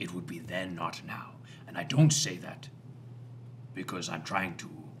 it would be then, not now. And I don't say that because I'm trying to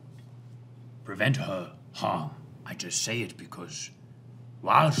prevent her harm. I just say it because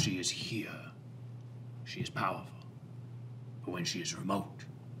while she is here, she is powerful. But when she is remote,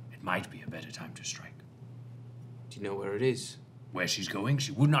 it might be a better time to strike. Do you know where it is? Where she's going,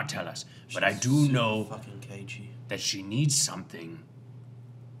 she would not tell us. But I do know fucking cagey. that she needs something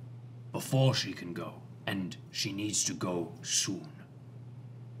before she can go. And she needs to go soon.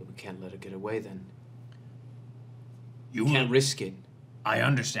 Well, we can't let her get away then. You can't risk it. I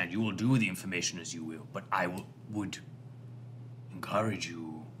understand. You will do the information as you will, but I would encourage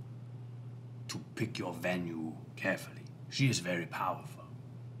you to pick your venue carefully. She is very powerful.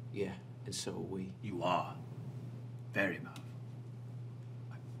 Yeah, and so are we. You are very powerful.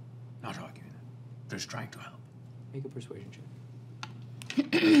 I'm not arguing that. Just trying to help. Make a persuasion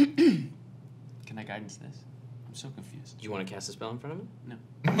check. Can I guidance this? I'm so confused. Do you want to cast a spell in front of him?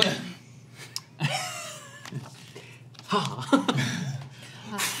 No.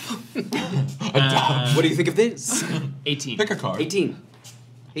 What do you think of this? 18. Pick a card. 18.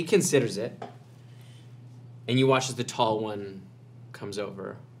 He considers it. And you watch as the tall one comes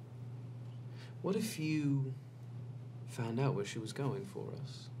over. What if you found out where she was going for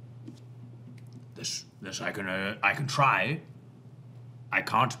us? This I can try. I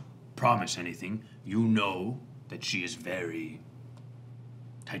can't promise anything. You know that she is very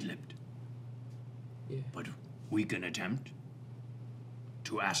tight-lipped. Yeah. But we can attempt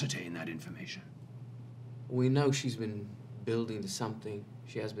to ascertain that information. We know she's been building to something.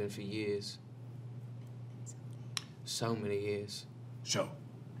 She has been for years. So many years. So,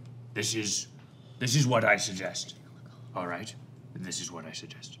 this is what I suggest. All right? This is what I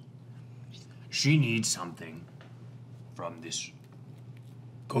suggest. She needs something from this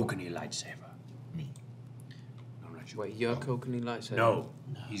kokanee lightsaber. Me. All right, Wait, your kokanee lightsaber? No,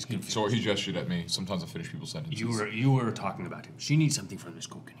 he's confused. Sorry, he gestured at me. Sometimes I finish people's sentences. You were talking about him. She needs something from this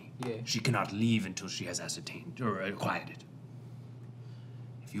kokanee. Yeah. She cannot leave until she has ascertained or acquired it.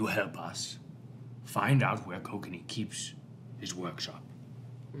 If you help us find out where Kokanee keeps his workshop.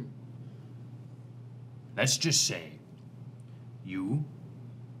 Let's just say you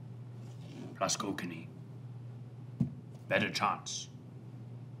plus Kokanee, better chance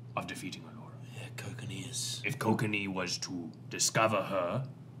of defeating Allura. Yeah, Kokanee is. If Kokanee was to discover her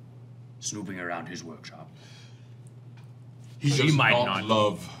snooping around his workshop, He she does might not not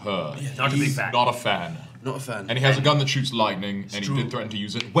love her. Yeah, Not a big He's fan. not a fan. Not a fan. And he has a gun that shoots lightning, and true. he did threaten to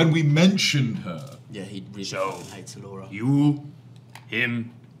use it when we mentioned her. Yeah, he really So, fucking hates Allura. you,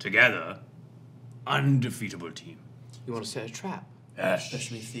 him, together, undefeatable team. You want to set a trap? Yes.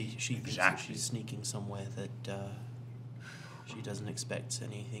 Especially if she thinks that Exactly. she's sneaking somewhere that she doesn't expect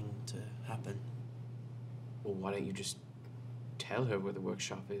anything to happen. Well, why don't you just tell her where the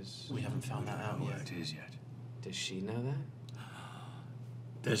workshop is? We haven't found that out Where yet. it is yet. Does she know that?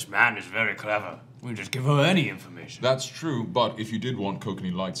 This man is very clever. We just give her any information. That's true, but if you did want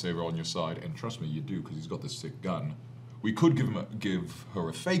Kokanee lightsaber on your side, and trust me, you do, because he's got this sick gun, we could give her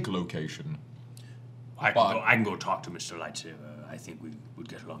a fake location. I can go talk to Mr. Lightsaber. I think we would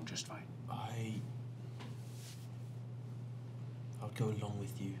get along just fine. I'll go along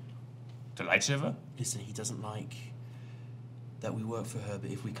with you. The Lightsaber? Listen, he doesn't like that we work for her, but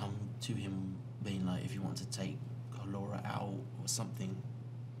if we come to him being like, if you want to take Allura out or something.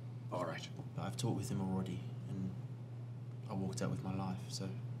 All right. But I've talked with him already, and I walked out with my life, so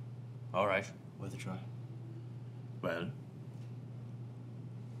All right. worth a try. Well,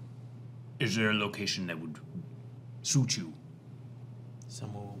 is there a location that would suit you?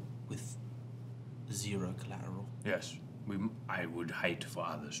 Somewhere with zero collateral. Yes. I would hate for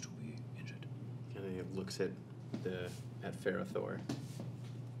others to be injured. And then he looks at Ferrothor.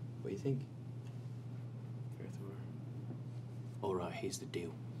 What do you think? Ferrothor. All right, here's the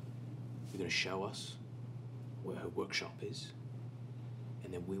deal. You're going to show us where her workshop is,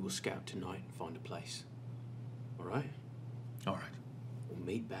 and then we will scout tonight and find a place. All right? All right. We'll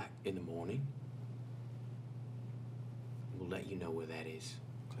meet back in the morning. We'll let you know where that is.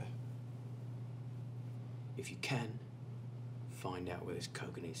 Okay. If you can, find out where this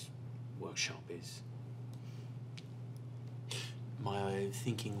Kokanee's workshop is. My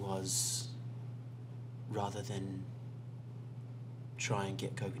thinking was, rather than try and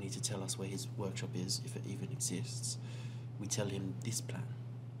get Kokanee to tell us where his workshop is, if it even exists, we tell him this plan.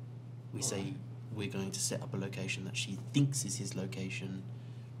 We say we're going to set up a location that she thinks is his location.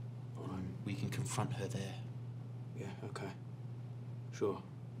 We can confront her there. Yeah, okay. Sure.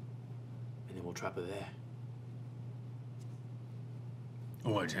 And then we'll trap her there.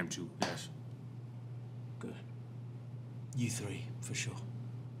 Oh, I attempt to, yes. Good. You three, for sure.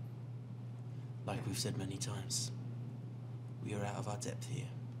 Like we've said many times, we are out of our depth here.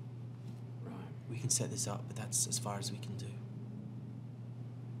 Right. We can set this up, but that's as far as we can do.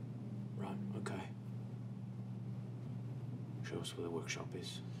 Right, okay. Show us where the workshop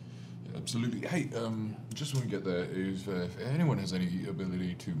is. Absolutely. Hey, just when we get there, if anyone has any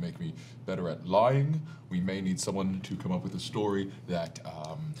ability to make me better at lying, we may need someone to come up with a story that,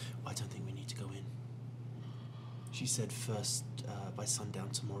 I don't think we need to go in. She said first by sundown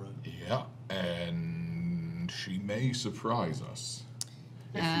tomorrow. yeah, and she may surprise us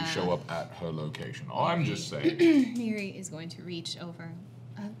if we show up at her location. I'm just saying. Miri is going to reach over.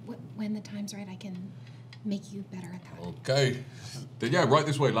 When the time's right, I can make you better at that. Okay. Then yeah, right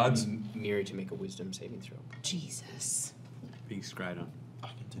this way, lads. Miri to make a wisdom saving throw. Jesus. Big Scryton. I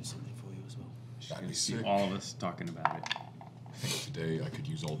can do something for you as well. That'd be See sick. all of us talking about it. I think today I could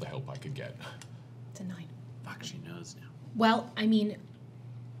use all the help I could get. It's a 9. Fuck, she knows now. Well, I mean,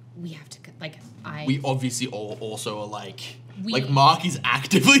 we have to, We obviously all also are like We- Mark is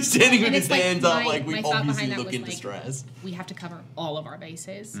actively standing with And his it's like hands up, my- like we my thought obviously behind that look was in like- distress. we have to cover all of our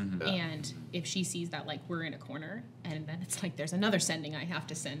bases. Mm-hmm. And if she sees that, like, we're in a corner, and then it's like, there's another sending I have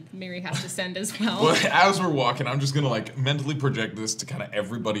to send. Miri has to send as well. Well, as we're walking, I'm just gonna like mentally project this to kind of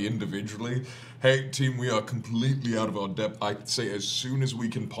everybody individually. Hey, team, we are completely out of our depth. I'd say as soon as we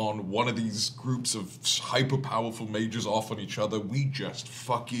can pawn one of these groups of hyper-powerful mages off on each other, we just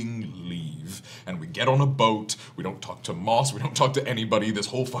fucking leave. And we get on a boat. We don't talk to Moss. We don't talk to anybody. This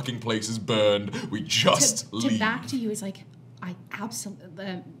whole fucking place is burned. We just leave. To back to you is like, I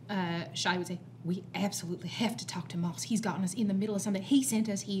absolutely, Shai would say, we absolutely have to talk to Moss. He's gotten us in the middle of something. He sent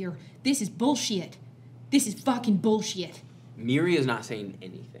us here. This is bullshit. This is fucking bullshit. Miri is not saying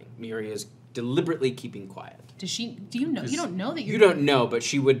anything. Miri is deliberately keeping quiet. Does she, do you know, you don't know that you're... You don't know, but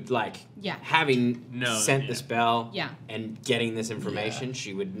she would, like, Yeah. having No, sent yeah. the spell Yeah. and getting this information, Yeah.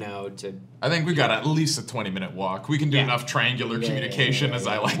 she would know to... I think we got at least a 20-minute walk. We can do Yeah. enough triangular Yeah, communication yeah, as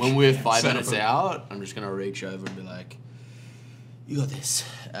yeah. I like. When we're 5 set up minutes a- out, I'm just gonna reach over and be like, You got this.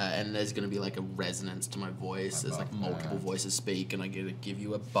 and there's gonna be like a resonance to my voice. There's like love multiple that. voices speak, and I get to give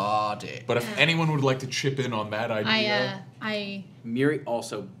you a bardic. But if anyone would like to chip in on that idea, Miri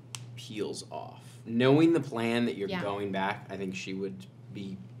also peels off. Knowing the plan that you're Yeah. going back, I think she would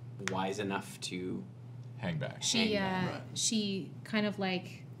be wise enough to... hang back. She Right. she kind of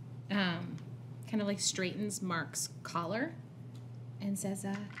like straightens Mark's collar and says,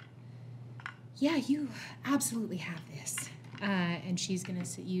 yeah, you absolutely have this. And she's gonna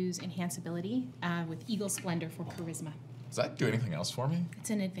use enhance ability with Eagle Splendor for charisma. Does that do anything else for me?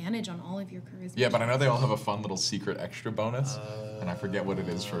 It's an advantage on all of your charisma. Yeah, but I know they all have a fun little secret extra bonus, and I forget what it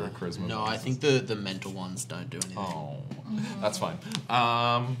is for charisma. No, I bonuses. think the mental ones don't do anything. Oh, that's fine.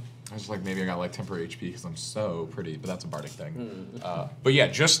 I was like, maybe I got like temporary HP because I'm so pretty, but that's a bardic thing. But yeah,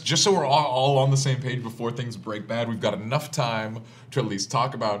 just so we're all on the same page before things break bad, we've got enough time to at least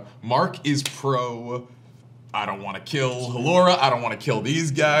talk about. Mark is pro. I don't want to kill Halora. I don't want to kill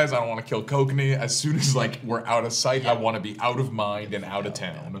these guys. I don't want to kill Kokanee. As soon as like we're out of sight, I want to be out of mind and out of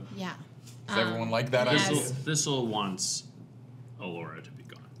town. Yeah. Does everyone like that yes. idea? Thistle wants Alora to be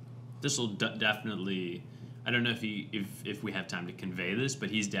gone. Thistle definitely. I don't know if we have time to convey this, but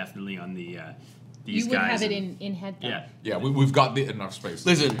he's definitely on the these You would guys. have it in head though. Yeah. Yeah, we've got enough space.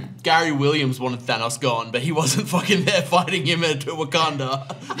 Listen, Gary Williams wanted Thanos gone, but he wasn't fucking there fighting him at Wakanda.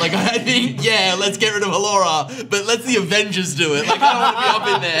 Like, I think, yeah, let's get rid of Halora, but let the Avengers do it. Like, I don't want to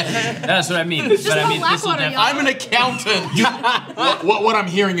be up in there. That's what I mean. But I mean, Thistle Blackwater, definitely. I'm an accountant. What I'm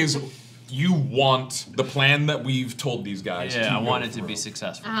hearing is you want the plan that we've told these guys. Yeah, to I go want it to through. be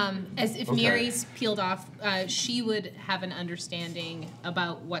successful. As if Okay. Miri's peeled off, she would have an understanding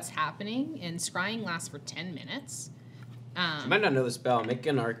about what's happening, and scrying lasts for 10 minutes. You might not know the spell. Make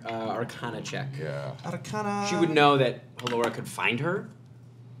an Arcana check. Yeah. Arcana. She would know that Halora could find her.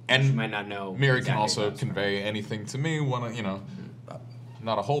 She And might not know. Miri exactly can also what's her. convey anything to me.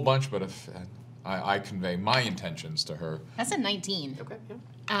 Not a whole bunch, but if I convey my intentions to her. That's a 19. Okay, yeah.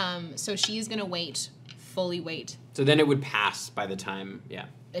 So she's going to fully wait So then it would pass by the time, yeah.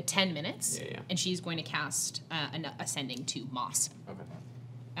 10 minutes, Yeah, yeah. and she's going to cast Ascending to Moss. Okay.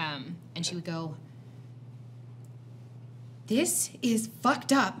 And she would go, this is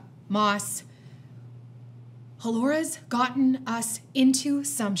fucked up, Moss. Halora's gotten us into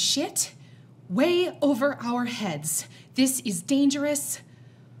some shit way over our heads. This is dangerous.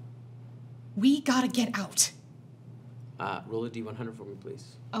 We gotta get out. Roll a D100 for me,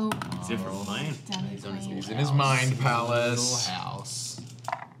 please. Oh, Different plane. He's in his mind Little palace. house.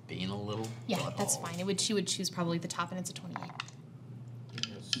 Being a little yeah, that's butthole. fine. She would choose probably the top, and it's a 28.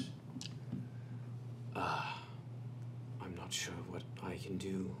 not sure what I can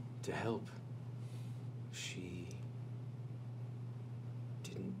do to help. She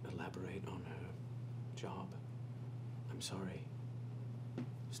didn't elaborate on her job. I'm sorry.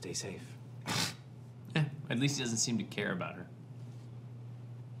 Stay safe. At least he doesn't seem to care about her.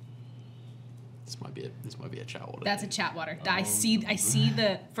 This might be a chat water. That's a chat water. I see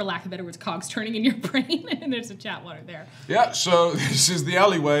the, for lack of better words, cogs turning in your brain, and there's a chat water there. Yeah, so this is the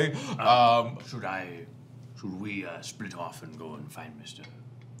alleyway. Should we split off and go and find Mr.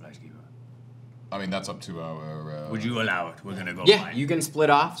 Lightkeeper? I mean, that's up to our... Would you allow it? We're gonna go Yeah, find you can split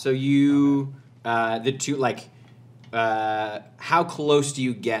off. So you, the two, like, how close do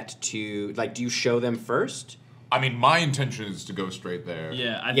you get to, like, do you show them first? I mean, my intention is to go straight there.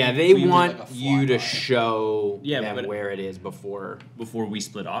 Yeah, I Yeah, think they we would want like a you to flyby. show Yeah, them but- where it is before. before we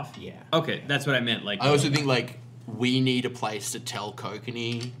split off. Yeah. Okay, that's what I meant. Like, I also think like we need a place to tell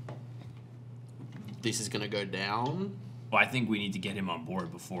Kokanee this is gonna go down. well, I think we need to get him on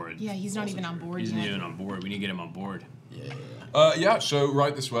board before. Yeah, he's not even on board He's yet. not even on board. We need to get him on board. Yeah, so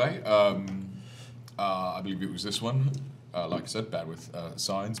right this way. I believe it was this one. Like I said, bad with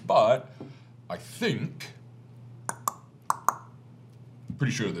signs, but I think...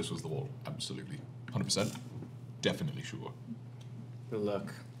 Pretty sure this was the wall. Absolutely. 100%. Definitely sure.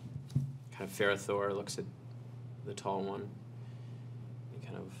 Look, kind of Ferrothor looks at the tall one. He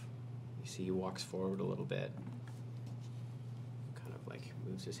kind of, you see he walks forward a little bit. Kind of like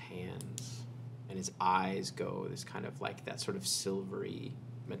moves his hands, and his eyes go this kind of like that sort of silvery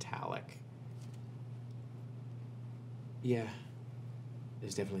metallic. Yeah,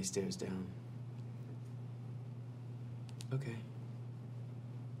 there's definitely stairs down. Okay.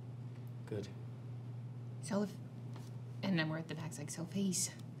 Good. So and then we're at the back, like, so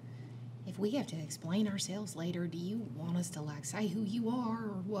if we have to explain ourselves later, do you want us to, like, say who you are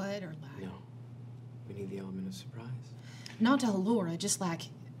or what, or like... No. We need the element of surprise. Not to Laura, just like...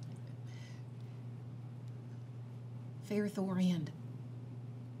 Ferrothor and...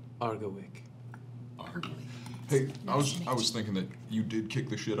 Argowick. Hey, I was thinking that you did kick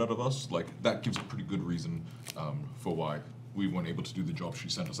the shit out of us. Like, that gives a pretty good reason for why we weren't able to do the job she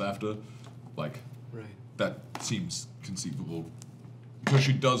sent us after. Like, Right. that seems conceivable. Because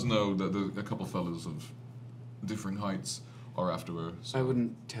she does know that a couple fellas of differing heights are after her. So. I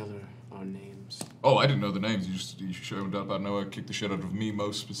wouldn't tell her our names. Oh, I didn't know the names. You showed up. I know I kicked the shit out of me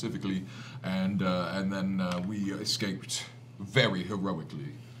most specifically, and then we escaped very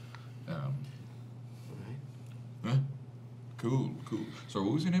heroically. Right. Huh? Cool. So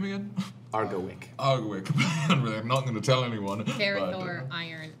what was your name again? Argowick. Argowick. I'm not going to tell anyone. Ferrothor,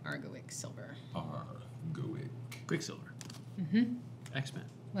 iron, Argowick, silver. Argowick. Quicksilver. Mm-hmm. X-Men.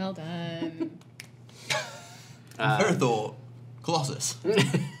 Well done. Ferrothor, Colossus.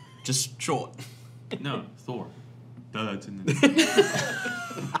 Just short. No, Thor. That's in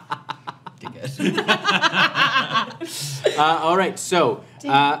All right, so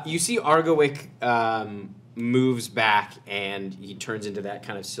you see Argowick moves back and he turns into that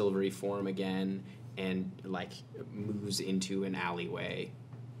kind of silvery form again and like moves into an alleyway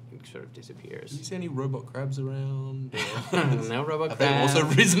and sort of Do you disappears. see any robot crabs around? No robot Have they crab. also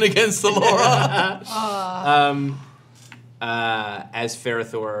risen against the Laura? As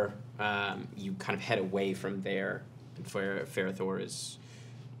Ferrothor, you kind of head away from there, and Ferrothor is,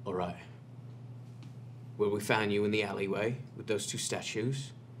 all right. Where we found you in the alleyway with those two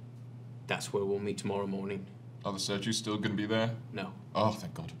statues, that's where we'll meet tomorrow morning. Are the statues still going to be there? No, Oh,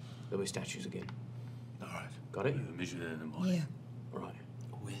 thank God. there'll be statues again. All right. Got it? We'll meet you there in the morning. Yeah. All right.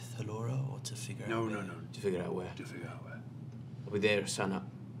 With Alora or to figure No, out no, where? no. To figure out where. To figure out where. I'll be there, sun up.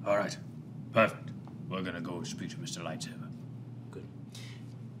 All right. Perfect. We're gonna go speak to Mr. Lightsaber. Good.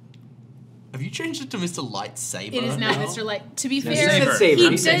 Have you changed it to Mr. Lightsaber? It is now Mr. Light. To be No, fair, he said saber. he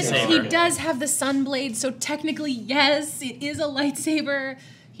He said does saber. he does have the sunblade, so technically yes, it is a lightsaber.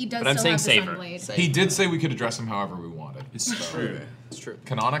 He does But I'm still saying have the saber. sunblade. He did say we could address him however we wanted. It's So, true. It's true.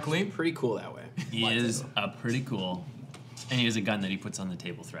 Canonically, Pretty cool that way. He is pretty cool, and he has a gun that he puts on the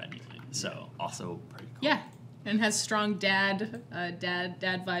table threateningly. So also pretty cool. Yeah, and has strong dad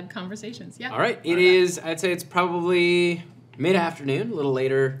vibe conversations. Yeah. All right. It is, I'd say it's probably mid-afternoon, a little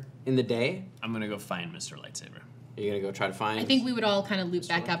later in the day. I'm gonna go find Mr. Lightsaber. Are you going to go try to find... I think we would all kind of loop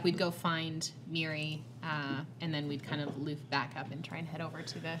back up. We'd go find Miri, and then we'd kind of loop back up and try and head over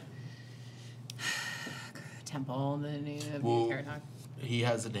to the temple, the new Well, Caradoc. He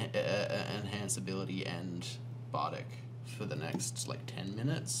has an enhanced ability and bardic. for the next like 10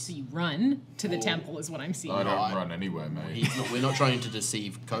 minutes. So you run to the temple, is what I'm seeing. I don't run anyway, mate. We're not trying to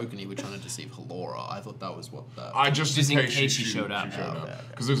deceive Kokanee, we're trying to deceive Halora. I thought that was what that... Just in case she showed up.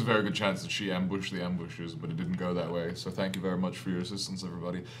 Because there's a very good chance that she ambushed the ambushers, but it didn't go that way. So thank you very much for your assistance,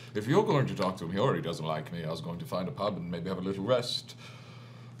 everybody. If you're going to talk to him, he already doesn't like me. I was going to find a pub and maybe have a little rest.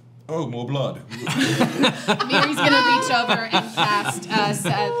 Oh, more blood. Mary's gonna reach over and cast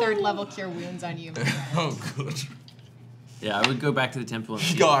 3rd level Cure Wounds on you. Oh, good. Yeah, I would go back to the temple and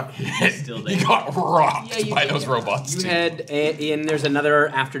He see got if he's still there. He got rocked Yeah, by those robots. You too. head in. There's another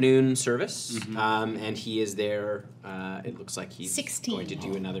afternoon service, and he is there. It looks like he's 16. going to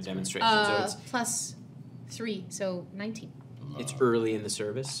do another demonstration. So Plus 3, so 19. it's early in the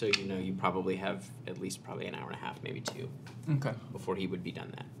service, so you probably have at least probably an hour and a half, maybe 2, before he would be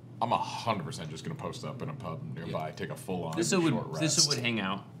done that. I'm 100% just gonna post up in a pub nearby, take a full-on Thistle short rest. would hang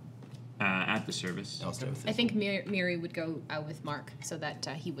out at the service. I'll stay with I think Miri would go with Mark so that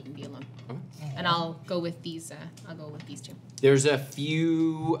he wouldn't be alone. And I'll go with these. I'll go with these 2. There's a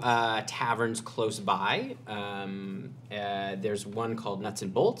few taverns close by. There's one called Nuts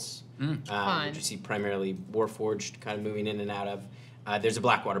and Bolts, which you see primarily Warforged kind of moving in and out of. There's a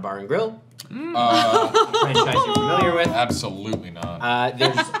Blackwater Bar and Grill, franchise you're familiar with. Absolutely not.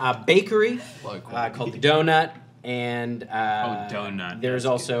 There's a bakery called The Donut, and Donut. There's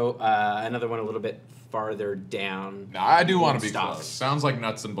also another one a little bit farther down. Now, I do want to be Stocks. close. Sounds like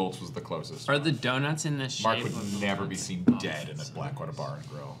Nuts and Bolts was the closest. Are the donuts in the shape Mark would of never be seen dead in a Blackwater Bar and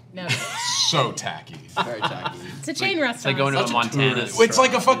Grill. No. So tacky. Very tacky. It's a chain restaurant. It's like going to a Montana. It's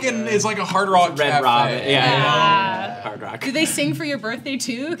like a fucking. It's like a Hard Rock Red Cafe. Robin. Yeah. Hard Rock. Do they sing for your birthday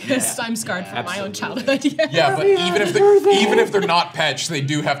too? Because I'm scarred from my own childhood. Yeah, but even if they're not Petch, they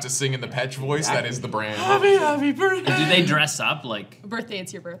do have to sing in the Petch voice. That is the brand. Happy birthday! Do they dress up like Birthday,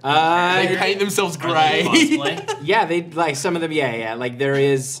 it's your birthday. They paint themselves are they grey. cosplay? Yeah, they like some of them. Yeah. Like there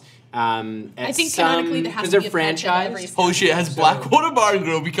is. I think canonically there has to they're be a Petch at every franchised. Holy shit, has Blackwater Bar and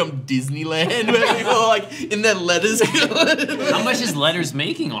Grill become Disneyland? Where people are like in their letters. How much is Letters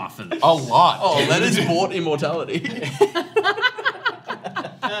making off of it? A lot. Oh, letters bought immortality.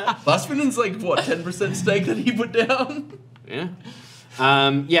 Lastfin's like what, 10% stake that he put down? Yeah.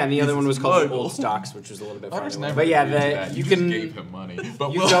 And the other one was called Global. Old Stocks, which was a little bit farther Marcus away. never But yeah, agreed to that. you just can gave him money.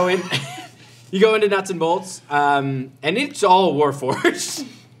 But you go in. You go into Nuts and Bolts, and it's all Warforged.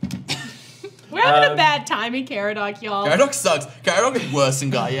 We're having a bad time in Caradoc, y'all. Caradoc sucks. Caradoc is worse than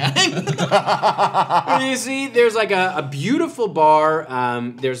Guy Yang. You see, there's like a beautiful bar.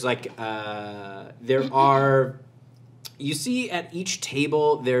 There's like you see at each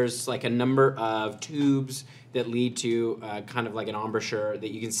table there's like a number of tubes that lead to kind of like an embouchure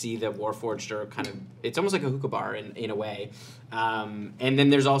that you can see that Warforged are kind of. It's almost like a hookah bar in a way. And then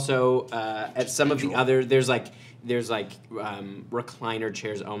there's also at some of the other there's recliner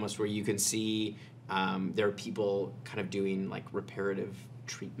chairs almost where you can see there are people kind of doing like reparative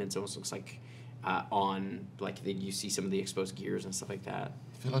treatments. Almost looks like on like you see some of the exposed gears and stuff like that.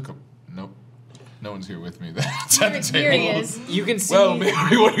 I feel like nope. No one's here with me. That's at the table. Here he is. You can see. Well,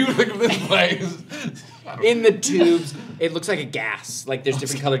 Mary, what do you think of this place? In the tubes, it looks like a gas. Like there's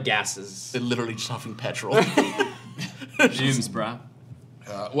different colored gases. They're literally just huffing petrol. Fumes, bruh.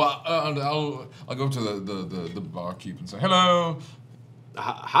 I'll go to the barkeep and say hello.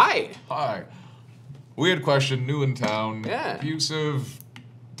 Hi. Hi. Weird question. New in town. Yeah. Abusive,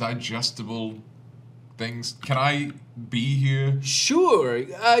 digestible things. Can I be here? Sure.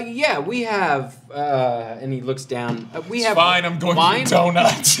 Yeah, we have. And he looks down. We have. Fine. I'm going wine. to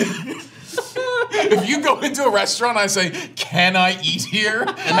donuts. If you go into a restaurant, I say, "Can I eat here?"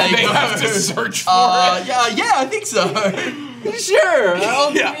 and they have to search for it. Yeah, I think so. Sure.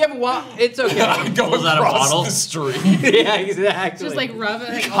 Yeah. We have it's okay. I go Pulls out a across bottle. the street. Yeah, exactly. Just like rub it.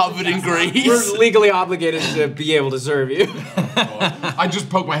 Like, Covered in grease. We're legally obligated to be able to serve you. I just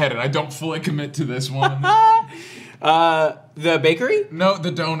poke my head in. I don't fully commit to this one. The bakery? No,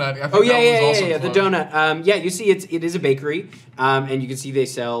 the donut. I think Oh that was also yeah. The closed. donut. Yeah, you see, it is a bakery, and you can see they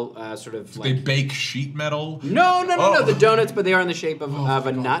sell sort of Do like. they bake sheet metal? No. Oh. The donuts, but they are in the shape of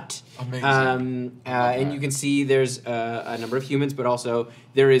a nut. Amazing. And you can see there's a number of humans, but also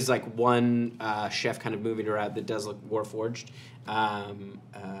there is like one chef kind of moving around that does look Warforged.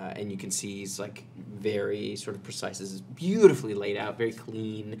 And you can see he's like very sort of precise. This is beautifully laid out, very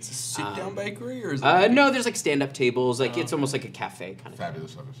clean. It's a sit-down bakery, or is it? No, there's like stand-up tables. Like it's almost like a cafe kind of.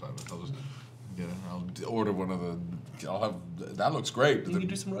 Fabulous. I'll order one of the. I'll have. That looks great. You can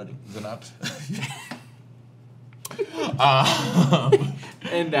do some writing. The nut.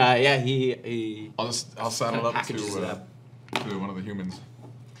 And yeah, he I'll saddle up to packages it up. to one of the humans.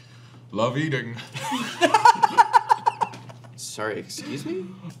 Love eating. Sorry, excuse me?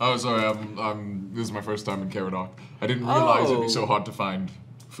 Oh, sorry. This is my first time in Caradoc. I didn't realize it'd be so hard to find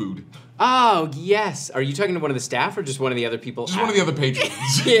food. Oh, yes. Are you talking to one of the staff or just one of the other people? Just one of the other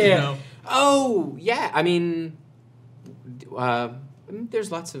patrons. Yeah. You know? Oh, yeah. I mean,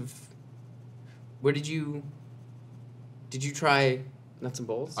 there's lots of... Where did you try nuts and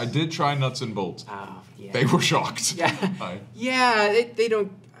bolts? I did try nuts and bolts. Oh, yeah. They were shocked. Yeah. Hi. Yeah, they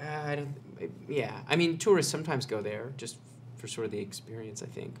don't... I don't... Yeah. I mean, tourists sometimes go there just for sort of the experience, I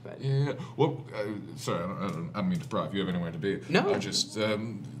think, but... Yeah. Well, sorry, I don't mean to pry if you have anywhere to be. No. I just,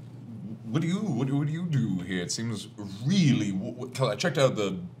 what do you do here? It seems really... I checked out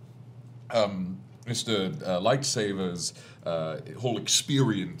the, Mr. Lightsaver's whole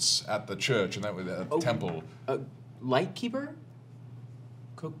experience at the church and that was at the temple. Lightkeeper?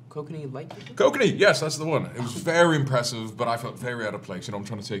 Kokanee Lightkeeper? Kokanee, yes, that's the one. It was very impressive, but I felt very out of place. You know, I'm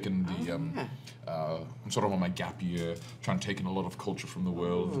trying to take in the, I'm sort of on my gap year, trying to take in a lot of culture from the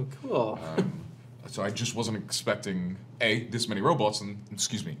world. Oh, cool. So I just wasn't expecting, this many robots, and,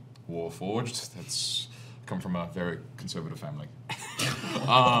 excuse me, Warforged. That's come from a very conservative family.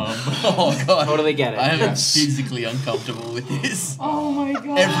 Oh god. Totally get it. I am physically uncomfortable with this. Oh my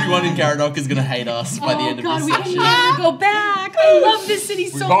god. Everyone in Caradoc is gonna hate us by the end of this we session. can never go back. I love this city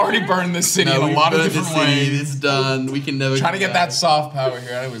so We've much. already burned this city in a we've lot of burned different the city. ways. It's done. We can never Trying to go get back. that soft power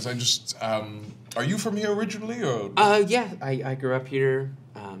here. Anyways, I just, are you from here originally, or? Yeah, I grew up here.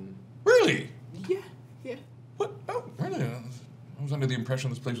 Really? Yeah. What? Oh, really? I was under the impression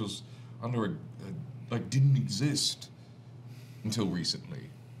this place was under didn't exist until recently.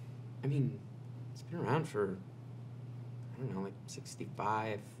 I mean, it's been around for, I don't know, like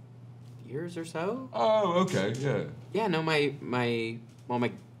 65 years or so. Oh, okay, yeah. Yeah, no, my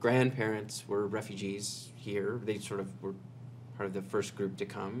grandparents were refugees here. They sort of were part of the first group to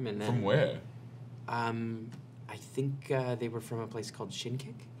come, and then From where? I think they were from a place called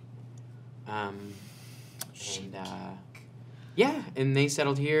Shinkik. Yeah, and they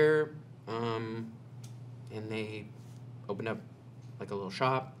settled here, and they opened up like a little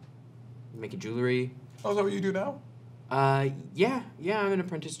shop, making jewelry. Oh, is that what you do now? Yeah, I'm an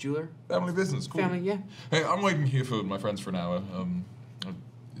apprentice jeweler. Family business, cool. Family, yeah. Hey, I'm waiting here for my friends for an hour.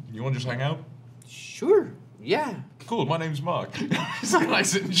 You want to just hang out? Sure, yeah. Cool, my name's Mark. It's like I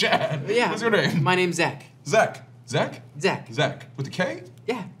sit and chat. Yeah. What's your name? My name's Zach. Zach. Zach? Zach. Zach. With a K?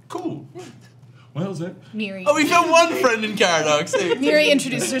 Yeah. Cool. Well, Zach. Miri. Oh, we found one friend in Caradoc. So Miri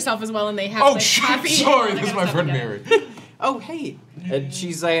introduces herself as well, and they have Oh, like, shit. coffee. Sorry, and this is all my that friend kind of Mary. Oh, hey.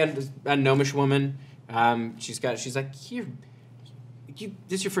 She's like a gnomish woman. She's like, here, this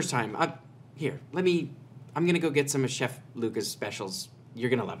is your first time. Here, I'm gonna go get some of Chef Luca's specials. You're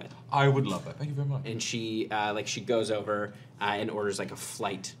gonna love it. I would love that. Thank you very much. And she she goes over and orders like a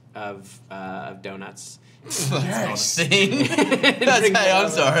flight of donuts. that's not a thing. I'm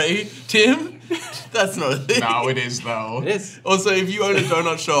sorry. Tim? That's not a thing. No, it is, though. It is. Also, if you own a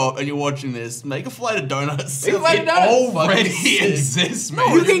donut shop and you're watching this, make a flight of donuts. Make a flight of donuts. Already exists, man.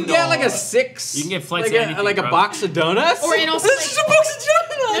 You can get like a 6. You can get flights like of anything, like a bro. box of donuts. Or and also This like, is a box of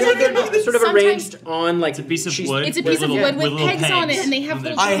donuts! They're sort of Sometimes- arranged on like It's a piece of she's- wood. it's a piece of wood with little pegs on it, pegs. and they have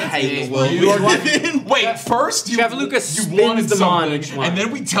little I donuts hate in the it. world we live in. Wait, first you, Chef Luca you spins wanted them on something, each one. and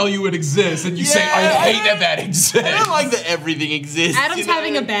then we tell you it exists, and you say, I Yeah. hate that exists. I don't like that everything exists. Adam's you know?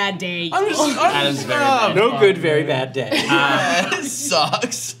 having a bad day. Adam's very bad. no good, very bad day. It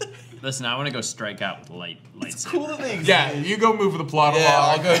sucks. Listen, I want to go strike out with lightsaber. Cool that they exist. Yeah, you go move the plot Yeah,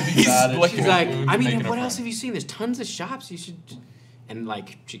 along. I'll go be He's bad at licking She's his like, wounds, I mean, making a what friend. else have you seen? There's tons of shops. You should. And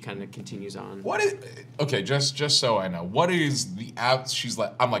like, she kind of continues on. What is okay? Just so I know, what is the out? She's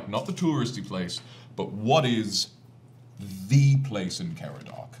like, I'm like, not the touristy place, but what is the place in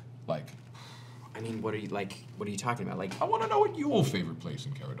Caradoc? Like, I mean, what are you talking about? Like, I want to know what your favorite place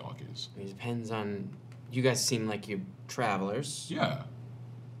in Caradoc is. it depends on. You guys seem like you're travelers, Yeah,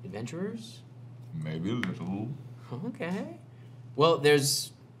 adventurers. maybe a little. Okay. Well,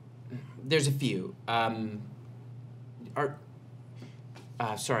 there's a few.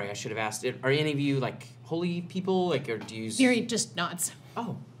 Sorry, I should have asked. Are any of you like holy people? Like, or do you? Miri just nods.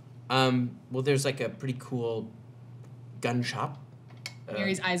 Oh. Well, there's like a pretty cool gun shop.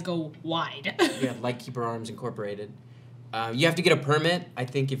 Miri's eyes go wide. Yeah, Lightkeeper Arms Incorporated. You have to get a permit, I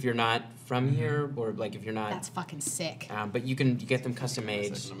think, if you're not from here, or like if you're not. That's fucking sick. But you get them custom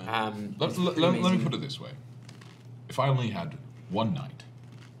made. Let me put it this way: if I only had one night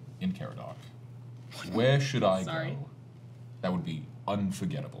in Caradoc, where should I Sorry. go? That would be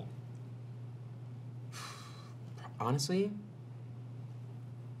unforgettable. Honestly,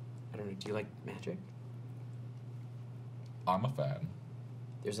 I don't know. Do you like magic? I'm a fan.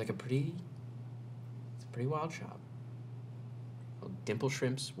 There's like it's a pretty wild shop. called Dimple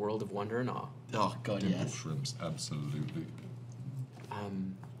Shrimp's World of Wonder and Awe. Oh God, Dimple yes. shrimps, absolutely.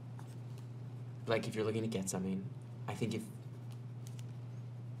 Like if you're looking to get something, I think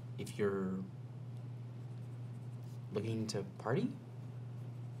if you're looking to party,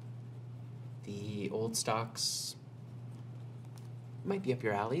 the old stocks might be up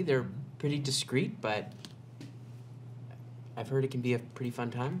your alley. They're pretty discreet, but I've heard it can be a pretty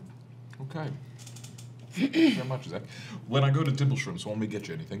fun time. Okay. Thank you very much, Zach. When I go to Dimple Shrimps, want me to get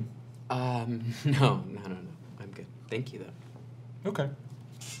you anything? No. I'm good. Thank you, though. Okay.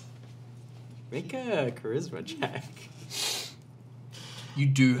 Make a charisma check. You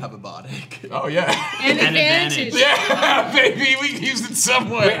do have a bardic. Oh, yeah. And advantage. Yeah, baby, we can use it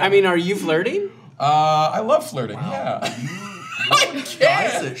somewhere. Wait, I mean, are you flirting? I love flirting, yeah.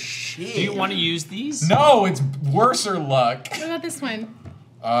 Guys are shit. Do you want to use these? No, it's worser luck. What about this one?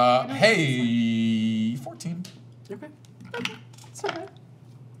 Hey, 14. Okay. It's alright.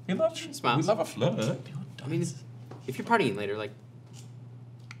 We Smiles. love a flirt. I mean, if you're partying later, like,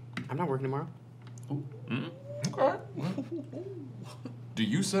 I'm not working tomorrow. Okay. Do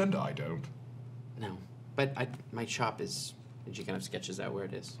you send? I don't. No, but my shop is, and she kind of sketches out where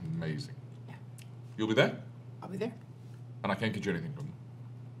it is. Amazing. Yeah. You'll be there? I'll be there. And I can't get you anything from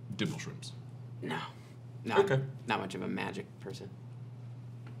Dimple Shrimps. No. Okay. Not much of a magic person.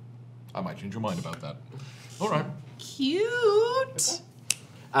 I might change your mind about that. All right. Cute.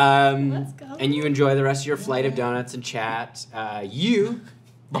 Let's go. And you enjoy the rest of your flight of donuts and chat. You.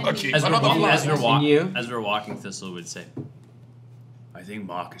 Okay. As And you. we're walking, Thistle would say, I think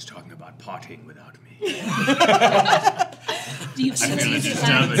Mark is talking about partying without me. Do you I feel is it's it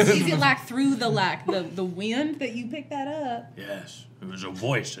disturbing. is it like through the wind that you pick that up? Yes, it was a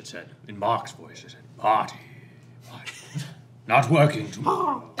voice that said, in Mark's voice, it said, party. Not working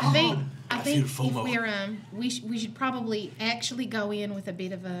tomorrow. I think feel if FOMO. we're we should probably actually go in with a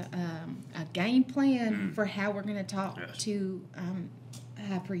bit of a game plan for how we're going to talk Yes. to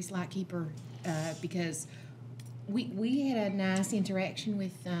High Priest Lightkeeper because we had a nice interaction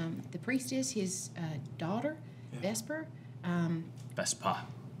with the priestess, his daughter, Esper. Vespa,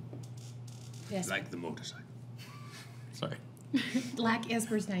 Vesper. like the motorcycle. Sorry. Like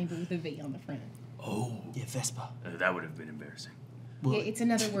Esper's name, but with a V on the front. Oh, Yeah, Vespa. that would have been embarrassing. Yeah, it's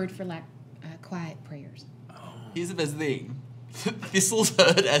another word for like quiet prayers. Here's the best thing. Thistle's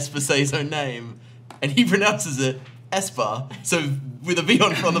heard Esper say his own name, and he pronounces it Esper. So with a V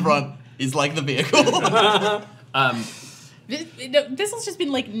on the front is like the vehicle. This has just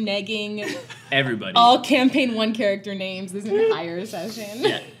been like negging everybody. all campaign one character names this entire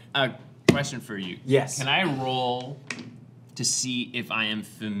session. Yeah. Question for you. Yes. Can I roll to see if I am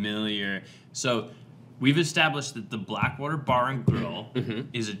familiar? So we've established that the Blackwater Bar and Grill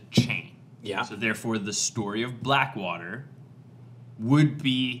is a chain. Yeah. So therefore, the story of Blackwater would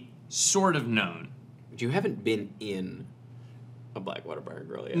be sort of known. You haven't been in a Blackwater Bar and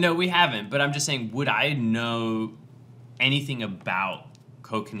Grill yet. No, we haven't. But I'm just saying, would I know anything about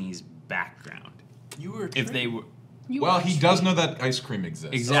Kokanee's background You were a if they were? Well, he does know that ice cream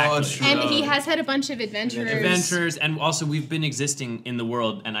exists. Exactly. Oh, true. And he has had a bunch of adventurers. And also we've been existing in the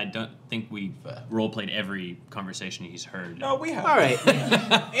world, and I don't think we've role-played every conversation he's heard. No, we have. All right.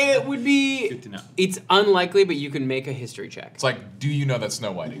 It would be. Good to know. It's unlikely, but you can make a history check. It's like, do you know that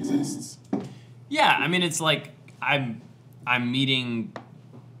Snow White exists? Yeah, I mean, it's like I'm meeting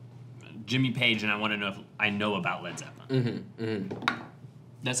Jimmy Page, and I want to know if I know about Led Zeppelin.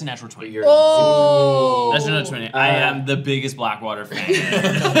 That's a natural 20. That's a natural 20. I am the biggest Blackwater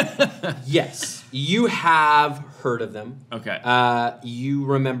fan. Yes, you have heard of them. Okay. You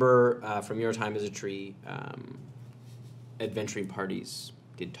remember from your time as a tree, adventuring parties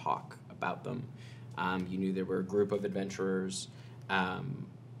did talk about them. You knew there were a group of adventurers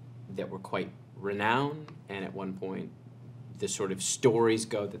that were quite renowned, and at one point, the sort of stories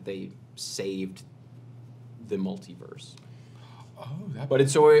go that they saved the multiverse. Oh, that. But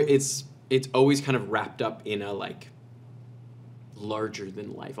it's always kind of wrapped up in a like larger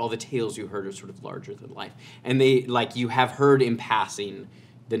than life. All the tales you heard are sort of larger than life, and they like you have heard in passing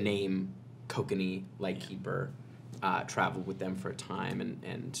the name Kokanee Lightkeeper traveled with them for a time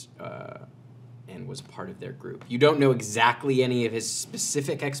and was part of their group. You don't know exactly any of his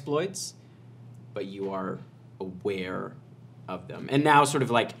specific exploits, but you are aware of them. And now, sort of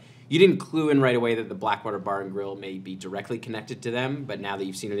like. You didn't clue in right away that the Blackwater Bar and Grill may be directly connected to them, but now that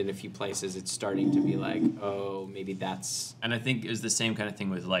you've seen it in a few places, it's starting to be like, oh, maybe that's... And I think it's the same kind of thing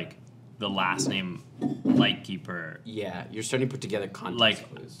with, like, the last name Lightkeeper. Yeah, you're starting to put together context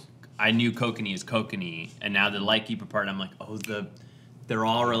Like, clues. I knew Kokanee is Kokanee, and now the Lightkeeper part, I'm like, oh, they're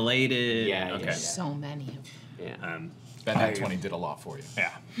all related. Yeah, Okay. yeah. So many of them. Yeah. Bet that 20 did a lot for you.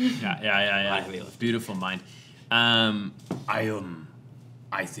 Yeah. Beautiful mind. I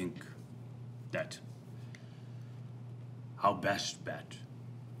think that our best bet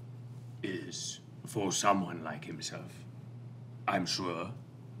is for someone like himself. I'm sure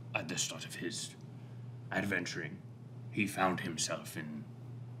at the start of his adventuring, he found himself in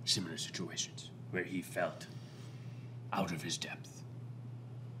similar situations where he felt out of his depth.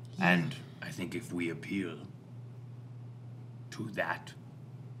 And I think if we appeal to that,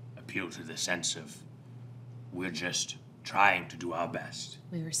 appeal to the sense of we're just trying to do our best.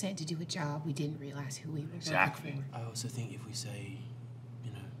 We were sent to do a job. We didn't realize who we were Exactly. working for. I also think if we say,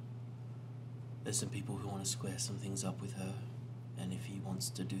 there's some people who want to square some things up with her, and if he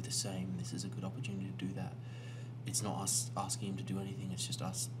wants to do the same, this is a good opportunity to do that. It's not us asking him to do anything, it's just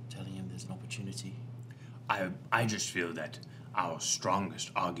us telling him there's an opportunity. I just feel that our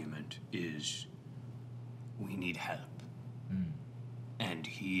strongest argument is we need help. And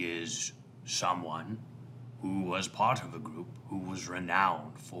he is someone who was part of a group who was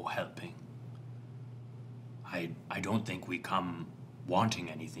renowned for helping. I don't think we come wanting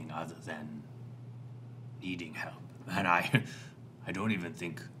anything other than needing help. And I don't even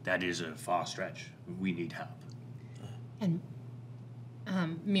think that is a far stretch. We need help. And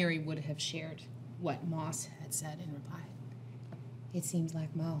Miri would have shared what Moss had said in reply. It seems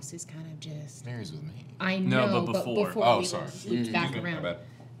like Moss is kind of just... Mary's with me. I know, No, but before. Oh, we sorry. looped back Excuse me, my around.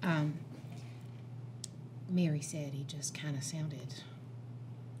 bad. Mary said he just kind of sounded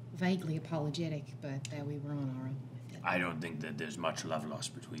vaguely apologetic, but that we were on our own with it. I don't think that there's much love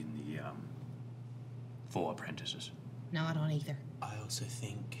lost between the 4 apprentices. No, I don't either. I also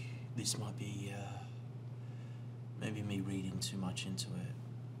think this might be maybe me reading too much into it.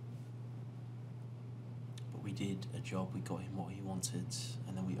 But we did a job, we got him what he wanted,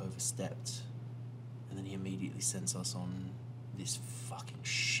 and then we overstepped. And then he immediately sends us on this fucking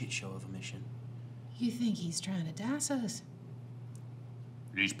shit show of a mission. You think he's trying to dice us?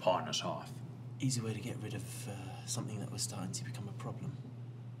 He's pawing us off. Easy way to get rid of something that was starting to become a problem.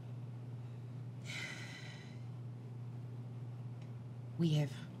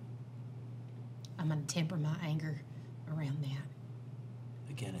 I'm gonna temper my anger around that.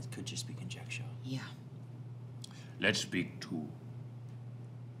 Again, it could just be conjecture. Yeah. Let's speak to...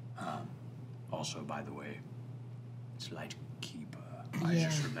 also, by the way, it's Lightkeeper. I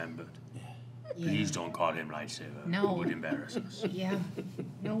just remembered. Yeah. Please don't call him Lightsaber. No. It would embarrass us. Yeah.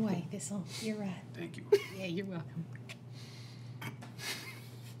 No way, Thistle. You're right. Thank you. Yeah, you're welcome.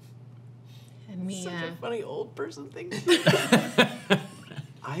 And we, Such a funny old person thing.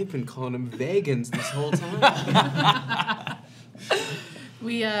 I've been calling them vegans this whole time.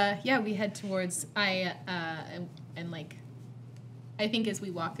 We head towards I think as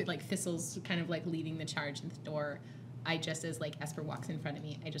we walk through, like, Thistle's kind of like leading the charge in the door. I just, as like Esper walks in front of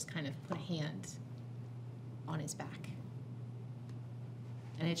me, I just kind of put a hand on his back.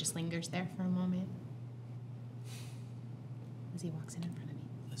 And it just lingers there for a moment as he walks in front of me.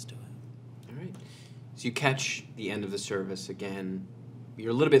 Let's do it. All right. So you catch the end of the service again.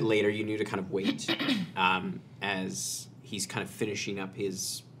 You're a little bit later. You knew to kind of wait as he's kind of finishing up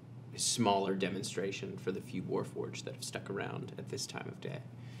his smaller demonstration for the few Warforged that have stuck around at this time of day.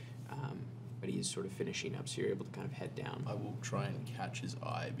 But he is sort of finishing up, so you're able to kind of head down. I will try and catch his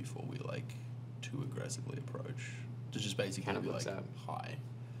eye before we, too aggressively approach. To just basically Kind of be looks up. hi.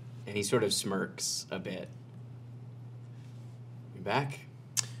 And he sort of smirks a bit. You're back,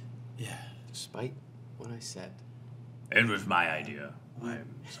 Yeah. despite what I said. It was my idea.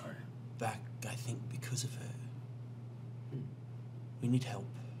 I'm sorry. Back, I think, because of her. We need help.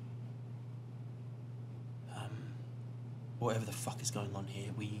 Whatever the fuck is going on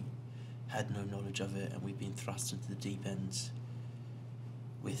here, we had no knowledge of it, and we've been thrust into the deep end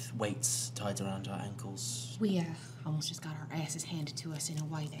with weights tied around our ankles. We almost just got our asses handed to us in a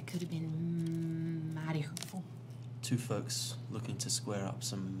way that could have been mighty hurtful. 2 folks looking to square up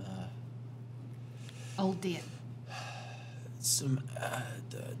some Old debt.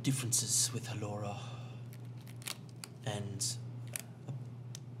 differences with Halora, and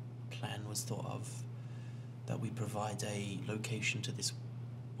a plan was thought of that we provide a location to this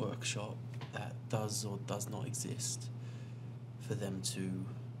workshop that does or does not exist for them to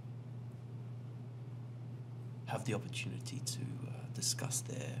have the opportunity to discuss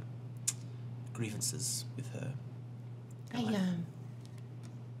their grievances with her.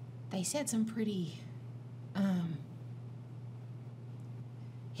 They said some pretty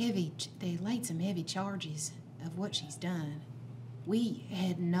they laid some heavy charges of what she's done. We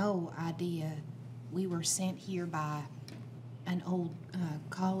had no idea we were sent here by an old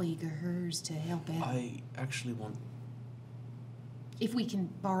colleague of hers to help out. I actually want... If we can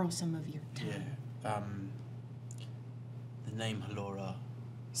borrow some of your time. Yeah. The name Halora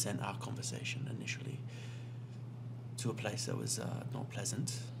sent our conversation initially to a place that was not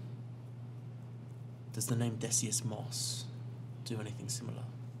pleasant. Does the name Decius Moss do anything similar?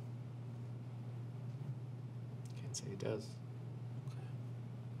 Can't say it does. Okay.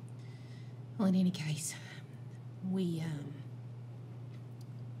 Well, in any case, we,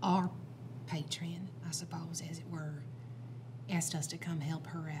 our patron, I suppose, as it were, asked us to come help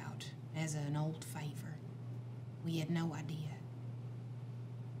her out as an old favor. We had no idea.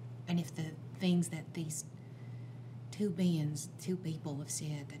 And if the things that these two people have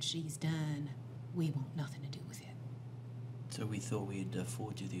said that she's done, we want nothing to do with it. So we thought we'd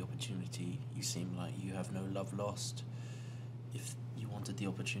afford you the opportunity. You seem like you have no love lost. If you wanted the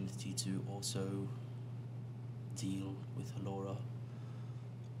opportunity to also deal with Halora,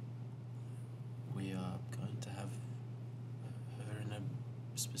 we are going to have her in a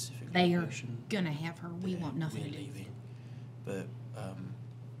specific They are location. gonna have her. We want nothing to We're do with leaving. it. But,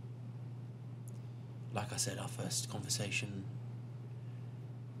 like I said, our first conversation,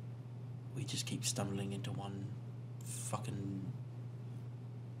 we just keep stumbling into one fucking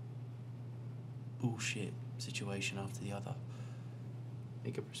bullshit situation after the other.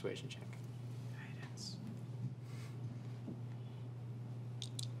 Make a persuasion check. Guidance.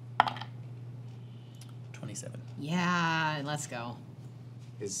 27. Yeah, let's go.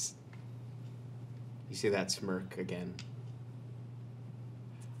 You see that smirk again?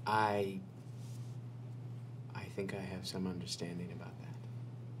 I think I have some understanding about that.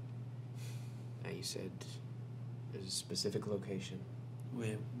 Now you said there's a specific location.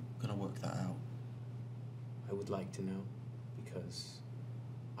 We're gonna work that out. I would like to know because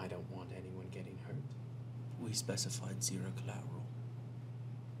I don't want anyone getting hurt. We specified 0 collateral.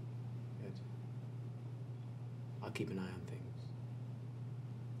 Good. I'll keep an eye on things.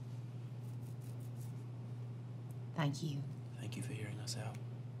 Thank you. Thank you for hearing us out.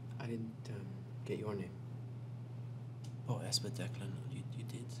 I didn't get your name. Oh, Esper, Declan, you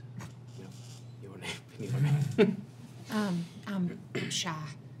did. No, your name. Your name. I'm shy.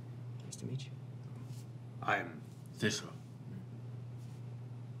 Nice to meet you. I'm Thistle.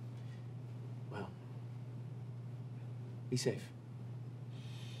 Well, be safe.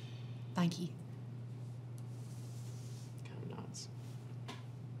 Thank you. Kind of nods.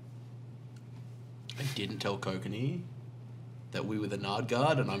 I didn't tell Kokanee that we were the Nard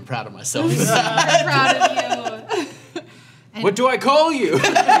Guard, and I'm proud of myself. I'm proud of you. And What do I call you?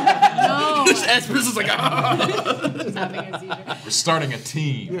 no. Esper's is like, He's having a seizure. We're starting a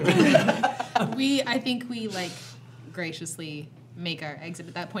team. I think we like graciously make our exit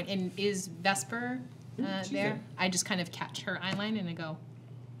at that point. And is Vesper there? there. I just kind of catch her eyeline and I go,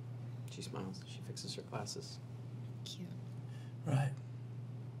 She smiles. She fixes her glasses. cute. Right.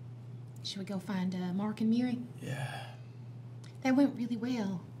 Should we go find Mark and Miri? Yeah. That went really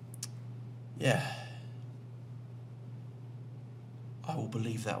well. Yeah. I will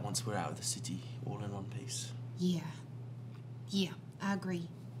believe that once we're out of the city, all in one piece. Yeah. Yeah, I agree.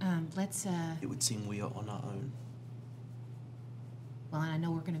 Let's, It would seem we are on our own. well, I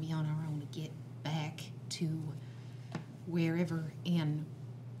know we're gonna be on our own to get back to wherever, and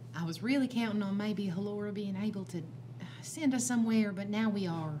I was really counting on maybe Halora being able to send us somewhere, but now we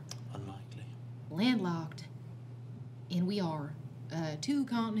are Unlikely. landlocked, and we are 2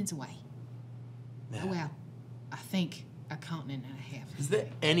 continents away. Yeah. Well, I think a continent and a half. is there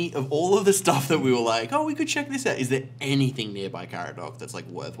any of all of the stuff that we were like, oh, we could check this out? Is there anything nearby Caradoc that's like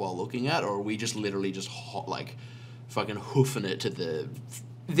worthwhile looking at, or are we just literally just like fucking hoofing it to the?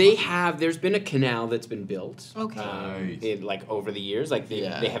 There's been a canal that's been built. Okay. Nice. In, like, over the years. Like, they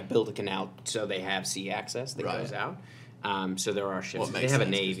Yeah. have built a canal so they have sea access that Right. goes out. So there are ships. Well, it They makes have a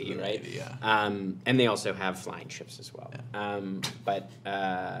sense 'cause navy, of the right? navy, yeah. And they also have flying ships as well.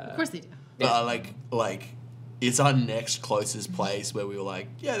 Of course they do. Yeah. Like, it's our next closest place where we were like,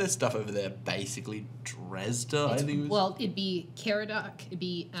 yeah, there's stuff over there. Basically, Dresda, I think. It was. Well, it'd be Caradoc. It'd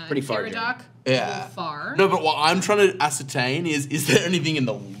be Pretty far, Caradoc. Yeah. A little far. No, but what I'm trying to ascertain is there anything in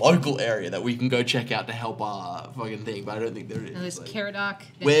the local area that we can go check out to help our fucking thing? But I don't think there is. Now there's Like, Caradoc.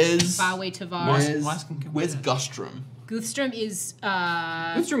 Where's- Faway Tavar. where's Gustrum? Guthstrom is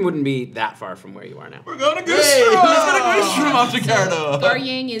Guthstrom wouldn't be that far from where you are now. We're going to Hey, who's gonna Gustrom! Gustrum after Caradoc?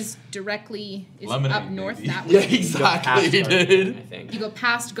 Garyang is directly Lemonade, up north baby. that Yeah, way. exactly, You go past dude. I think. You go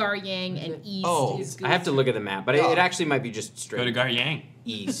past Garyang and east Oh. is I have to look at the map, but it actually might be just Go to straight Garyang.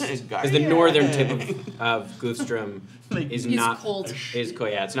 east. It's Because the northern tip of Guthstrom is He's not cold. is cold.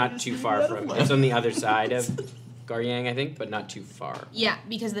 Yeah, it's not too far from. It's on the other side of Garyang, I think, but not too far. Yeah,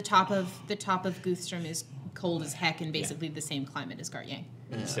 because the top of Goothstrom is cold as heck and basically the same climate as Garyang.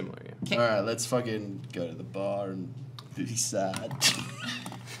 Yeah. Similar, yeah. Okay. All right, let's fucking go to the bar and be sad.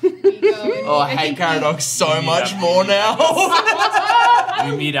 Oh, I hate Caradoc so much more now.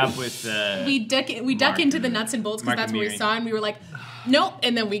 We meet up with. We duck into the nuts and bolts because Mark that's and what we Miri. saw, and we were like, nope.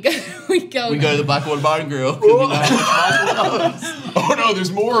 And then we go. We go to the Blackwater Bar and Grill. 'Cause we know how much Mark loves. Oh no,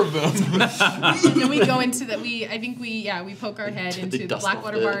 there's more of them. And then we go into the we poke our head into the dust off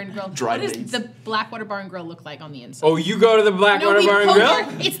Blackwater the Bar and Grill. dried What does meats. the Blackwater Bar and Grill look like on the inside? Oh, you go to the Blackwater we Bar and poke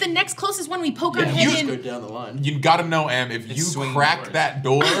Grill? it's the next closest one. We poke our Yeah, head you just go in. down the line. You gotta know, Em, if you swinging crack doors. that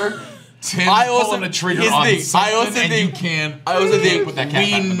door, Tim's I also- pulling a trigger here's the on thing, something, I also and think- you can. I also think put that cat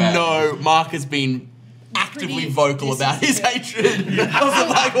back in we the bag. know Mark has been actively Pretty vocal about his hatred of the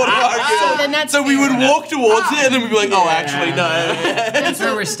Blackwater Bar and So Grill. then that's So we fair. would walk towards it and then we'd be like, oh, actually, no. That's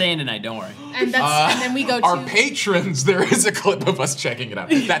where we're staying tonight. Don't worry. And and then we go to. Our patrons, there is a clip of us checking it out.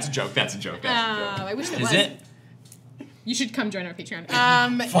 That's a joke. That's a joke. That's a joke. I wish there Is was. it? You should come join our Patreon.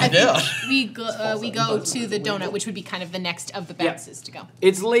 Find out. We go to the donut, which would be kind of the next of the bounces to go.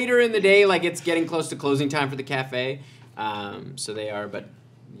 It's later in the day, like it's getting close to closing time for the cafe. So they are, but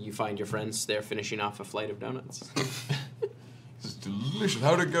you find your friends there finishing off a flight of donuts. This is delicious.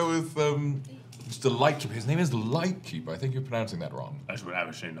 How'd it go with Mr. Lightkeeper? His name is Lightkeeper. I think you're pronouncing that wrong. That's what I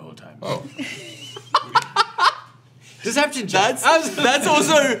was saying the whole time. Oh. Deception check. That's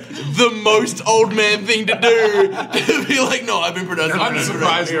also the most old man thing to do. To be like, no, I've been pronouncing it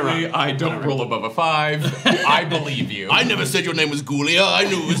Unsurprisingly, I don't roll above a 5. I believe you. I never said your name was Gulia. I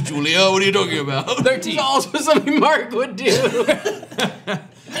knew it was Julia. What are you talking about? 13. It's also something Mark would do.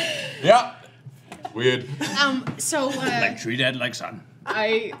 Yeah. Weird. So Like tree dead, like sun.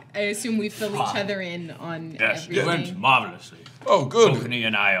 I assume we fill each other in on Yes, it went everything. marvelously. Oh, good. Oakley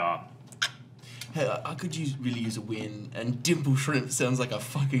and I are. Hey, I could really use a win, and Dimple Shrimp sounds like a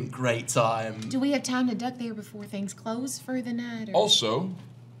fucking great time. Do we have time to duck there before things close for the night? Or? Also,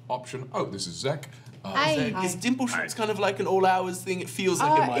 option. Oh, this is Zek. Is Dimple Shrimp's kind of like an all hours thing? It feels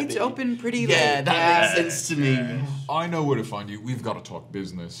like it might It's be. open pretty late. Yeah, that makes sense to me. I know where to find you. We've got to talk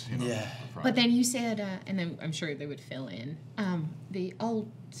business. You know, Yeah. But then you said, and then I'm sure they would fill in. The old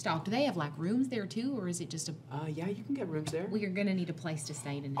stock, do they have like rooms there too, or is it just a? Yeah, you can get rooms there. We are gonna need a place to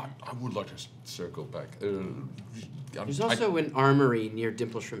stay tonight. I would like to circle back. There's also an armory near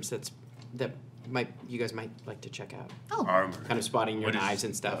Dimple Shrimps that you guys might like to check out. Oh, Armor. Kind of spotting your What is- knives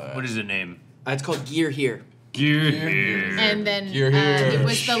and stuff. What is the name? It's called Gear Here. Gear here. And then You're here. it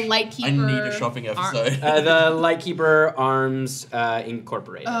was the Lightkeeper. I need a shopping episode. The Lightkeeper Arms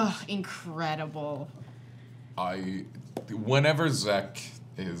Incorporated. Oh, incredible. Whenever Zek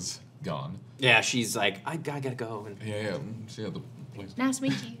is gone. Yeah, she's like, I gotta go. And Yeah. See how the place. nice to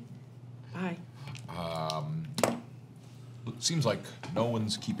meet you. bye. It seems like no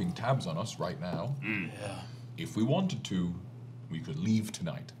one's keeping tabs on us right now. Yeah. If we wanted to, we could leave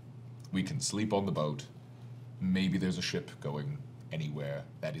tonight. We can sleep on the boat. Maybe there's a ship going anywhere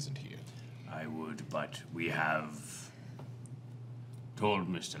that isn't here. I would, but we have told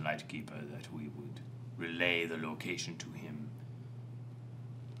Mr. Lightkeeper that we would relay the location to him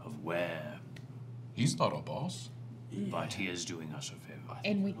of where, He's not our boss. but he is doing us a favor.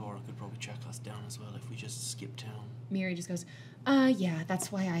 And we, Laura could probably track us down as well if we just skip town. Miri just goes, yeah,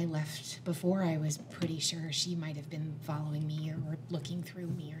 that's why I left before. I was pretty sure she might have been following me or looking through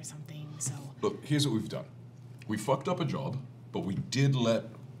me or something. So Look, here's what we've done. We fucked up a job, but we did let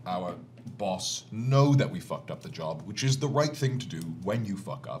our boss know that we fucked up the job, which is the right thing to do when you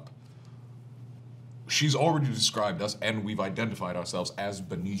fuck up. She's already described us, and we've identified ourselves as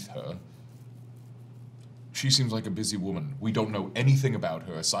beneath her. She seems like a busy woman. We don't know anything about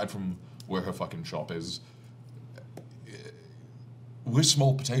her, aside from where her fucking shop is. We're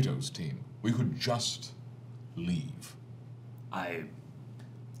small potatoes, team. We could just leave. I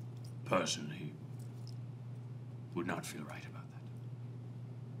personally would not feel right about that.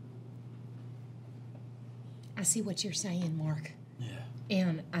 I see what you're saying, Mark. Yeah.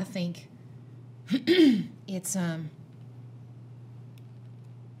 And I think it's at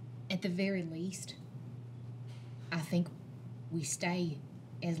the very least, I think we stay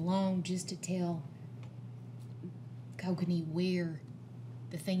as long just to tell Kokanee where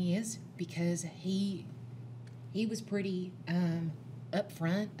the thing is, because he was pretty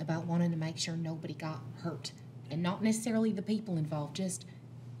upfront about wanting to make sure nobody got hurt, and not necessarily the people involved, just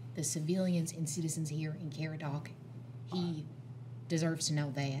the civilians and citizens here in Caradoc. He deserves to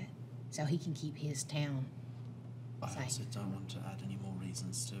know that, so he can keep his town I safe. also don't want to add any more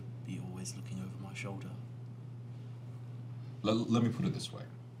reasons to be always looking over my shoulder. Let me put it this way.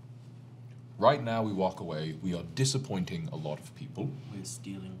 Right now, we walk away. We are disappointing a lot of people. We're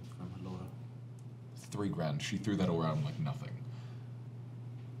stealing from Alora. 3 grand. She threw that around like nothing.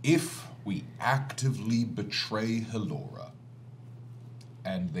 If we actively betray Halora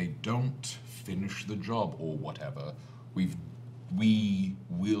and they don't finish the job or whatever, we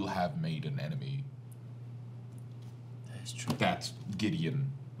will have made an enemy. That is true. That's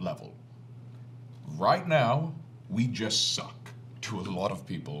Gideon level. Right now, we just suck to a lot of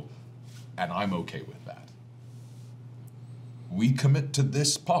people, and I'm okay with that. We commit to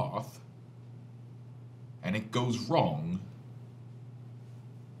this path, and it goes wrong.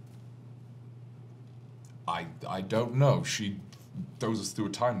 I don't know. She throws us through a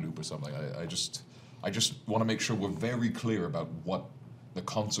time loop or something. I just want to make sure we're very clear about what the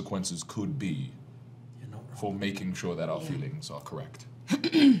consequences could be for making sure that our feelings are correct.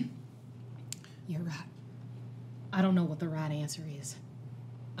 You're right. I don't know what the right answer is.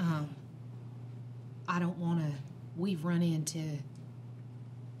 I don't want to... We've run into...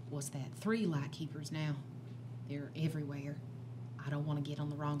 What's that? 3 Lightkeepers now. They're everywhere. I don't want to get on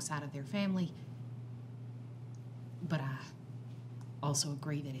the wrong side of their family. But I also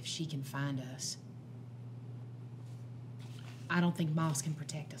agree that if she can find us... I don't think Moss can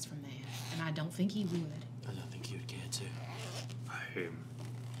protect us from that. And I don't think he would. I don't think he would care to.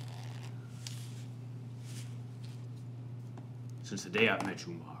 Since the day I've met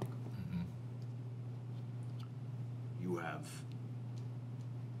you, Mark, you have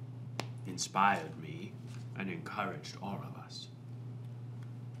inspired me and encouraged all of us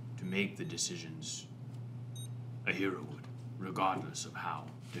to make the decisions a hero would, regardless of how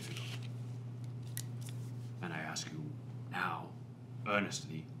difficult. And I ask you now,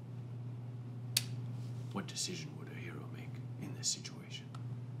 earnestly, what decision would a hero make in this situation?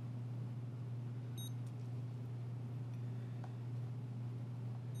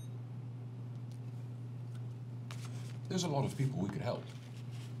 There's a lot of people we could help.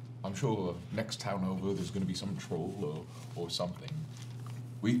 I'm sure next town over there's going to be some troll or something.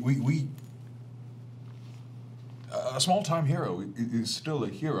 A small-time hero is still a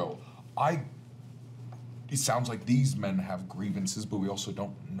hero. It sounds like these men have grievances, but we also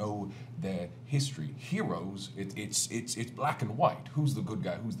don't know their history. Heroes, it's black and white. Who's the good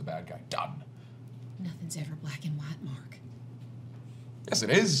guy? Who's the bad guy? Done. Nothing's ever black and white, Mark. Yes, it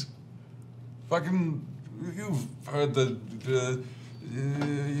is. Fucking, you've heard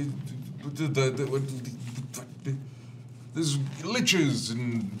there's liches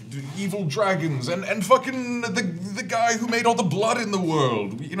and evil dragons and fucking the guy who made all the blood in the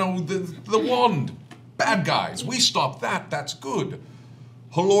world. You know, the wand. Bad guys. We stopped that. That's good.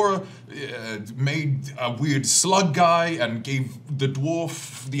 Halora made a weird slug guy and gave the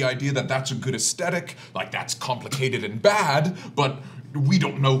dwarf the idea that that's a good aesthetic. Like, that's complicated and bad, but we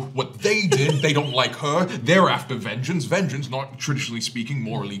don't know what they did. They don't like her. They're after vengeance. Vengeance, not traditionally speaking,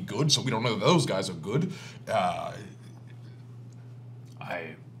 morally good, so we don't know that those guys are good. I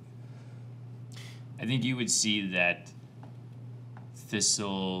think you would see that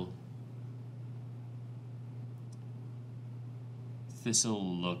Thistle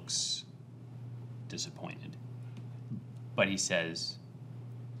looks disappointed, but he says,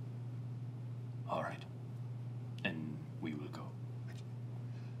 "All right, and we will go."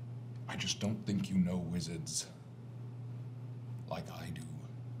 I just don't think you know wizards like I do.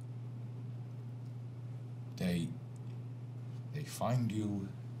 They find you,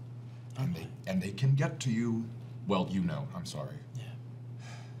 and they can get to you. Well, you know. I'm sorry. Yeah.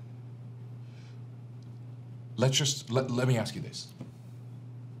 Let me ask you this.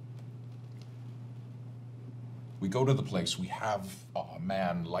 We go to the place, we have a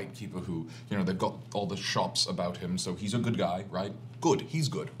man, Lightkeeper, who, you know, they've got all the shops about him, so he's a good guy, right? Good, he's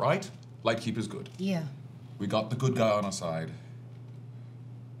good, right? Lightkeeper's good. Yeah. We got the good guy on our side.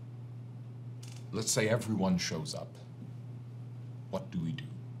 Let's say everyone shows up. What do we do?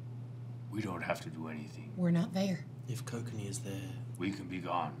 We don't have to do anything. We're not there. If Kokanee is there, We can be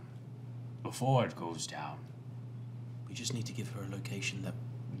gone before it goes down. we just need to give her a location that,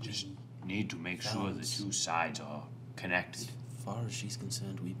 We just need to make sure the Balance. 2 sides are connected. as far as she's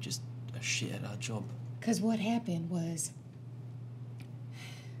concerned, we just are shit at our job. Because what happened was...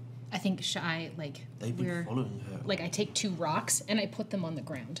 I think Shy, like, They've been following her. Like, I take 2 rocks and I put them on the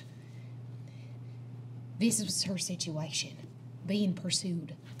ground. This was her situation, being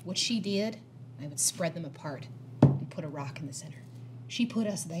pursued. What she did, I would spread them apart and put a rock in the center. She put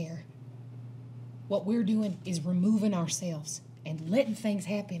us there. What we're doing is removing ourselves and letting things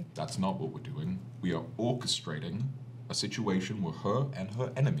happen. That's not what we're doing. We are orchestrating a situation where her and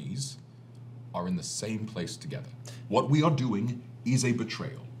her enemies are in the same place together. What we are doing is a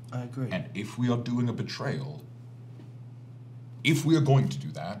betrayal. I agree. And if we are doing a betrayal, if we are going to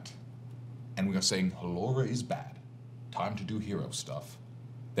do that, and we are saying Halora is bad, time to do hero stuff,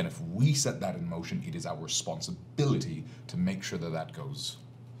 then if we set that in motion, it is our responsibility to make sure that that goes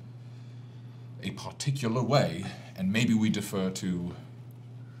a particular way, and maybe we defer to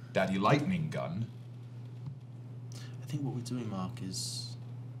Daddy Lightning Gun. I think what we're doing, Mark, is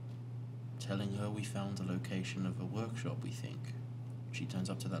telling her we found the location of a workshop we think. She turns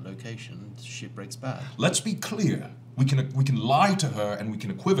up to that location, shit breaks bad. Let's be clear. We can lie to her and we can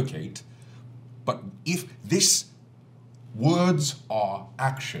equivocate, but if this words are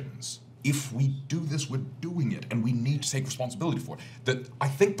actions, if we do this, we're doing it, and we need to take responsibility for it. That I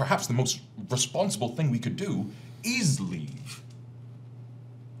think perhaps the most responsible thing we could do is leave.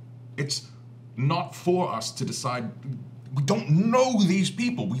 It's not for us to decide. We don't know these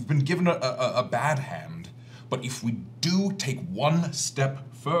people. We've been given a bad hand. But if we do take one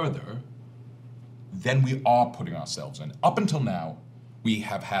step further, then we are putting ourselves in. Up until now, we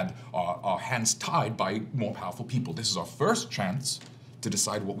have had our hands tied by more powerful people. This is our first chance to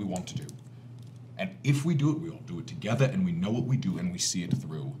decide what we want to do. And if we do it, we all do it together, and we know what we do, and we see it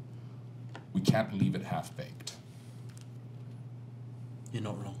through. We can't leave it half-baked. You're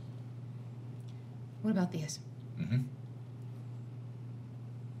not wrong. What about this? Mm-hmm.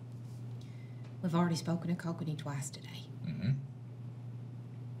 We've already spoken to Kokanee twice today. Mm-hmm.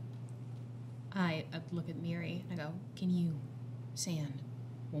 I look at Miri and I go, can you send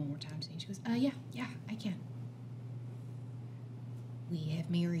one more time? She goes, yeah, I can. We have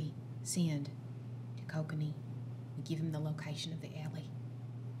Miri send to Kokanee. We give him the location of the alley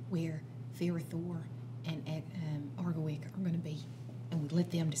where Ferithor and Argowick are going to be, and we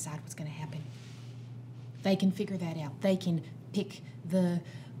let them decide what's going to happen. They can figure that out. They can pick the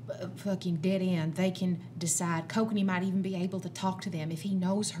fucking dead end. They can decide. Kokanee might even be able to talk to them if he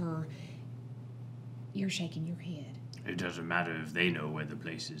knows her. You're shaking your head. It doesn't matter if they know where the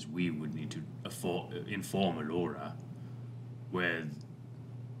place is. We would need to inform Alora where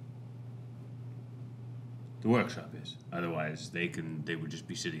the workshop is. Otherwise, they would just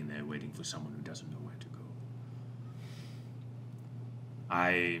be sitting there waiting for someone who doesn't know where to go.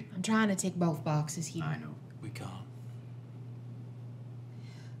 I'm trying to tick both boxes here. I know. We can't.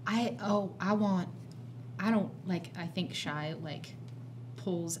 I think Shy,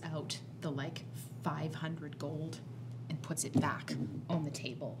 pulls out the, 500 gold and puts it back on the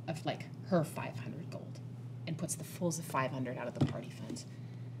table of, her 500 gold and puts the fulls of 500 out of the party funds.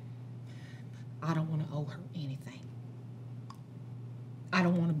 I don't want to owe her anything. I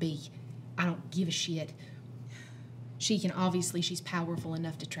don't give a shit. She's powerful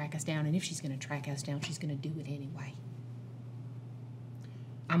enough to track us down, and if she's going to track us down, she's going to do it anyway.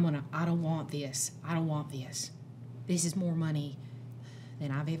 I don't want this. I don't want this. This is more money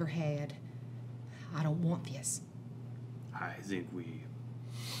than I've ever had. I don't want this. I think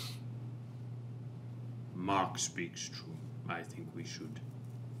Mark speaks true. I think we should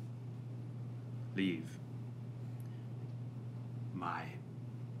leave. My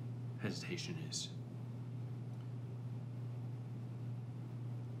hesitation is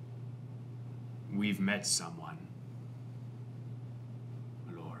we've met someone,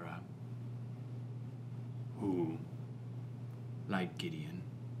 Laura, who, like Gideon,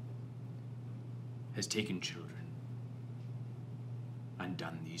 has taken children and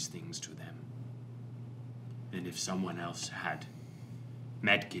done these things to them. And if someone else had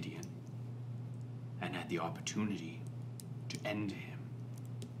met Gideon and had the opportunity to end him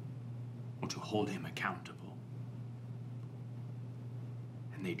or to hold him accountable,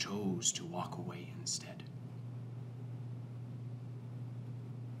 and they chose to walk away instead,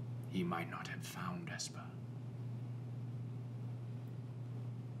 he might not have found Esper.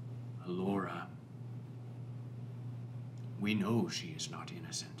 Alora, we know she is not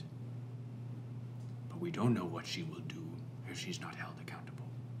innocent, but we don't know what she will do if she's not held accountable.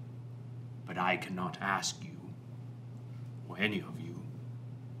 But I cannot ask you, or any of you,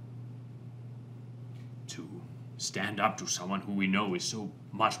 to stand up to someone who we know is so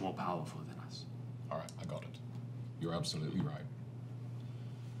much more powerful than us. All right, I got it. You're absolutely right.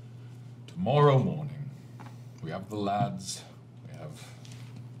 Tomorrow morning, we have the lads, we have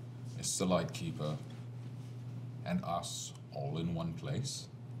Mr. Lightkeeper, and us all in one place.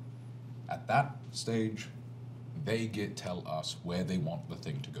 At that stage, they tell us where they want the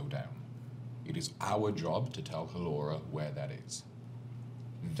thing to go down. It is our job to tell Halora where that is.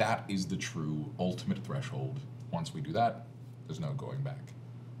 That is the true ultimate threshold. Once we do that, there's no going back.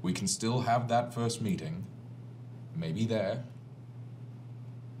 We can still have that first meeting, maybe there.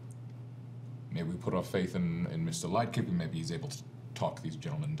 Maybe we put our faith in Mr. Lightkeeper, maybe he's able to talk these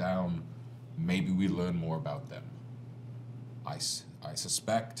gentlemen down. Maybe we learn more about them. I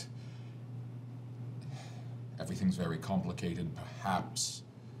suspect everything's very complicated. Perhaps,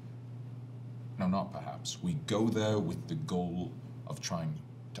 no, not perhaps. We go there with the goal of trying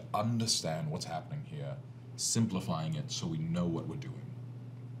to understand what's happening here, simplifying it so we know what we're doing.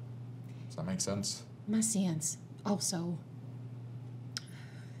 Does that make sense? My sense. Also,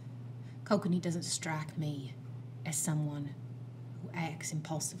 Kokanee doesn't strike me as someone who acts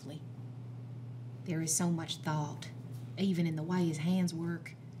impulsively. There is so much thought, even in the way his hands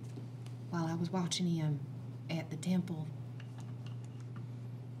work. While I was watching him at the temple,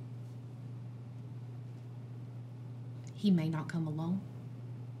 he may not come alone.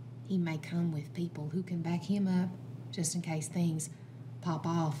 He may come with people who can back him up, just in case things pop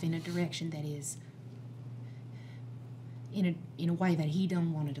off in a direction that is in a way that he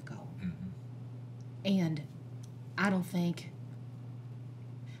don't want it to go. And I don't think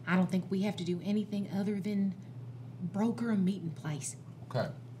we have to do anything other than broker a meeting place. Okay.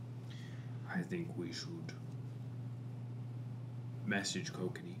 I think we should message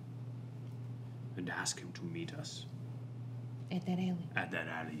Kokanee and ask him to meet us At that alley. at that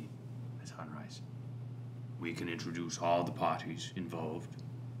alley at sunrise. We can introduce all the parties involved,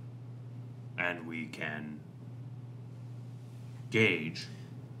 and we can gauge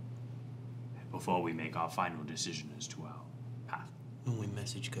before we make our final decision as to our path. When we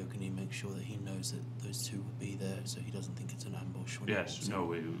message Kokanee, make sure that he knows that those two will be there so he doesn't think it's an ambush. When he Yes, walks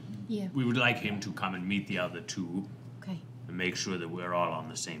no, in. we would like him to come and meet the other two Okay. and make sure that we're all on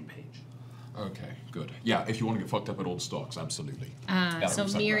the same page. Okay, good. Yeah, if you want to get fucked up at old stocks, absolutely. So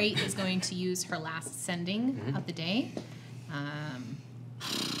Miri is going to use her last sending of the day. And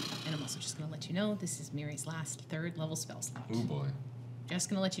I'm also just going to let you know this is Miri's last 3rd level spell slot. Oh boy. Just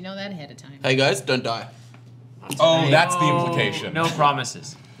going to let you know that ahead of time. Hey guys, don't die. Oh, that's the implication. No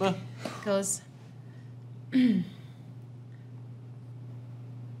promises. Goes.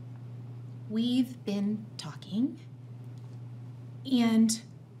 We've been talking, and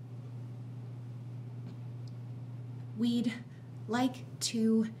we'd like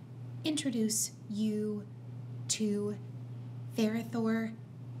to introduce you to Ferithor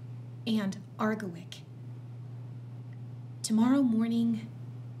and Argowick. Tomorrow morning,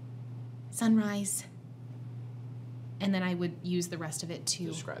 sunrise, and then I would use the rest of it to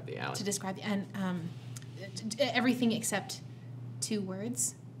Describe the alley. to describe and everything except 2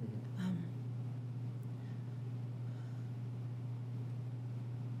 words.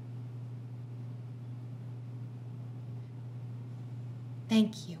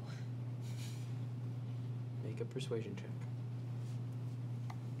 Thank you. Make a persuasion check.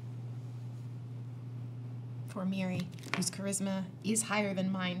 For Miri, whose charisma is higher than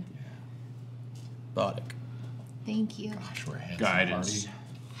mine. Bardic. Thank you. Gosh, we're a handsome Guidance. party.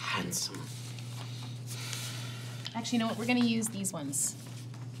 Handsome. Actually, you know what? We're going to use these ones.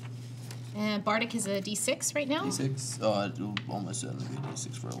 And Bardic is a D6 right now. D6. Oh, it'll almost certainly be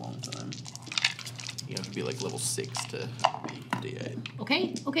D6 for a long time. You have to be like level 6 to be D8.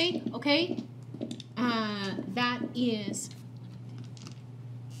 Okay. That is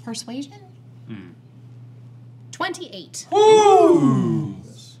persuasion. 28. Woo!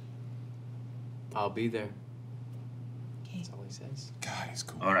 I'll be there. Okay. That's all he says. God, he's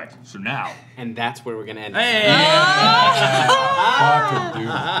cool. All right, so now. And that's where we're going to end. Hey!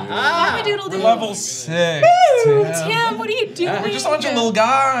 Doodle We're level 6. Tim, what are you doing? We're just a bunch of little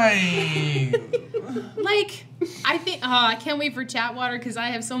guys. Like, I think, I can't wait for Chatwater because I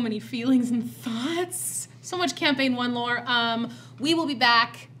have so many feelings and thoughts. So much Campaign 1 lore. We will be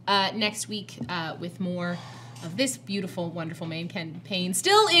back next week with more of this beautiful, wonderful main campaign.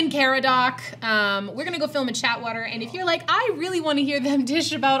 Still in Caradoc. We're going to go film in Chatwater. And if you're like, I really want to hear them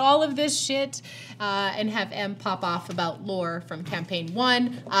dish about all of this shit and have M pop off about lore from Campaign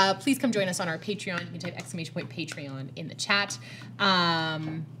 1, please come join us on our Patreon. You can type !Patreon in the chat.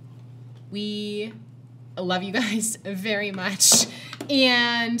 We love you guys very much.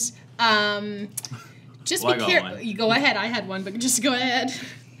 And just Well, be I got careful. one. You go ahead. I had one, but just go ahead.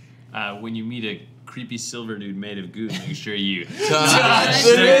 When you meet a creepy silver dude made of goo, make sure you Touch that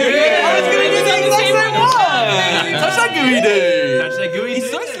gooey dude! touch that gooey He's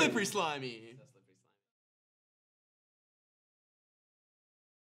dude. so slippery slimy.